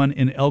Natomas, one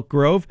in Elk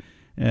Grove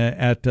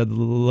at the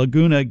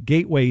Laguna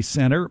Gateway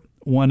Center,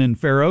 one in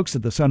Fair Oaks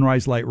at the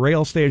Sunrise Light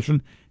Rail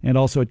Station, and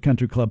also at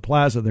Country Club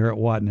Plaza there at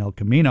Watt and El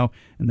Camino,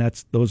 and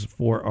those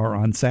 4 are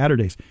on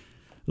Saturdays.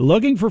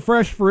 Looking for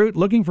fresh fruit,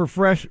 looking for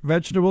fresh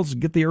vegetables,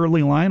 get the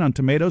early line on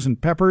tomatoes and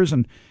peppers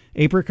and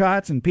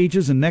apricots and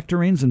peaches and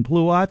nectarines and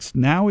pluots.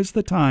 Now is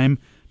the time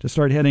to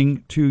start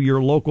heading to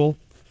your local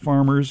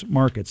farmers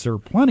markets. There are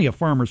plenty of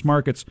farmers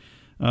markets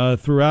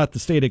throughout the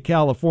state of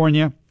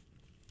California.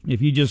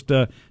 If you just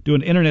do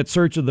an internet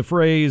search of the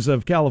phrase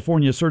of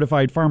California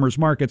Certified Farmers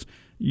Markets,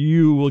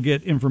 you will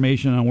get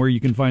information on where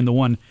you can find the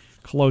one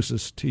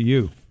closest to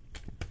you.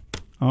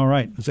 All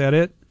right, is that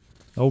it?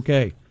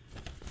 Okay.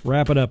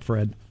 Wrap it up,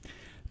 Fred.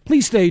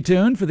 Please stay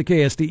tuned for the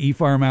KSTE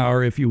Farm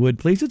Hour, if you would,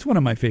 please. It's one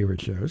of my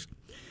favorite shows.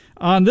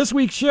 On this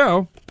week's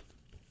show,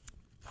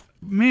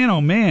 man,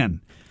 oh man,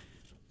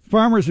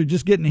 farmers are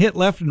just getting hit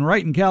left and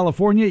right in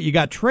California. You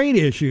got trade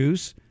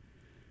issues,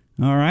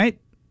 all right?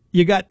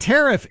 You got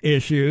tariff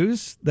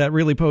issues that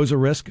really pose a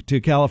risk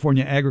to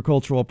California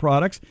agricultural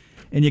products.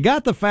 And you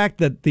got the fact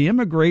that the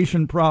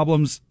immigration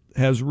problems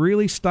has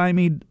really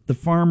stymied the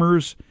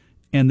farmers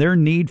and their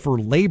need for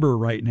labor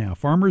right now.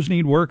 Farmers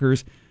need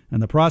workers,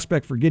 and the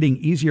prospect for getting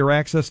easier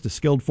access to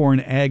skilled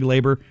foreign ag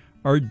labor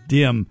are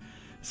dim.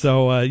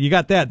 So you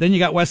got that. Then you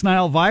got West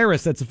Nile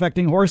virus that's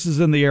affecting horses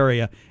in the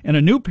area, and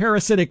a new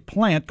parasitic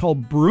plant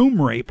called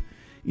broom rape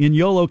in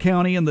Yolo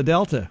County in the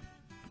Delta.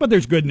 But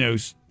there's good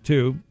news,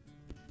 too.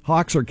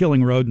 Hawks are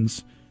killing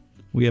rodents.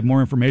 We have more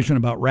information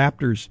about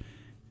raptors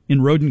in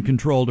rodent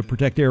control to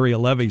protect area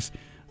levees.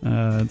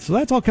 So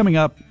that's all coming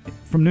up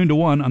from noon to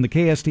 1 on the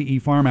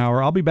KSTE Farm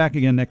Hour. I'll be back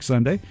again next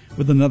Sunday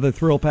with another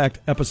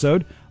thrill-packed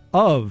episode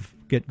of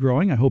Get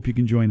Growing. I hope you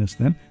can join us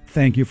then.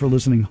 Thank you for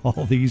listening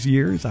all these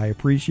years. I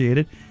appreciate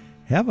it.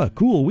 Have a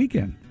cool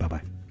weekend.